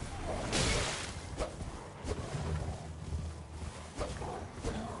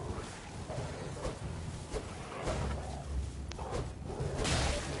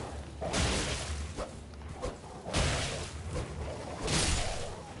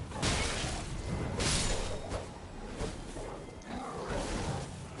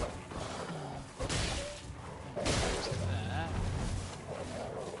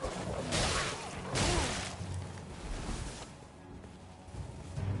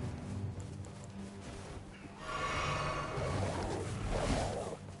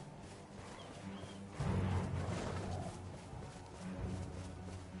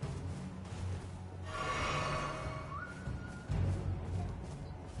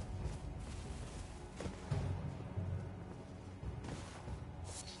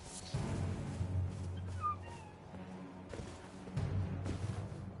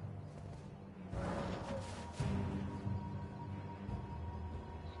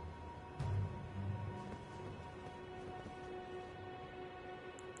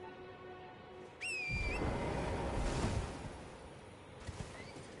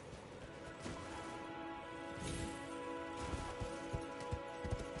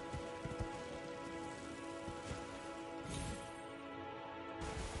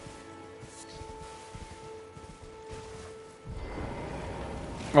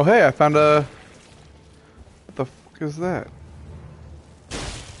 Oh hey, I found a... What the fuck is that?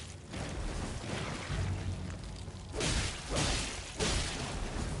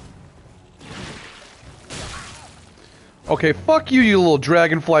 Okay, fuck you, you little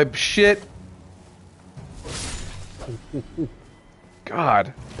dragonfly shit.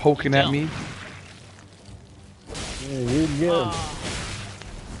 God, poking at me. Yeah, you get him.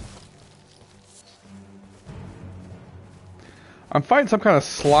 I'm fighting some kind of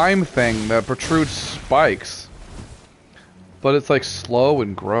slime thing that protrudes spikes. But it's like slow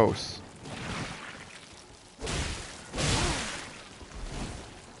and gross.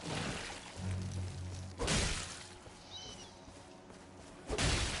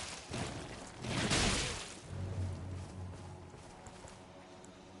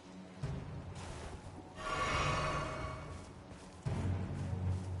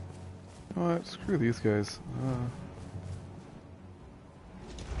 What? Screw these guys.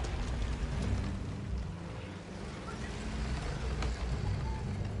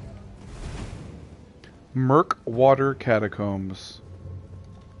 Water Catacombs.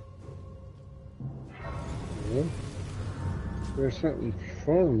 Yeah. There's something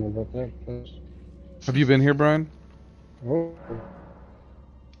fun about that place. Have you been here, Brian? Oh,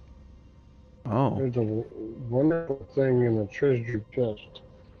 Oh. there's a wonderful thing in the treasure chest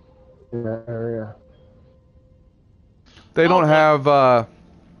in that area. They don't have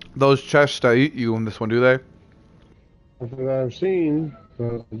those chests that eat you in this one, do they? That's what I've seen,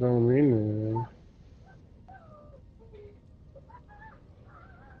 but it don't mean anything.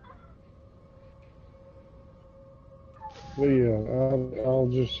 But yeah, I'll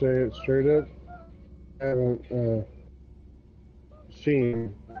just say it straight up. I haven't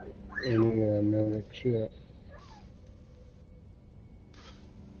seen any mimics yet.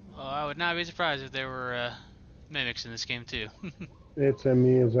 Oh, I would not be surprised if there were mimics in this game too. It's a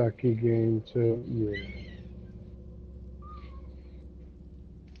Miyazaki game, so yeah.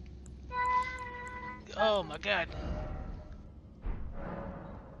 Oh my god.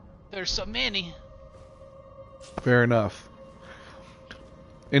 There's so many. Fair enough.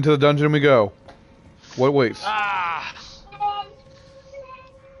 Into the dungeon we go. What waits? Ah!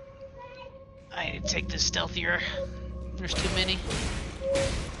 I need to take this stealthier. There's too many.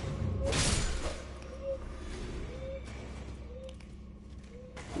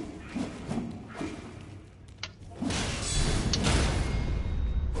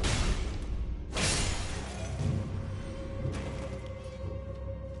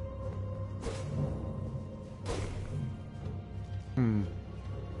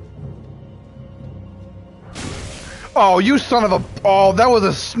 Oh, you son of a... Oh, that was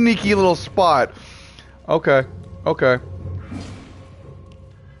a sneaky little spot. Okay. Okay.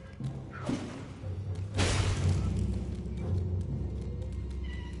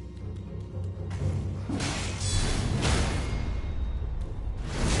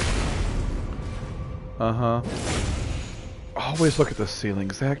 Uh-huh. Always look at the ceiling,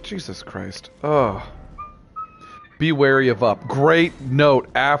 Zach. Jesus Christ. Ugh. Be wary of up. Great note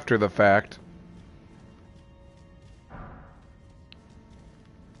after the fact.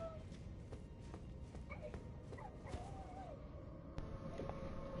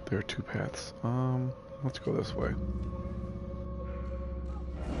 There are two paths. Let's go this way.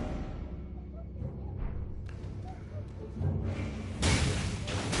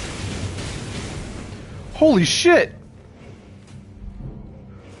 Holy shit!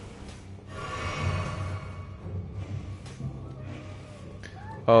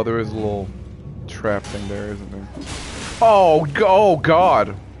 Oh, there is a little trap thing there, isn't there? Oh, oh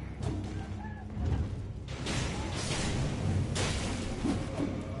God!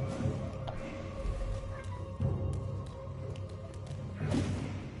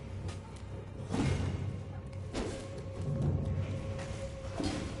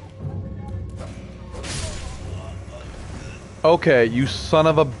 Okay, you son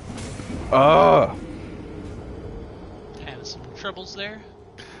of a... Having some troubles there?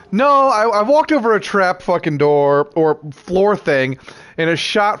 No, I walked over a trap fucking door, or floor thing, and it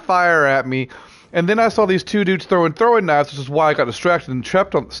shot fire at me, and then I saw these two dudes throwing knives, which is why I got distracted and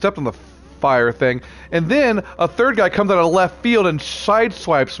stepped on the fire thing, and then a third guy comes out of left field and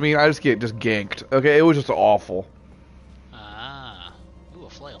sideswipes me, and I just get ganked. Okay, it was just awful. Ah. Ooh, a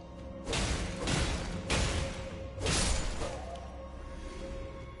flail.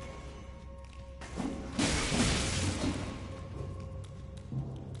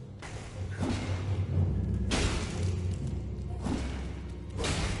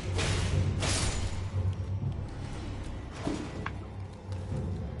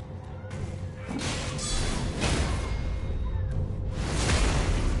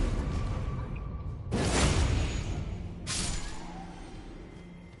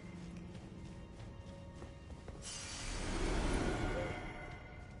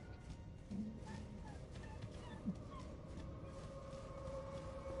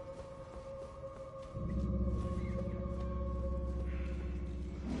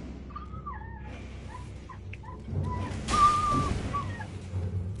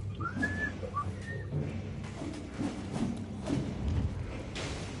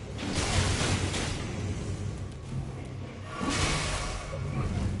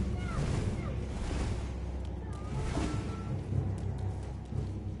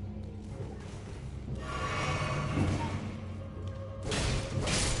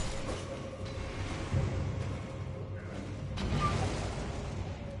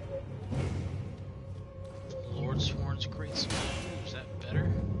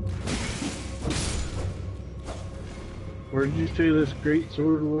 Where did you say this great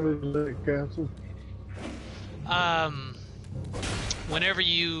sword was in that castle? Whenever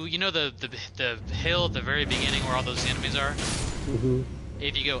you know the hill at the very beginning where all those enemies are? Mm-hmm.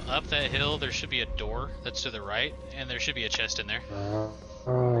 If you go up that hill, there should be a door that's to the right, and there should be a chest in there.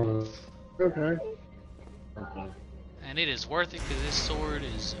 Okay. And it is worth it because this sword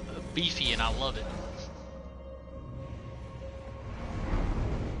is beefy and I love it.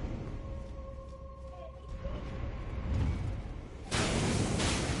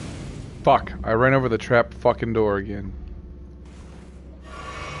 Fuck, I ran over the trap fucking door again.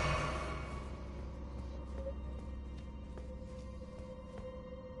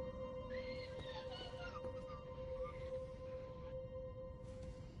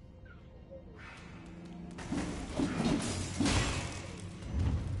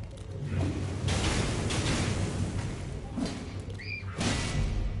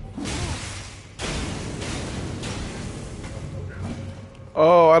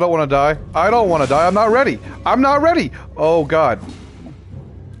 Oh, I don't want to die. I don't want to die. I'm not ready. I'm not ready. Oh, God.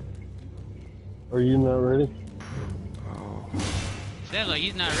 Are you not ready? Oh. Sounds like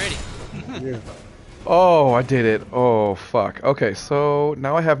he's not ready. Yeah. Oh, I did it. Oh, fuck. Okay, so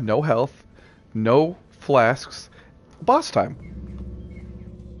now I have no health, no flasks. Boss time.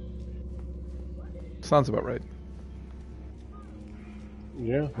 Sounds about right.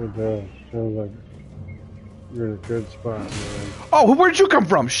 Yeah, it does. Sounds like you're in a good spot, man. Oh, where'd you come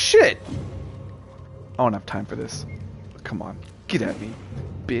from? Shit! I don't have time for this. Come on. Get at me,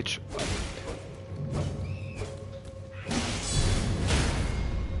 bitch.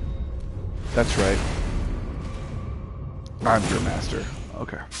 That's right. I'm your master.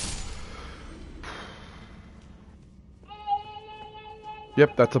 Okay.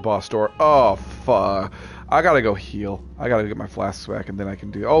 Yep, that's a boss door. Oh, fuck. I gotta go heal. I gotta get my flasks back, and then I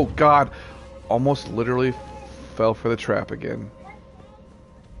can do... Oh, God. Almost literally fell for the trap again.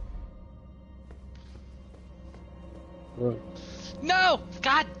 What? No!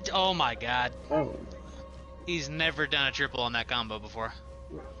 God! Oh my God. Oh, He's never done a triple on that combo before.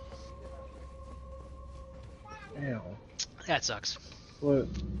 ow. That sucks. What?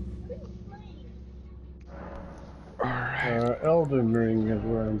 Alright. Elden Ring is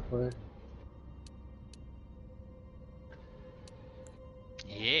where I'm playing.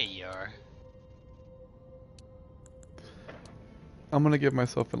 Yeah, you are. I'm gonna give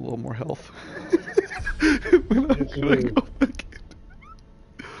myself a little more health. Then I'm Yes, it gonna is. go back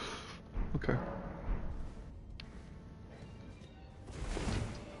in. Okay.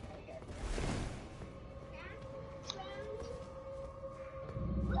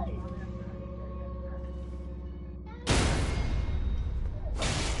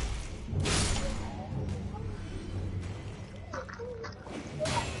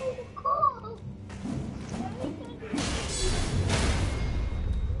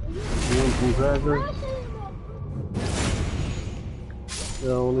 You want some crackers?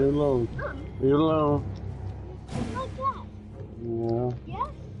 No, leave it alone. Leave it alone. Yeah.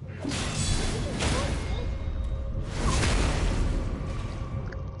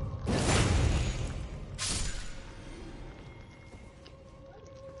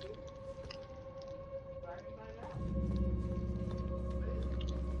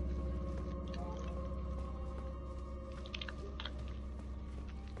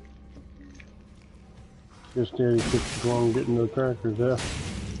 Just nearly took too long getting the crackers out.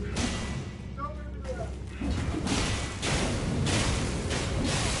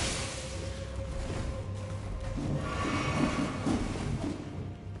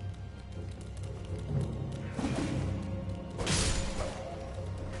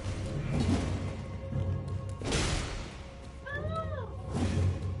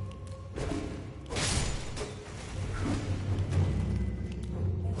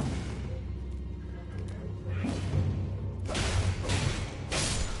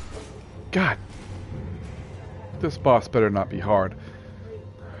 God. This boss better not be hard.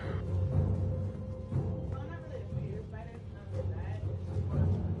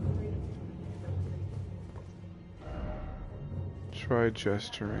 Try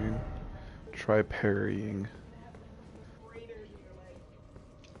gesturing. Try parrying.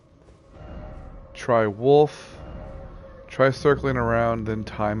 Try wolf. Try circling around, then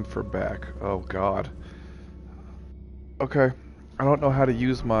time for back. Oh God. Okay. I don't know how to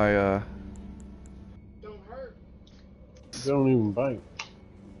use my Don't even bite.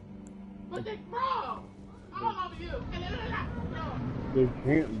 They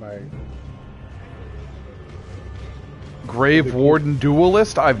can't bite. Grave Warden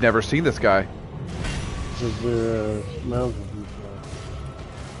Duelist? I've never seen this guy. Because they're mountains and stuff.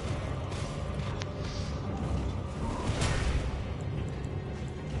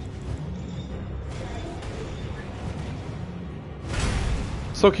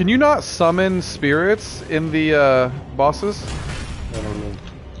 So can you not summon spirits in the bosses? I don't know.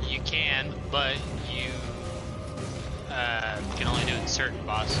 You can, but you can only do it in certain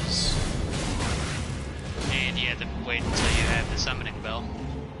bosses. And you have to wait until you have the summoning bell.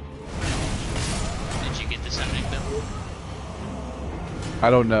 Did you get the summoning bell?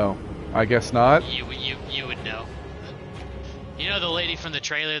 I don't know. I guess not. You would know. You know the lady from the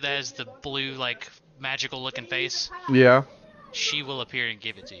trailer that has the blue, like, magical looking face? Yeah. She will appear and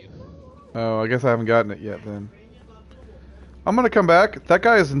give it to you. Oh, I guess I haven't gotten it yet then. I'm gonna come back. That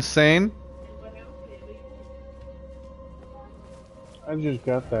guy is insane. I just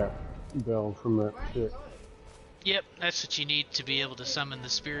got that bell from that chick. Yep, that's what you need to be able to summon the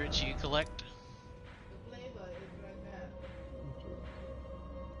spirits you collect.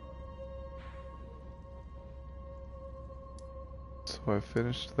 So I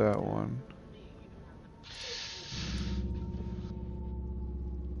finished that one.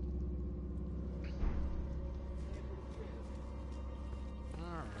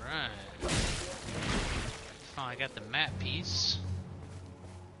 Alright. Finally got the map piece.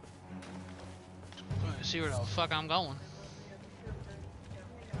 Let's see where the fuck I'm going.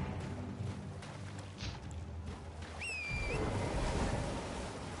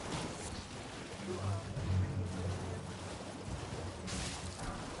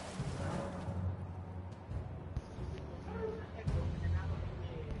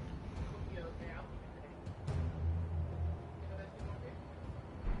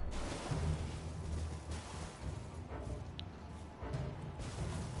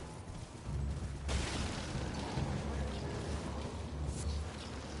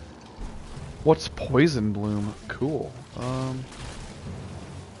 What's Poison Bloom? Cool. Yeah,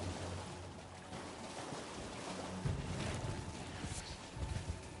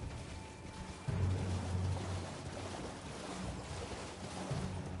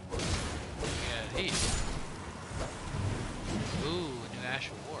 hey. Ooh, new Ash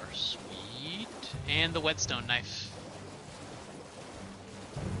of War. Sweet. And the whetstone knife.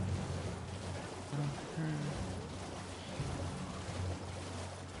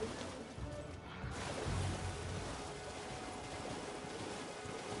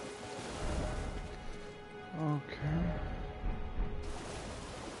 Okay.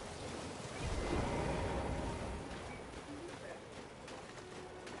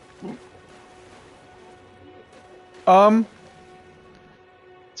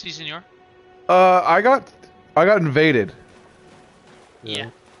 Si, senor. I got invaded. Yeah.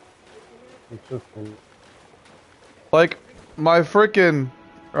 It's okay. Like, my frickin',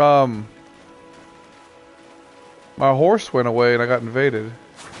 my horse went away and I got invaded.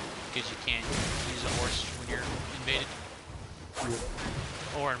 Because you can't use a horse when you're invaded.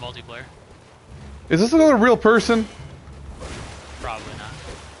 Or in multiplayer. Is this another real person? Probably not.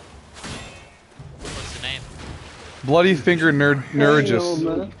 What's the name? Bloody Finger Nergus.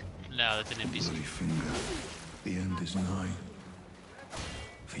 No, that's an NPC. Bloody finger. The end is nigh.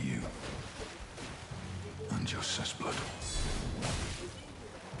 For you. And your blood.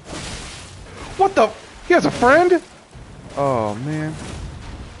 What the? He has a friend? Oh, man.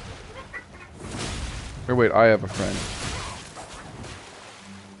 Or wait, I have a friend.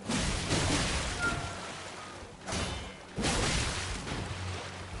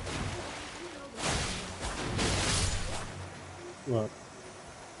 What?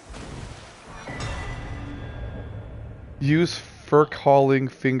 Use fur calling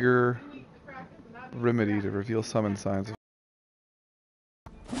finger remedy to reveal summon signs.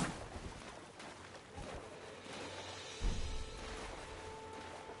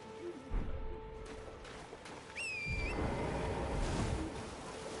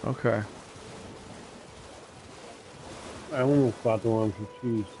 Okay. I almost bought the one from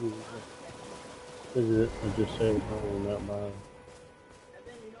Cheese too. Figured it would just save time not buying.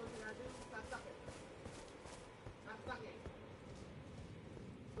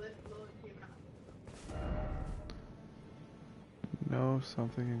 No,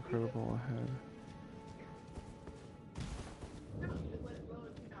 something incredible ahead.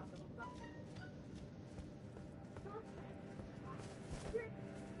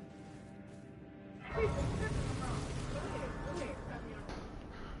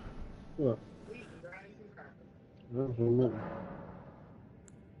 What? That's a minute.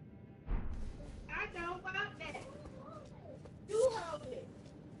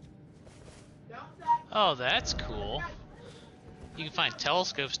 Oh, that's cool. You can find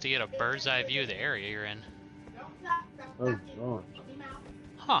telescopes to get a bird's eye view of the area you're in. Oh, God.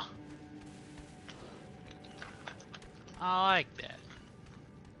 Huh. I like that.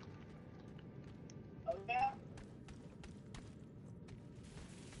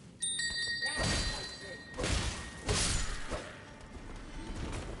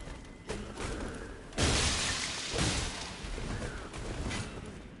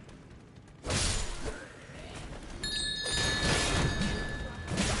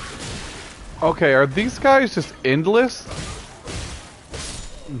 Okay, are these guys just endless?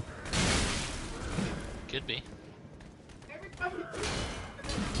 Could be.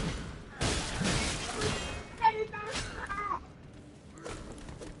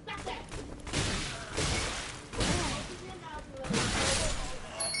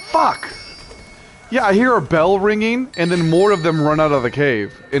 Fuck! Yeah, I hear a bell ringing, and then more of them run out of the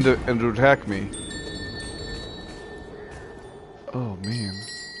cave and to attack me. Oh, man.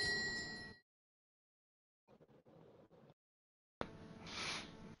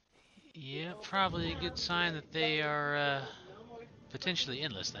 Yeah, probably a good sign that they are potentially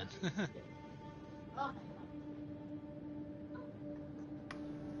endless then.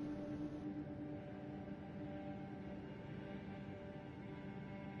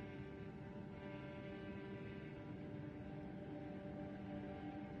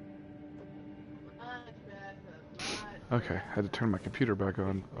 Okay, I had to turn my computer back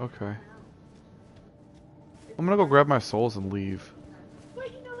on. Okay. I'm gonna go grab my souls and leave.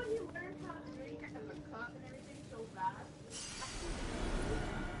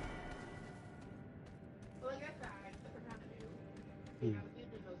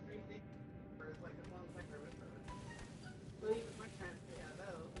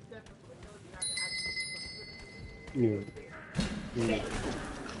 Yeah. Yeah.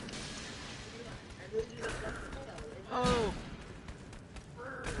 Oh!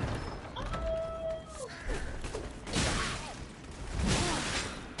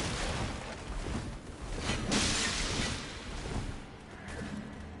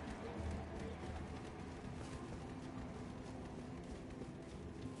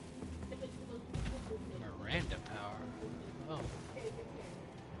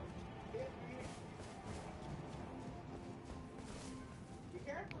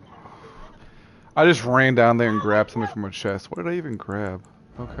 I just ran down there and grabbed something from a chest. What did I even grab?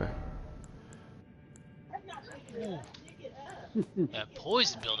 Okay. Ooh. That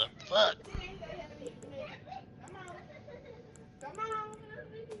poison buildup. Fuck.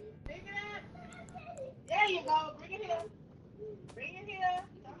 There you go. Bring it here. Bring it here.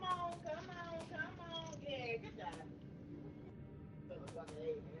 Come on. Yeah, good job.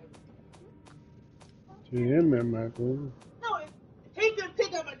 GM at my room. No, he could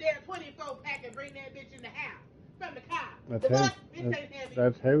pick up a damn 24 pack and bring that bitch in the house from the car. That's The heavy. fuck? This ain't heavy.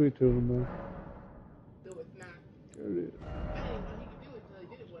 That's heavy to him, though. No, it's not. Sure it is. I didn't even know he could do it until he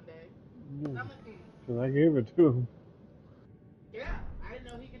did it one day. Yeah. I'm like, Because I gave it to him. yeah, I didn't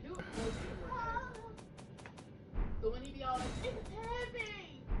know he could do it until he did it one day. So when he be all like, it's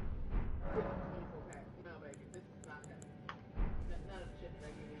heavy. Pick up a 24 pack. No, baby, this is not heavy. None of the shit that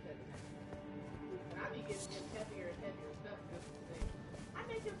I give you is heavy. And I be getting him heavier and heavier stuff just to say, I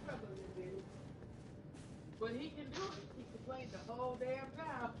make him struggle a little bit. But he can do it. He complains the whole damn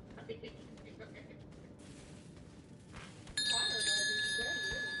time. I don't know if he's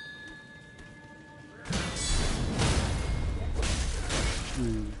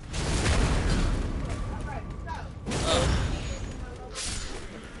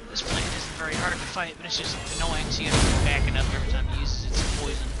This plant isn't very hard to fight, but it's just annoying, so you gotta keep backing up every time he uses its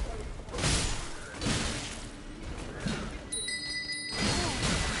poison.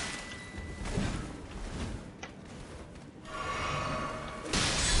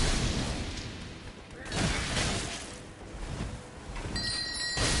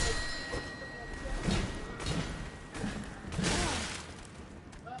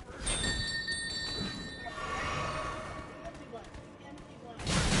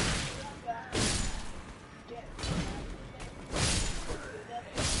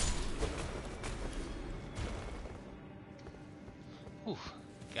 Oof,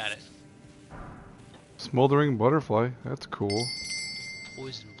 got it. Smoldering butterfly. That's cool.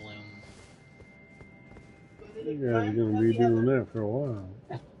 Poison bloom. You guys are going to be doing that for a while.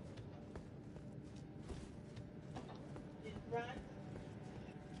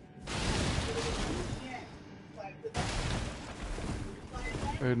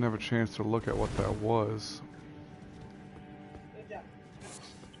 I didn't have a chance to look at what that was.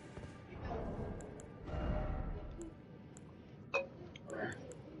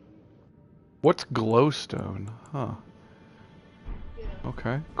 What's glowstone? Huh.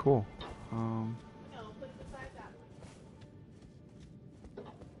 Okay, cool.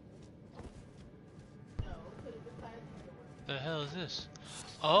 The hell is this?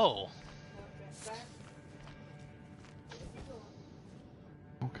 Oh.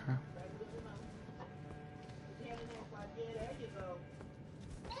 Okay.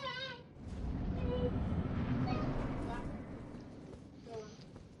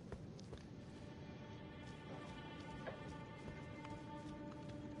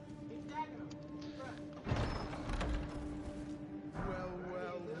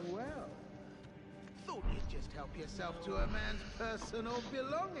 Thought you'd just help yourself to a man's personal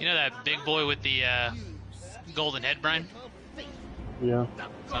belongings. You know that big boy with the golden head, Brian? Yeah.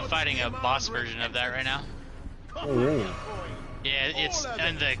 I'm fighting a boss version of that right now. Oh, really? Yeah, it's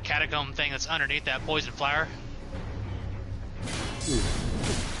in the catacomb thing that's underneath that poison flower.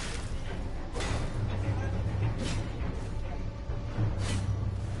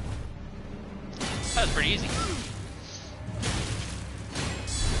 That was pretty easy.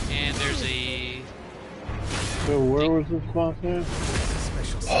 And there's a... So where was this boss at?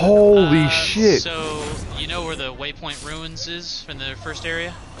 Holy shit! So, you know where the Waypoint Ruins is from the first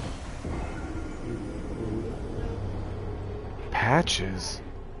area? Patches?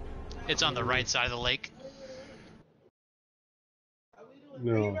 It's on the right side of the lake.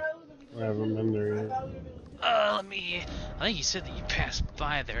 No, I haven't been there yet. Let me... I think you said that you passed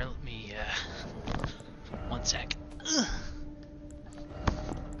by there. Let me, one sec. Ugh.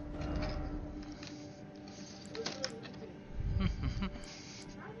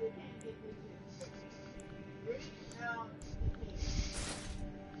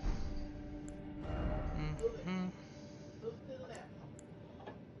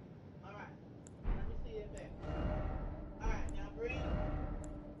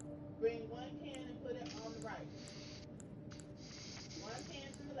 Bring one can and put it on the right. One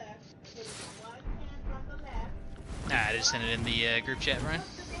can to the left and put it in one can from the left. Nah, I just sent it in the group chat, Ryan.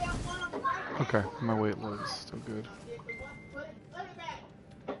 Okay, my weight load's still good. Put it back.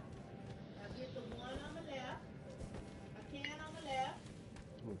 Now get the one on the left, a can on the left,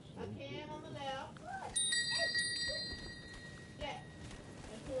 a can on the left. Yeah,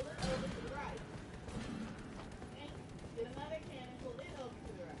 and pull it over to the right. And get another can and pull it over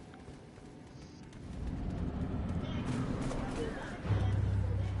to the right.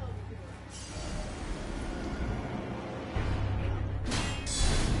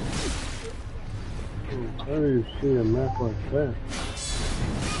 I didn't see a map like that.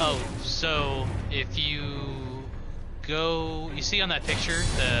 Oh, so if you go, you see on that picture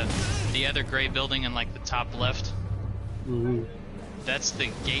the other gray building in like the top left? Mm-hmm. That's the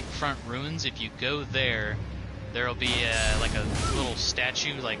gate front ruins. If you go there, there'll be like a little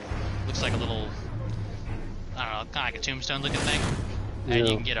statue, like looks like a little, I don't know, kind of like a tombstone looking thing. And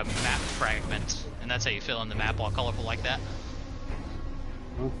you can get a map fragment, and that's how you fill in the map all colorful like that.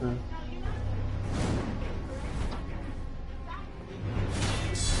 Okay.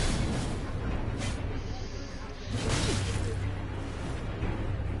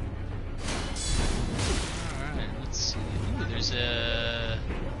 Alright, let's see. Ooh, there's a...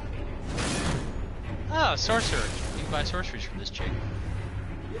 Oh, sorcerer. You can buy sorceries from this chick.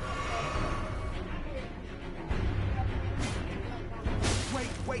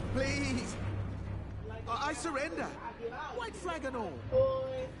 Wait, please! I surrender! White flag and all!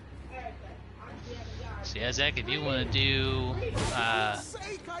 See, Azek, if you want to do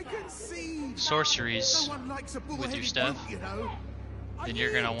sorceries with your stuff, then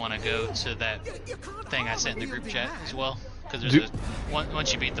you're going to want to go to that thing I sent in the group chat as well. Because there's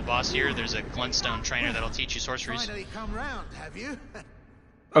once you beat the boss here, there's a glintstone trainer that'll teach you sorceries. Finally come round, have you?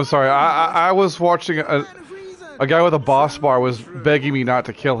 I'm sorry, I was watching a guy with a boss bar was begging me not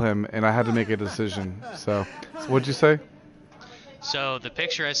to kill him, and I had to make a decision. So what'd you say? So the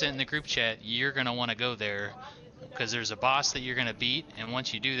picture I sent in the group chat, you're going to want to go there because there's a boss that you're going to beat, and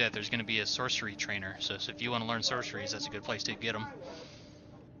once you do that, there's going to be a sorcery trainer. So if you want to learn sorceries, that's a good place to get them.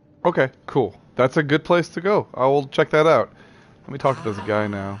 Okay, cool. That's a good place to go. I will check that out. Let me talk to this guy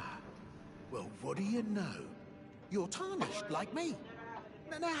now. Well, what do you know? You're tarnished like me.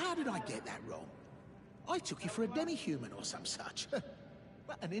 Now, how did I get that wrong? I took you for a demi-human or some such.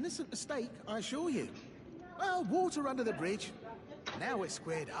 Well, an innocent mistake, I assure you. Well, water under the bridge. Now we're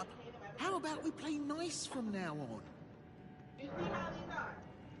squared up. How about we play nice from now on?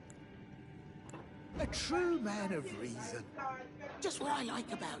 A true man of reason. Just what I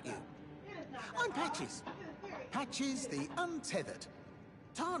like about you. I'm Patches. Patches the untethered.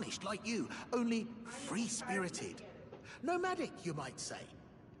 Tarnished like you, only free-spirited. Nomadic, you might say.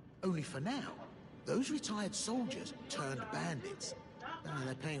 Only for now, those retired soldiers turned bandits.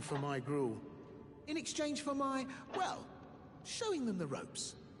 They're paying for my gruel. In exchange for my, well, showing them the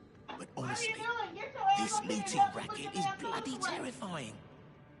ropes. But honestly, this looting racket is bloody terrifying.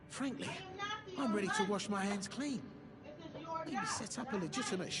 Frankly, I'm ready to wash my hands clean. Maybe set up a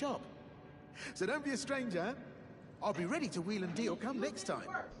legitimate shop. So don't be a stranger. I'll be ready to wheel and deal come next time.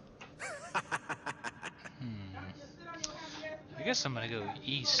 I guess I'm gonna go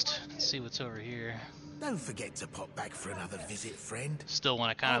east and see what's over here. Don't forget to pop back for another visit, friend. Still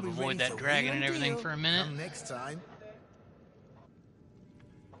want to kind of I'll be avoid ready that to dragon wheel and everything deal for a minute. come next time.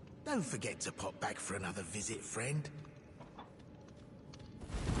 Don't forget to pop back for another visit, friend.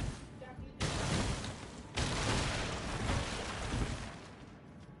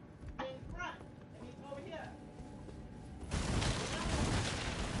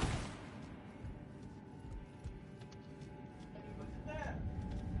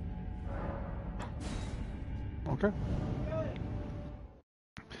 Okay.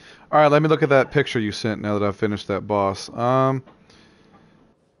 Alright, let me look at that picture you sent now that I've finished that boss.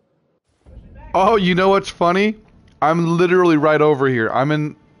 Oh, you know what's funny? I'm literally right over here.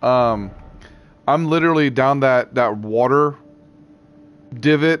 I'm literally down that water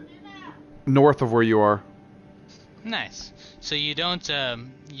divot north of where you are. Nice. So you don't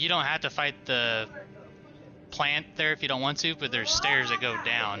have to fight the plant there if you don't want to, but there's stairs that go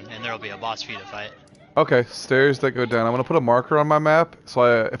down, and there'll be a boss for you to fight. Okay, stairs that go down. I'm gonna put a marker on my map,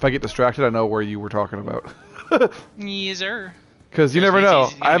 so if I get distracted, I know where you were talking about. Yes, sir. Because you never know.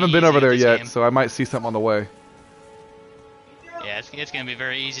 I haven't been over there yet, so I might see something on the way. Yeah, it's gonna be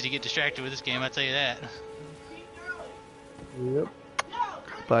very easy to get distracted with this game. I tell you that. Yep.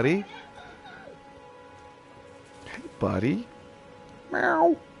 Buddy. Hey, buddy.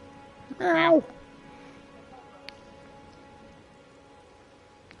 Meow. Meow.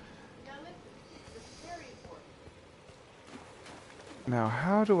 Now,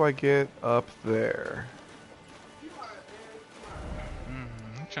 how do I get up there?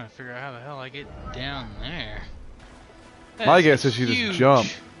 I'm trying to figure out how the hell I get down there. My guess is you just jump.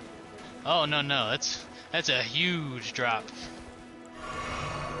 Oh no, that's a huge drop.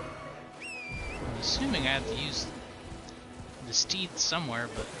 I'm assuming I have to use the steed somewhere,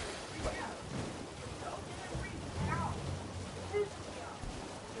 but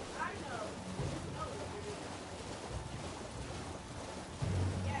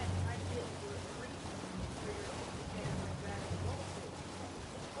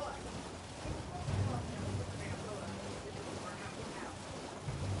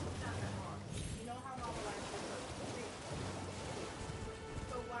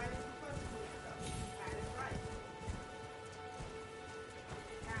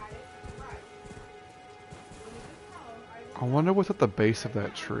I wonder what's at the base of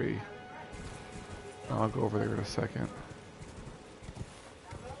that tree. I'll go over there in a second.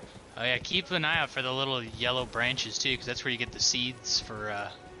 Oh yeah, keep an eye out for the little yellow branches too, because that's where you get the seeds for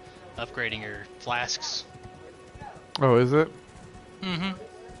upgrading your flasks. Oh, is it? Mm-hmm.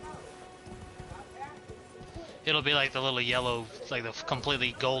 It'll be like the little yellow, like the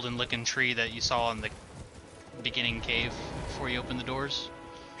completely golden looking tree that you saw in the beginning cave before you open the doors.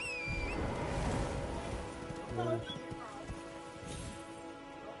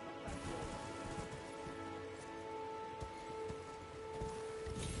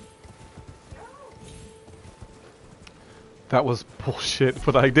 That was bullshit,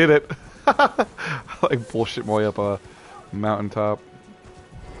 but I did it. I like bullshit my way up a mountaintop.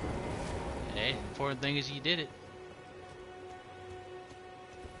 Hey, important thing is you did it.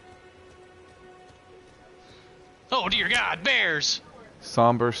 Oh dear God, bears!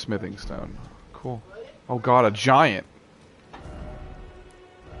 Somber smithing stone. Cool. Oh god, a giant.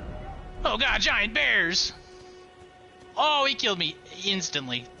 Oh God, giant bears! Oh, he killed me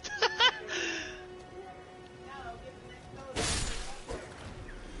instantly.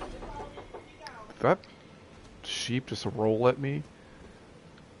 That sheep just roll at me.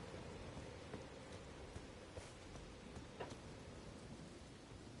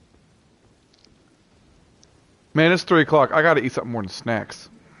 Man, it's 3 o'clock. I gotta eat something more than snacks.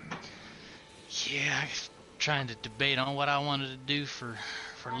 Yeah, I'm trying to debate on what I wanted to do for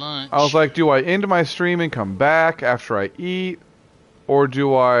lunch. I was like, do I end my stream and come back after I eat? Or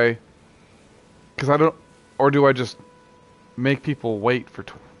do I... Or do I just make people wait for,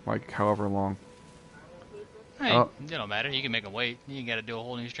 like, however long? Hey, it don't matter. You can make them wait. You ain't gotta do a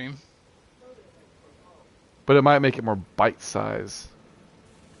whole new stream. But it might make it more bite size.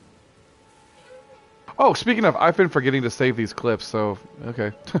 Oh, speaking of, I've been forgetting to save these clips, so,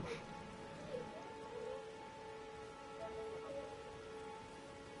 okay.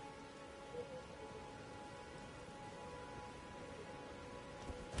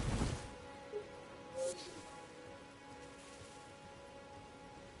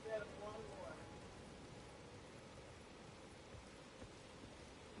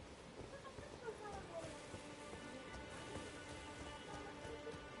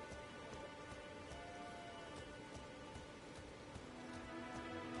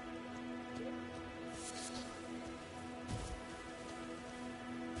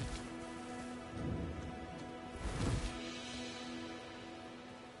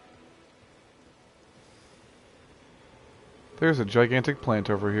 There's a gigantic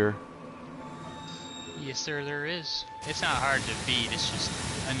plant over here. Yes, sir, there is. It's not hard to beat. It's just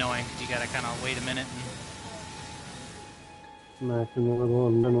annoying. You gotta kind of wait a minute. Smacking a little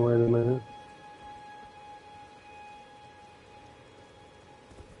and then wait a minute.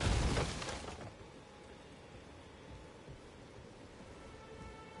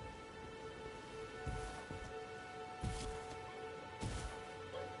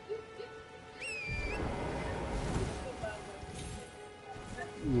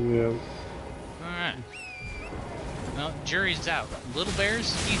 Yeah. Alright. Well, jury's out. Little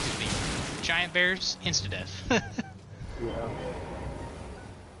bears, easy to beat. Giant bears, insta-death. Yeah.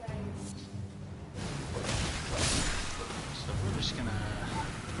 So we're just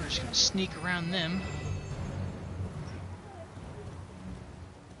gonna sneak around them.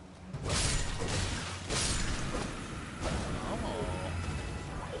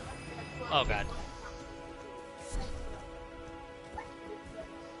 Oh God.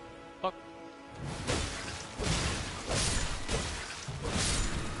 Fuck.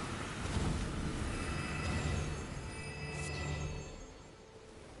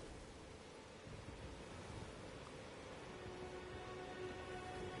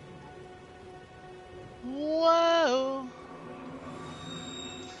 Whoa.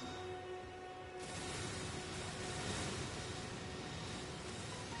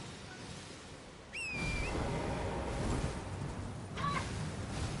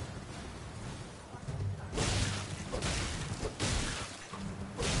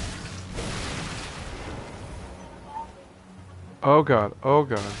 Oh god, oh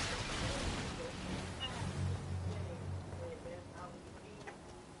god.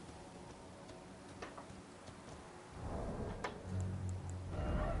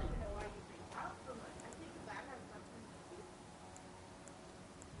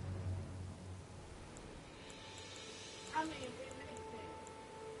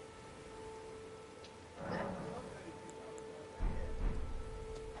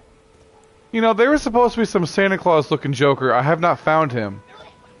 You know, there was supposed to be some Santa Claus looking Joker. I have not found him.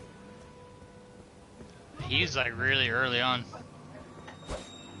 He's like really early on.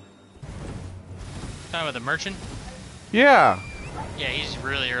 Talking about the merchant? Yeah. Yeah, he's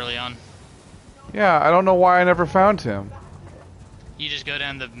really early on. Yeah, I don't know why I never found him. You just go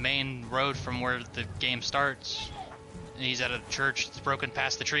down the main road from where the game starts. And he's at a church that's broken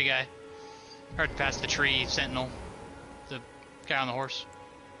past the tree guy. Or past the tree sentinel. The guy on the horse.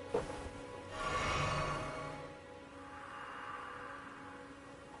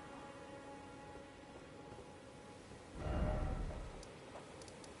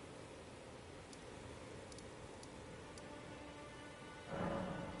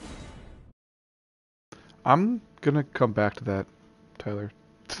 I'm gonna come back to that, Tyler.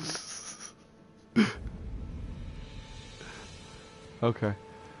 Okay.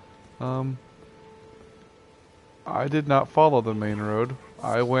 I did not follow the main road.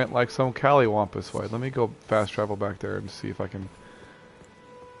 I went like some Caliwampus way. Let me go fast travel back there and see if I can...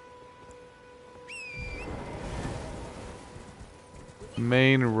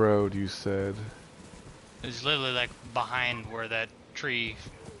 Main road, you said. It's literally like behind where that tree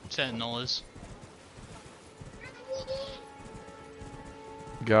sentinel is.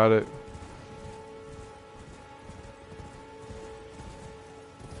 Got it.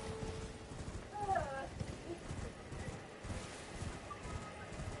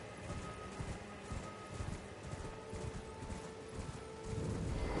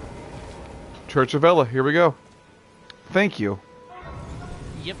 Church of Ella, here we go. Thank you.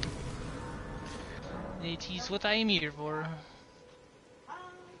 Yep. It is what I am here for.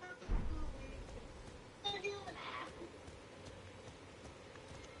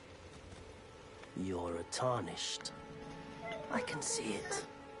 You're a tarnished. I can see it.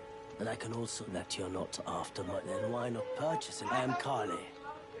 And I can also that you're not after my then why not purchase it? I am Carly.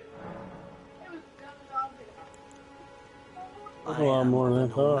 That's a lot more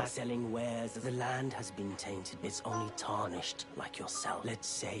than I thought. Selling wares. The land has been tainted. It's only tarnished like yourself. Let's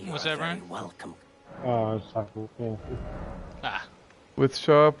say you're What's that, very Brian? welcome. It's talking. Yeah. Ah. With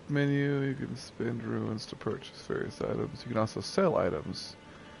shop menu, you can spend ruins to purchase various items. You can also sell items.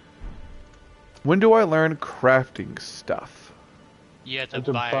 When do I learn crafting stuff? You have I to have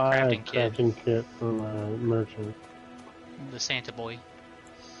to buy a crafting kit. from a merchant. The Santa boy.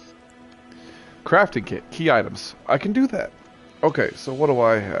 Crafting kit, key items. I can do that. Okay, so what do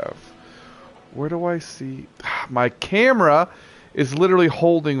I have? Where do I see? My camera is literally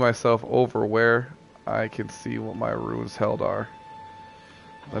holding myself over where I can see what my runes held are.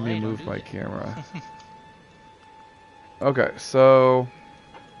 Let me move my camera. Okay, so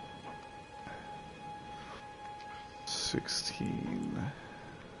 16.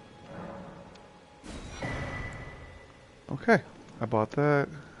 Okay, I bought that.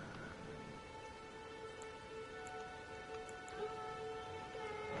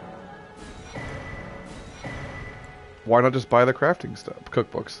 Why not just buy the crafting stuff,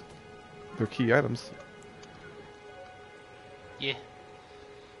 cookbooks? They're key items. Yeah.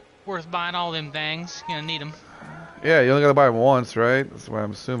 Worth buying all them things. Gonna need them. Yeah, you only gotta buy them once, right? That's what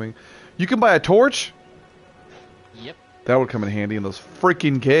I'm assuming. You can buy a torch? Yep. That would come in handy in those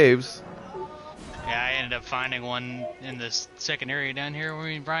freaking caves. Yeah, I ended up finding one in this second area down here where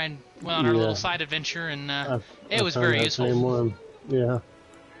me and Brian went on our little side adventure, and it was very useful. Same one. Yeah.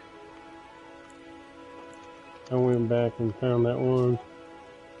 I went back and found that one.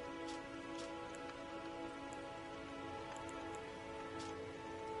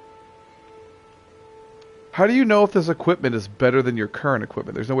 How do you know if this equipment is better than your current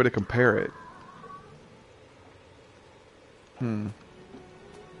equipment? There's no way to compare it.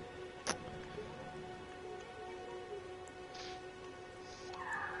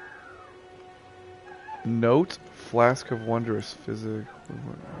 Note, flask of wondrous physic.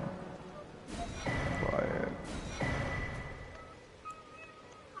 Buy it.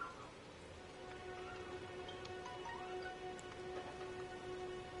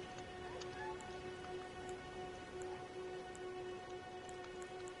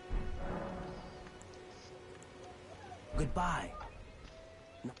 Goodbye.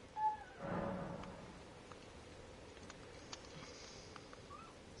 No.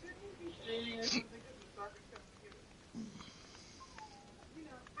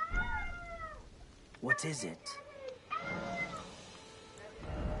 What is it?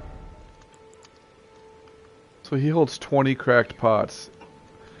 So he holds 20 cracked pots.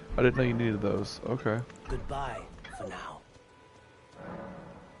 I didn't know you needed those. Okay. Goodbye for now.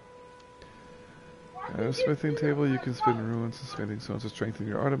 At a smithing table, you can spin ruins and spending stones to strengthen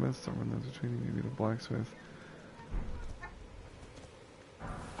your ornaments. Some ruins are training you need a blacksmith.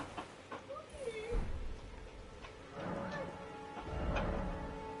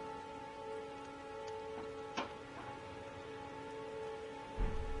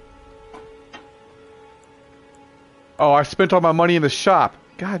 Oh, I spent all my money in the shop.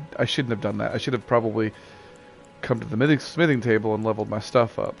 God, I shouldn't have done that. I should have probably come to the smithing table and leveled my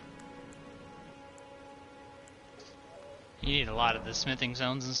stuff up. You need a lot of the smithing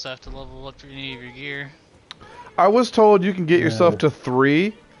zones and stuff to level up any of your gear. I was told you can get yourself to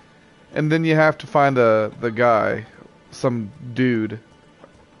 3, and then you have to find the guy, some dude.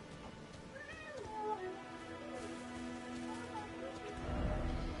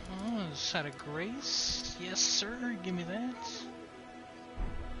 Oh, Side of Grace? Yes, sir. Give me that.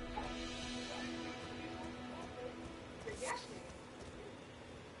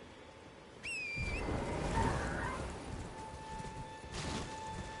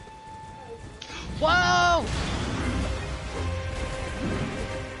 Whoa!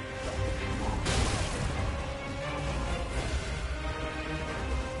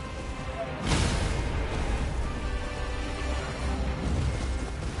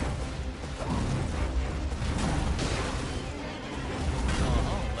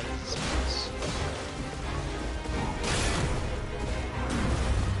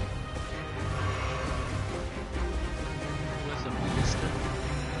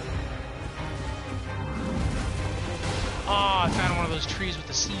 Oh, I found one of those trees with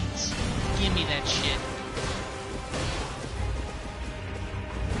the seeds. Give me that shit.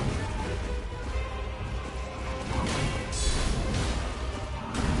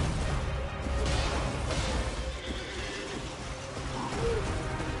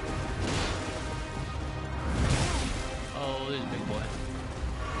 Oh, there's a big boy.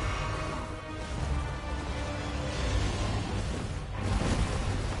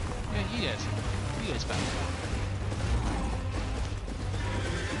 Yeah, you guys found it.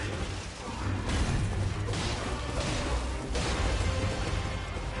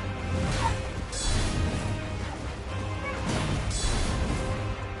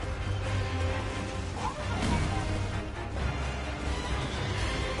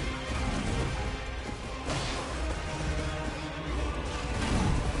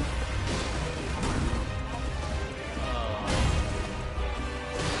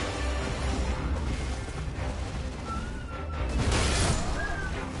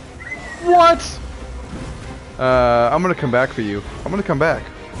 What? I'm gonna come back for you. I'm gonna come back.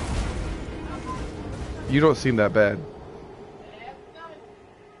 You don't seem that bad.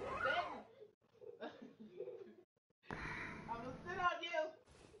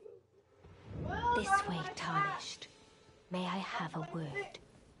 This way, Tarnished. May I have a word?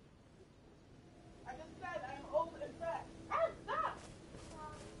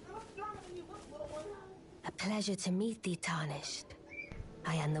 A pleasure to meet thee, Tarnished.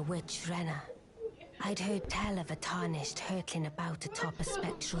 I am the witch Renna. I'd heard tell of a Tarnished hurtling about atop a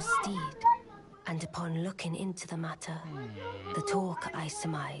spectral steed, and upon looking into the matter, the talk, I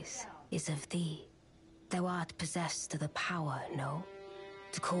surmise, is of thee. Thou art possessed of the power, no?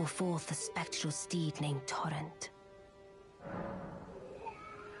 To call forth a spectral steed named Torrent.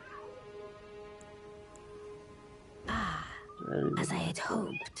 Ah, as I had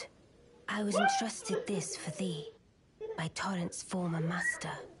hoped. I was entrusted this for thee, by Torrent's former master.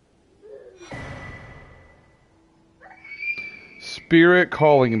 Spirit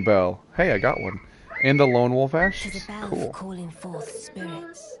calling bell. Hey, I got one. And the lone wolf ash. To the bell Cool. calling forth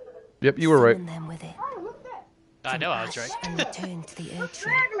spirits. Yep, you were right. Summon them with it. I know I was Ash right. and return to the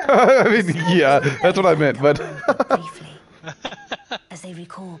Erdtree. I mean, yeah, that's what I meant, but... Briefly, as they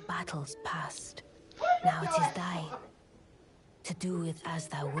recall battles past. Now it is thine. To do with as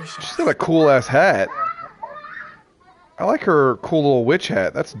thou wishest. She's got a cool ass hat. I like her cool little witch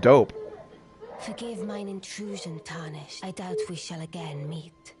hat. That's dope. Forgive mine intrusion, Tarnished. I doubt we shall again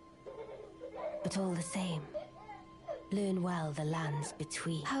meet. But all the same, learn well the lands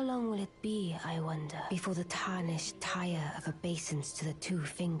between. How long will it be, I wonder, before the Tarnished tire of obeisance to the 2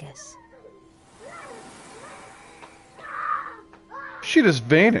 fingers? She just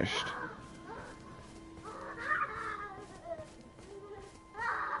vanished.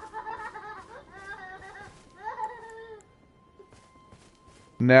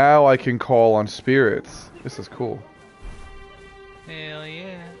 Now I can call on spirits. This is cool. Hell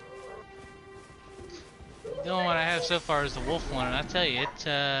yeah. The only one I have so far is the wolf one, and I tell you,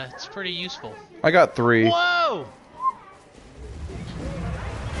 it's pretty useful. I got 3. Whoa!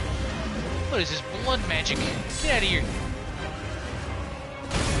 What is this blood magic? Get out of here!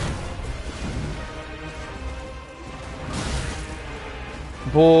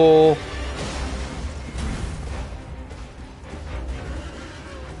 Bull.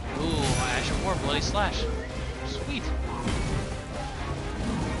 Ooh, Ash of War, Bloody Slash. Sweet.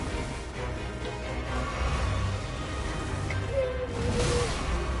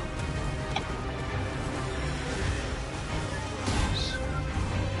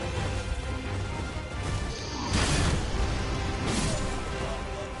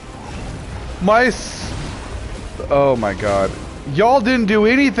 Oh my god. Y'all didn't do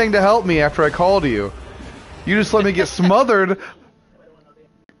anything to help me after I called you. You just let me get smothered.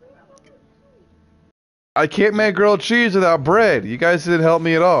 I can't make grilled cheese without bread. You guys didn't help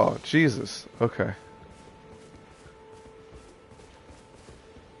me at all. Jesus. Okay.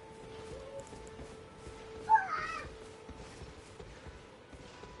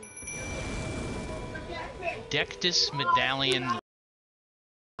 Dectus Medallion.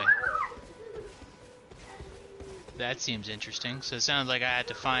 That seems interesting. So it sounds like I had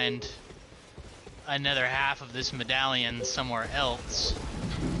to find another half of this medallion somewhere else,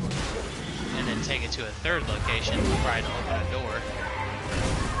 and then take it to a third location before I had to open a door.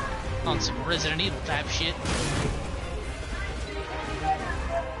 On some Resident Evil type shit.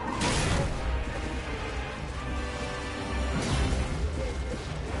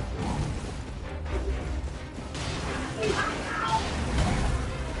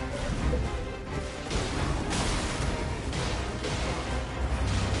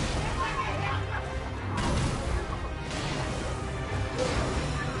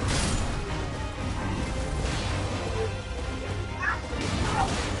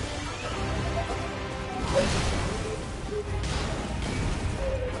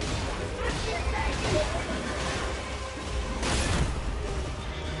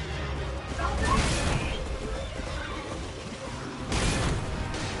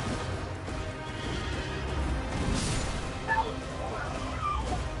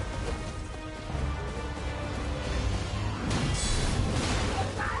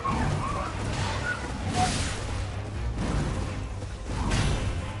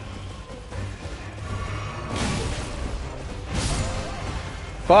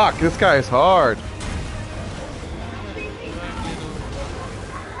 Fuck, this guy is hard.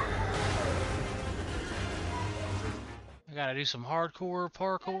 I gotta do some hardcore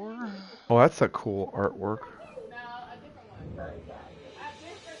parkour. Oh, that's a cool artwork.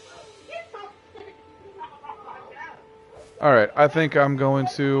 Alright, I think I'm going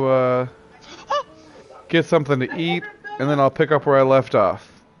to get something to eat, and then I'll pick up where I left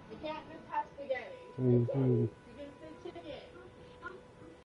off. Mm-hmm.